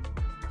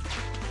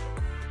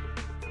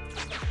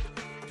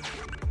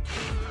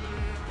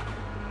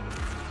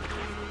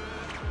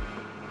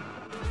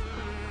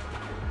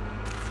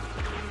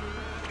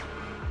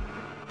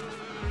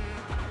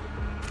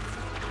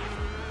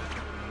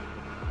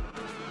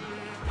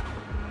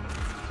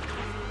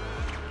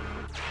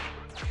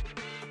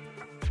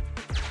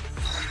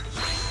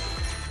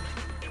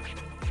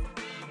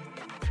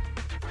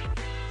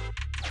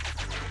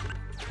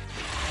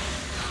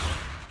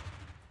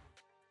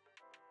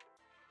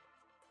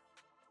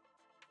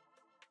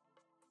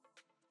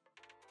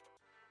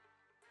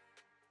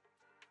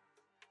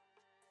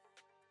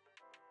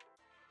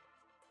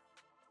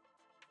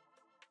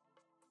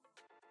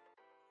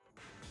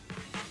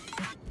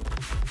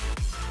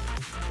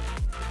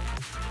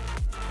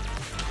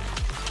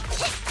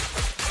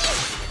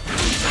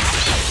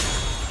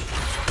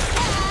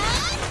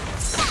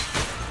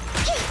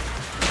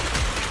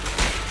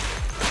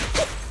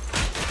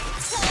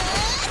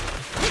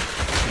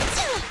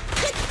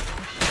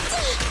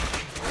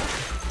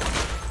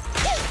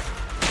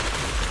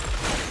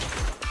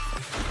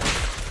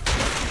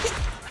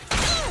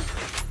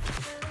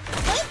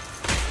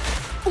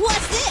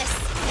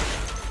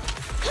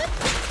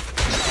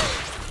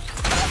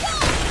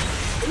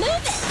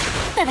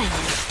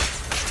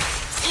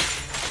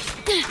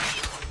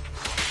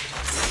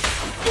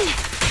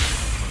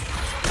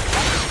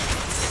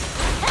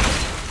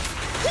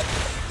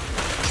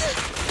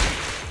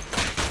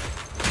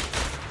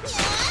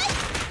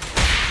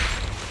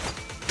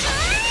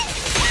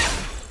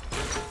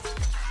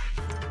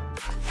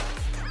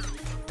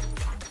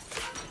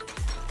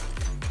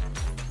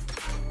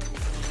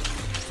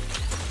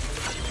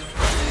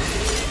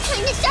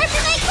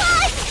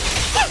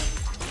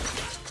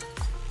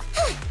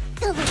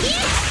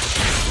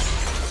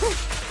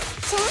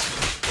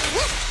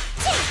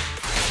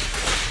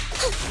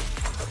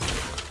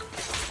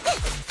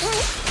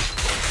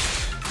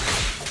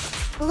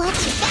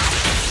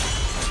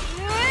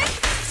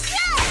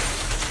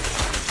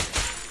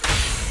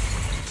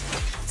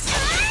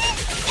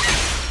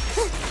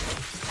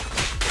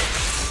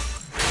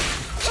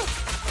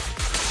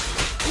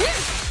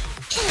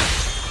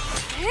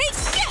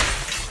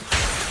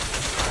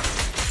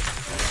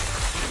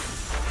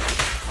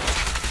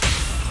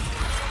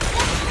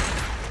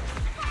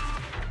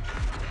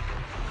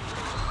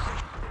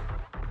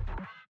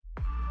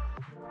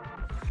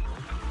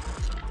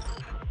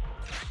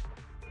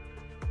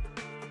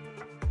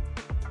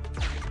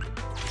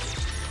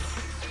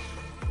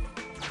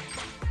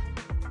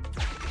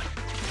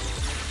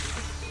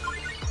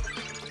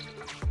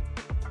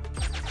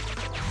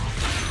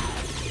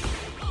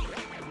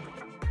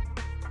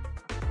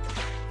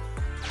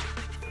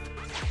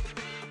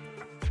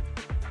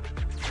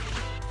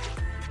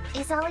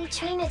 Is Ollie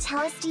trying to tell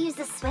us to use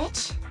the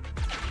switch?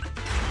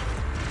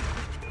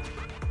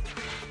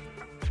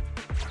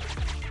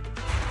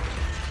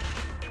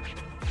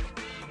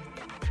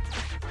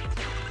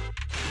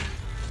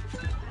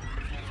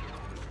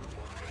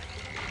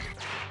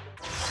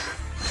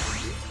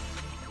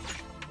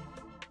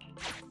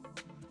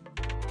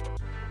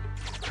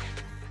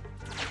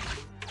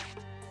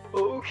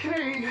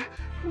 Okay,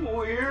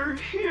 we're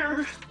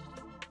here.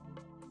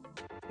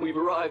 We've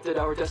arrived at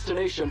our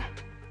destination.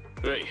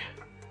 Hey,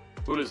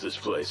 what is this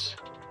place?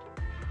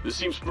 This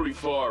seems pretty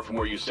far from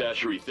where you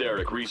stash your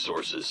etheric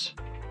resources.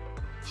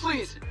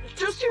 Please,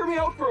 just hear me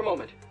out for a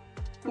moment.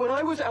 When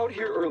I was out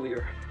here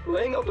earlier,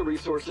 laying out the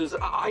resources,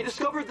 I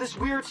discovered this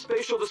weird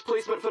spatial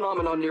displacement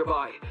phenomenon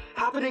nearby,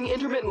 happening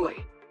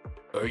intermittently.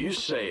 Are you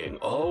saying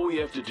all we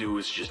have to do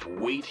is just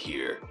wait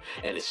here,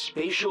 and a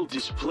spatial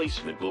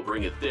displacement will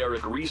bring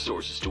etheric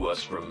resources to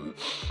us from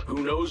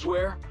who knows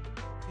where?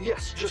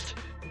 Yes, just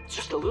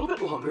a little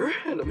bit longer,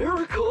 and a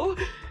miracle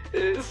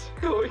is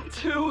going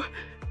to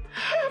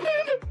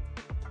happen.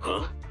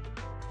 Huh?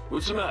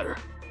 What's the matter?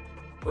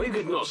 Why are you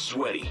getting all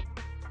sweaty?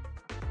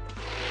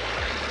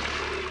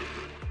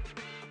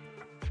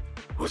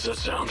 What's that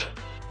sound?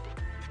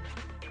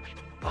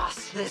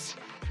 Boss, this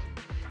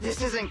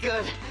isn't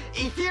good.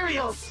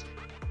 Ethereals!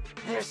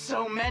 There's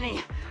so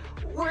many.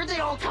 Where'd they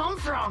all come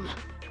from?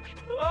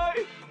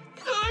 I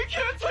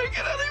can't take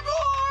it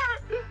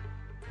anymore!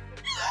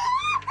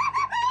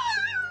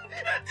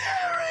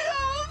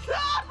 Ethereals!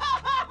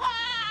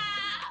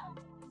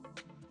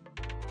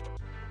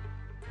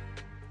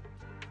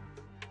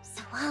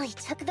 So Ollie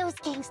took those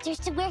gangsters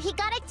to where he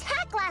got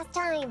attacked last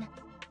time!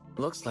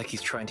 Looks like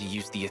he's trying to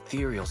use the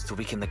ethereals to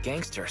weaken the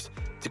gangsters,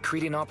 to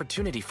create an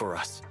opportunity for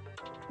us.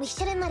 We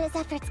shouldn't let his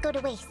efforts go to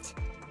waste.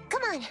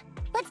 Come on,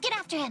 let's get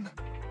after him.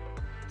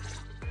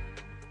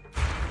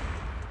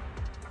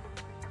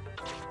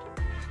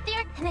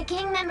 and the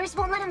gang members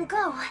won't let him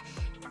go.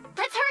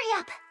 Let's hurry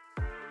up!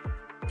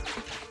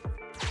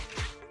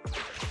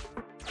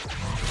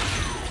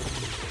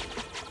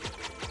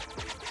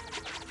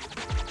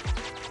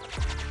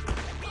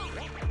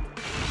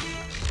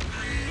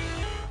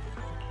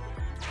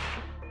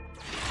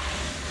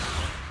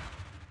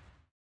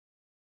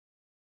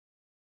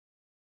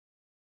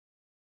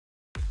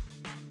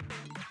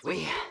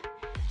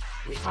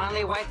 We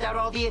finally wiped out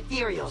all the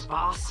ethereals,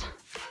 boss.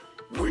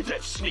 Where'd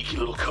that sneaky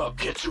little cop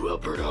get to,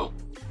 Alberto?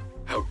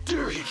 How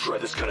dare he try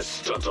this kind of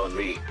stunt on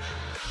me?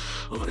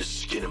 I'm gonna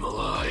skin him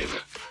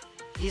alive.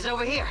 He's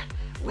over here.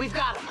 We've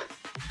got him.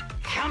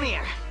 Come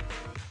here.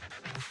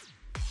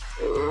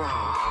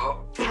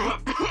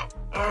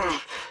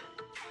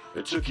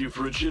 I took you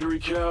for a jittery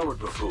coward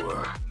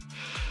before.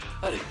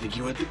 I didn't think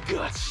you had the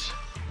guts.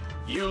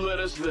 You led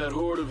us to that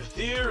horde of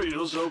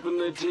ethereals hoping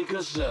they'd take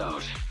us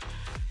out.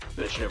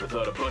 Bet you never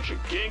thought a bunch of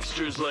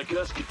gangsters like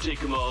us could take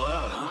them all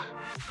out, huh?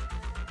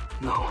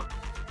 No.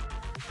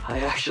 I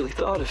actually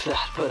thought of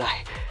that, but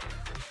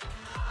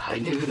I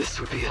knew this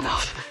would be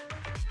enough.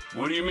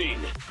 What do you mean?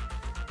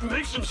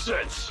 Make some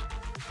sense.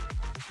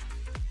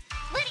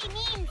 What he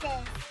means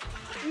is,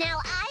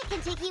 now I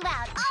can take you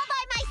out all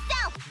by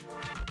myself!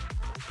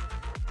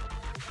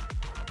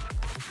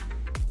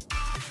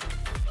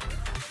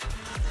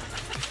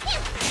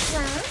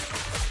 Well,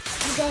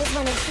 you guys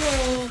wanna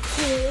play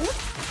too?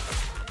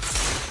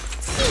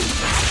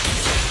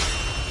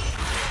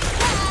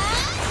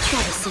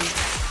 Troublesome.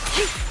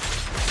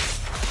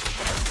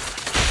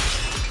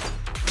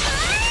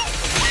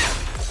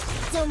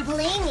 Don't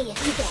blame me if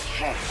you get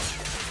hurt.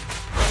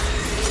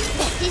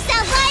 Make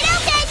yourself wide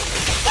open!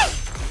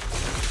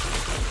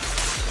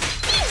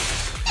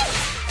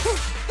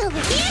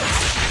 Over here!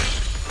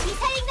 He's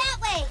heading that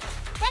way!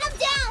 Run him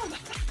down!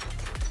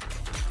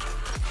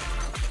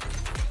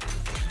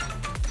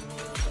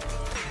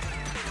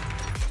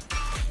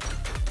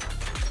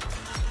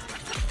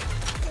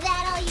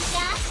 That all you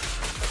got?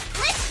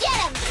 Let's get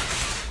him!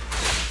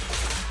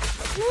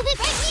 Move it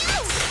right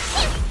now!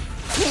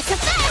 Not so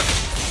fast!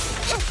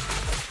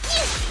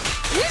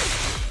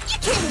 You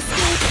can't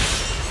escape!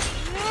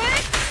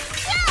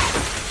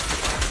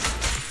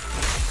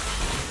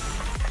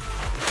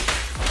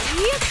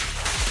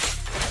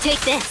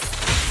 Take this.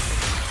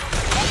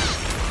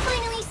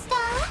 Finally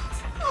stopped?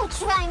 I'll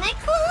try my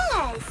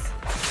claws!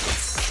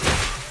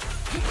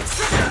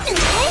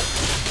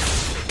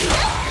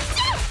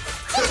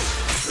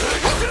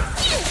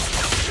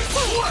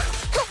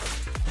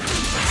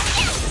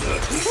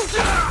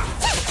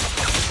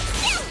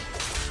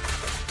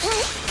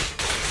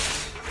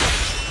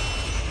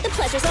 The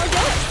pleasure's all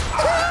yours.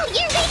 Oh,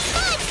 you're big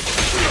fun!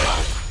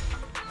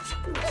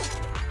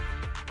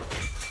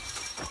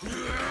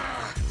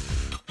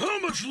 How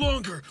much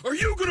longer are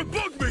you gonna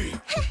bug me?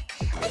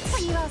 That's why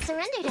you all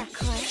surrendered, of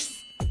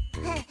course.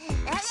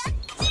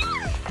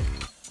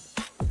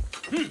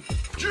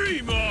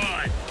 Dream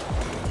on!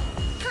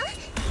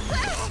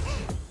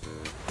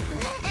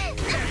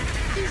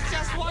 She's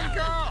just one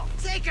girl!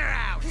 Take her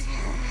out!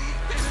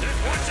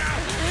 Watch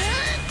out!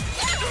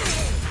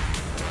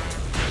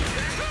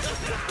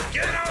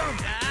 Get him!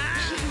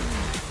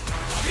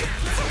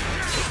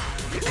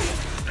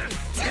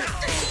 Get her!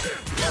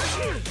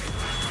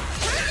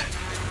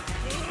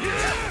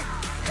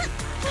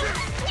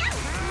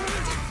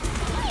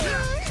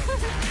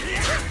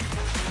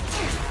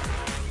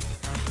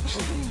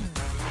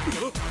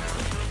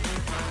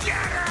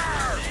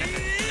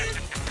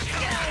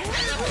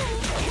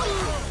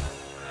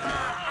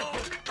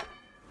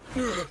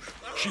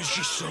 She's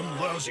just some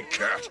lousy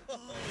cat.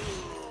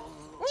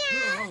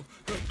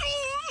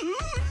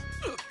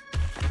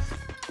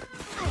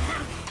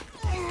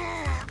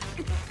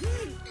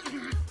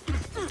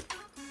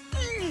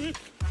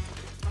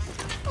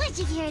 Would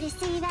you care to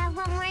say that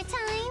one more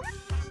time?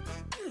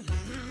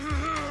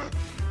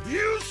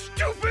 You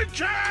stupid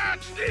cat!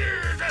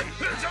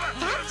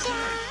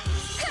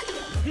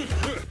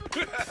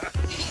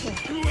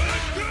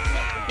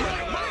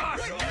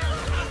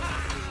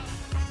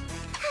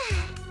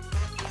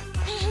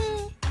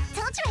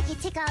 Told you I could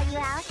take all you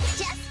out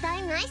just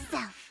by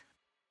myself.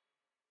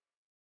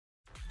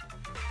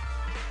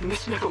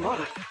 Miss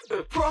Nekomata,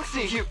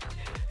 Proxy,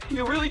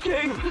 you really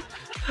came.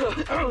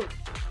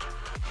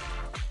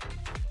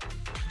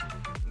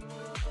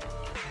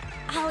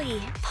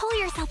 Ollie, pull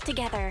yourself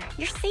together.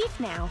 You're safe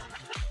now.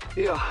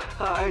 Yeah,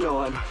 I know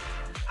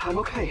I'm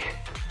okay.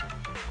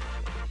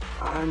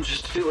 I'm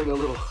just feeling a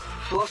little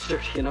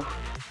flustered, you know,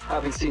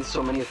 having seen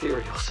so many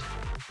ethereals.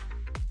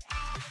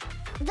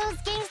 Those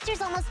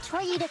gangsters almost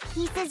tore you to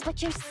pieces,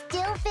 but you're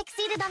still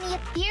fixated on the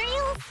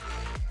ethereals?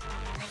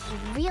 You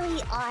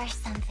really are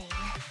something.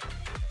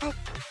 But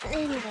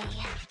anyway,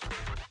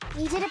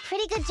 you did a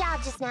pretty good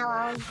job just now,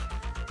 Ollie.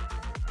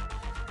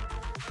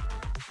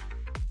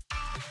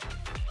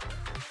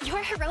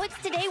 Your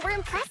heroics today were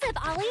impressive,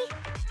 Ollie.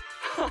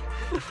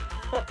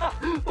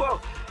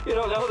 Well, you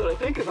know, now that I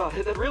think about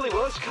it, that really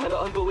was kind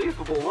of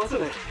unbelievable,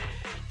 wasn't it?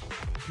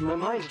 My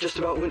mind just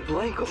about went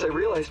blank once I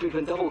realized we'd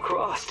been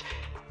double-crossed.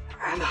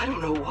 And I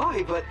don't know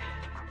why, but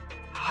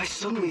I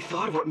suddenly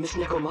thought of what Miss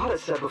Nekomata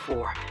said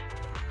before.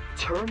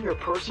 Turn your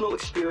personal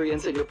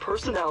experience and your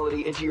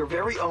personality into your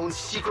very own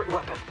secret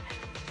weapon.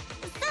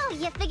 So,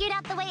 you figured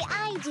out the way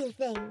I do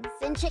things,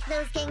 and tricked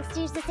those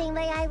gangsters the same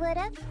way I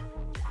would've?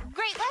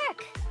 Great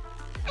work!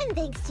 And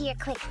thanks to your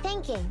quick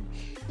thinking,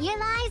 your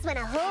lies went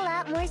a whole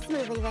lot more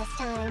smoothly this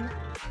time.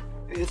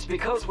 It's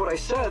because what I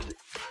said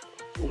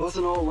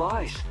wasn't all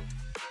lies.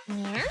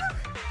 Yeah?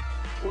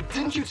 Well,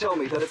 didn't you tell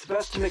me that it's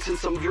best to mix in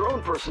some of your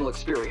own personal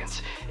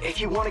experience if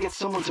you want to get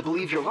someone to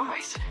believe your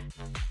lies?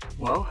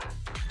 Well,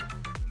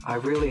 I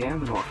really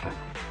am an orphan.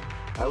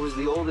 I was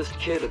the oldest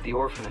kid at the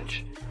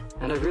orphanage,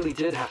 and I really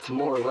did have to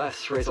more or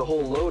less raise a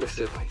whole load of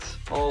siblings,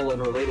 all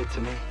unrelated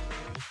to me.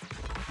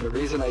 The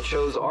reason I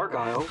chose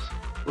Argyle's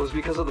was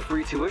because of the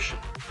free tuition,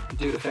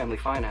 due to family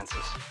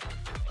finances.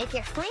 If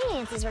your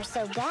finances were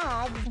so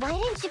bad, why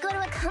didn't you go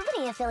to a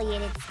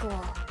company-affiliated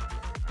school?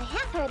 I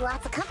have heard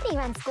lots of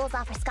company-run schools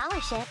offer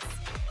scholarships.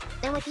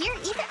 And with your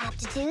ether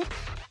aptitude,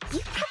 you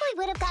probably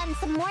would have gotten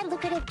some more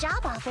lucrative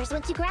job offers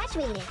once you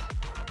graduated.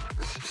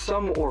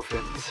 Some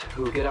orphans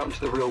who get out into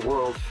the real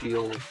world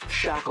feel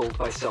shackled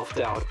by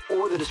self-doubt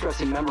or the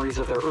distressing memories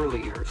of their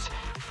early years,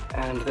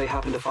 and they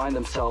happen to find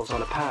themselves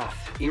on a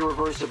path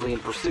irreversibly in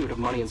pursuit of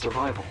money and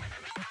survival.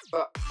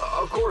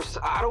 Of course,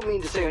 I don't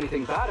mean to say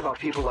anything bad about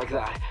people like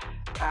that.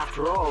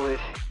 After all, it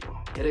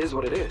is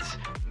what it is.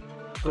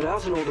 But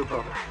as an older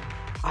brother,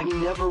 I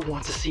never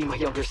want to see my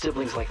younger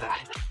siblings like that.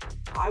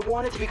 I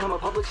wanted to become a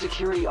public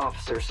security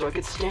officer so I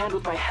could stand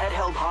with my head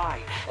held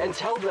high and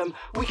tell them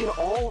we can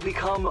all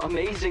become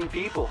amazing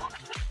people.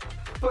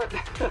 But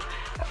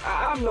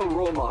I'm no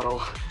role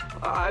model.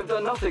 I've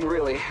done nothing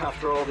really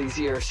after all these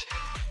years.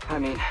 I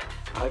mean,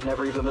 I've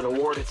never even been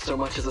awarded so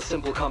much as a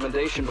simple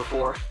commendation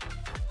before.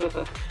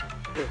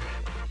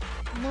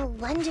 No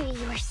wonder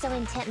you were so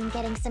intent on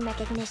getting some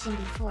recognition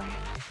before.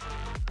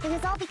 It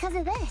was all because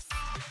of this.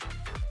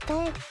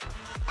 But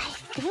I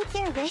think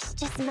your wish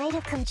just might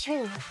have come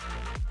true.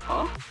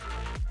 Huh?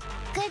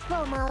 Good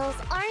role models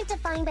aren't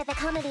defined by the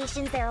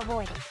accommodations they're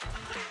awarded,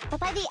 but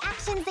by the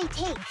actions they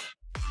take.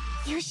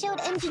 You showed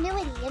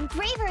ingenuity and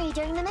bravery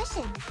during the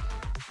mission.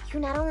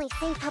 You not only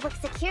saved public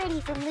security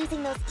from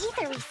losing those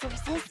ether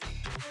resources,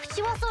 but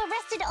you also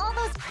arrested all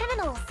those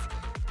criminals.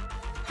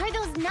 Are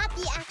those not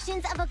the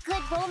actions of a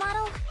good role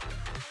model?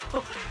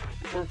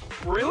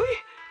 Really?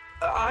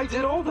 I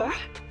did all that?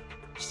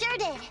 Sure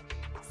did.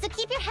 So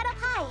keep your head up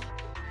high.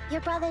 Your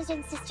brothers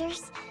and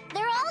sisters,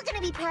 they're all gonna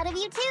be proud of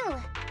you too.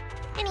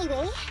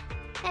 Anyway,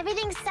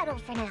 everything's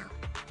settled for now.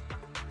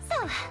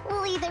 So,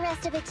 we'll leave the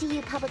rest of it to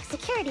you public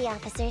security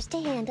officers to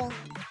handle.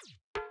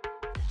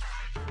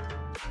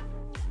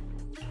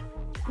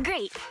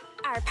 Great.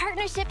 Our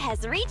partnership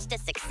has reached a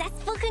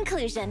successful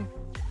conclusion.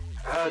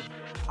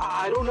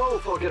 I don't know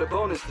if I'll get a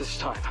bonus this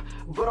time,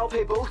 but I'll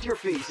pay both your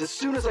fees as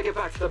soon as I get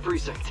back to the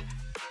precinct.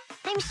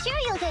 I'm sure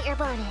you'll get your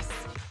bonus.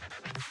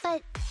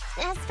 But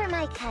as for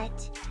my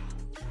cut,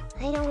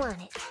 I don't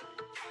want it.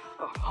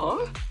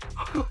 Huh?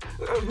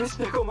 Miss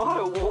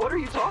Nekomata, what are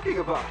you talking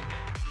about?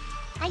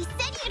 I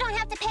said you don't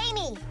have to pay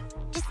me.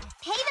 Just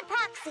pay the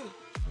proxy.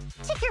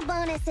 Take your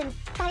bonus and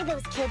buy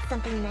those kids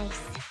something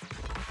nice.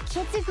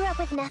 Kids who grew up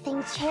with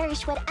nothing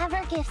cherish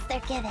whatever gifts they're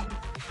given.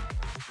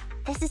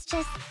 This is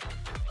just...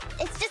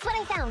 it's just what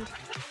I found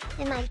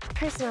in my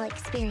personal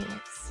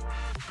experience.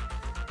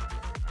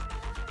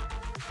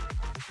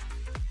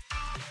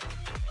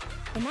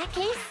 In that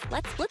case,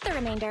 let's split the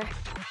remainder.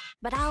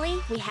 But Ollie,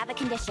 we have a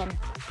condition.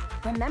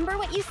 Remember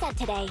what you said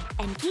today,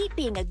 and keep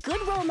being a good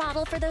role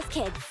model for those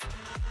kids.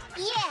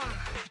 Yeah!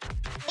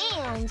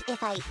 And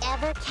if I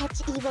ever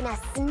catch even a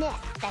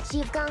sniff that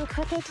you've gone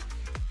crooked,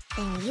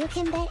 then you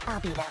can bet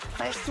I'll be the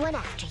first one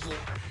after you.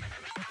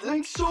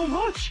 Thanks so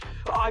much!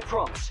 I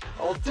promise,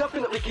 I'll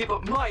definitely keep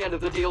up my end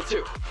of the deal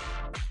too.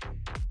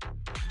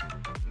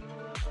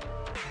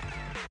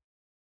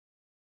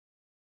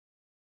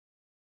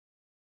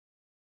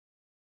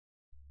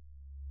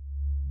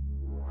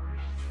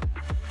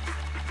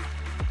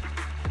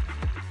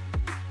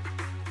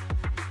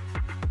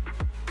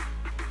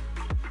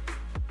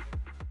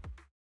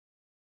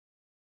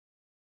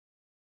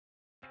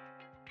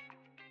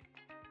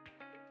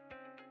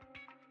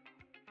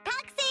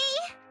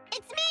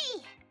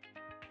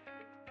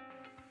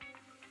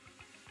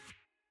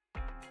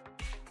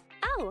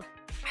 Oh,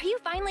 are you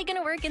finally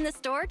gonna work in the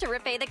store to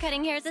repay the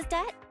cutting hairs'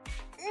 debt?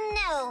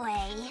 No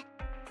way.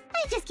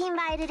 I just came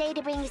by today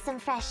to bring you some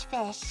fresh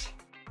fish.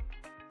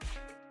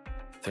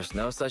 There's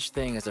no such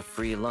thing as a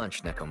free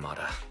lunch,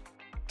 Nekomata.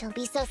 Don't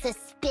be so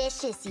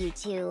suspicious, you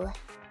two.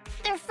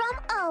 They're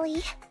from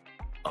Ollie.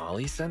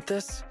 Ollie sent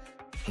this?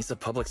 He's a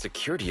public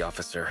security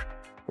officer.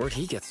 Where'd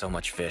he get so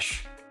much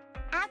fish?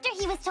 After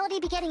he was told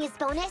he'd be getting his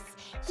bonus,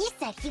 he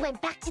said he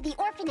went back to the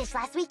orphanage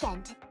last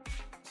weekend.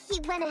 He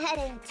went ahead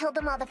and told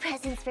them all the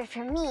presents were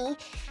for me,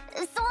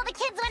 so all the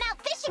kids went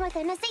out fishing with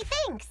him to say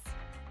thanks.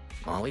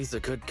 Ollie's a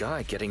good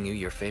guy getting you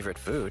your favorite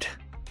food.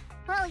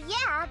 Well,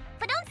 yeah,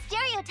 but don't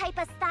stereotype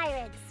us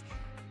Thyrids.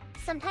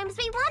 Sometimes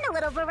we want a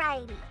little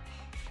variety.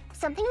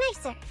 Something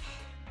nicer.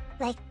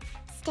 Like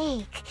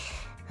steak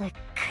or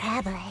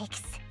crab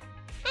legs.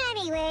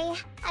 Anyway,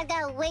 I've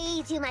got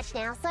way too much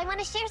now, so I want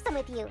to share some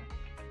with you.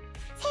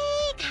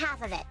 Take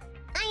half of it.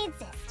 I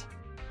insist.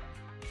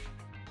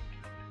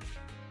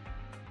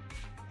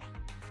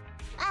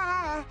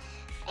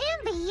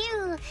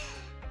 Amber,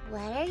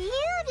 what are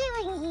you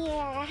doing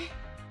here?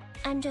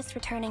 I'm just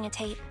returning a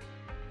tape.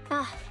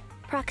 Ah,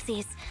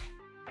 proxies.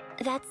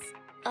 That's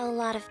a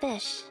lot of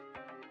fish.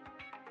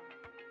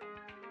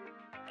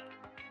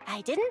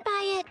 I didn't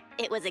buy it.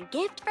 It was a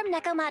gift from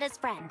Nekomata's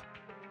friend.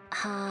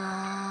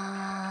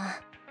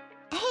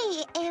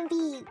 Hey,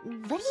 Ambi,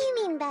 what do you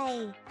mean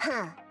by,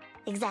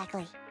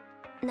 exactly?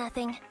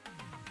 Nothing.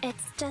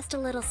 It's just a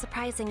little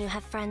surprising you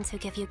have friends who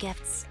give you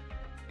gifts.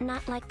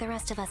 Not like the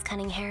rest of us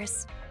cunning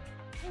hairs.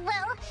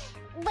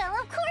 Well,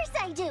 of course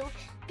I do,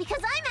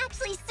 because I'm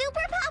actually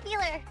super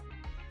popular.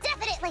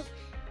 Definitely.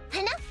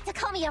 Enough to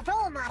call me a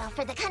role model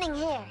for the cunning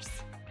hairs.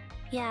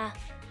 Yeah,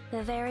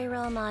 the very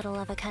role model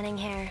of a cunning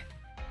hair.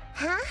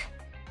 Huh?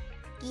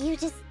 You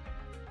just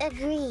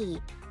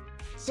agreed.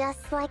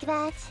 Just like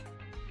that?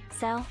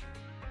 So?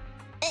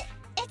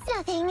 It's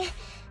nothing.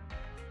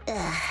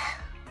 Ugh.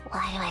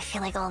 Why do I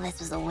feel like all this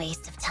was a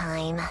waste of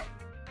time?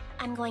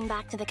 I'm going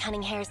back to the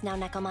cunning hairs now,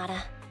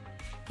 Nekomata.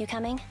 You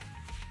coming?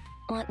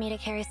 Want me to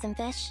carry some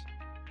fish?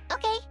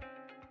 Okay.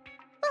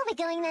 We'll be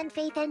going then,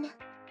 Phaethon.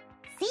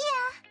 See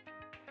ya!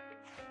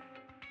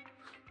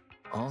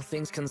 All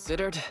things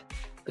considered,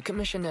 the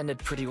commission ended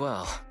pretty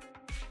well.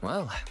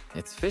 Well,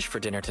 it's fish for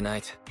dinner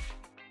tonight.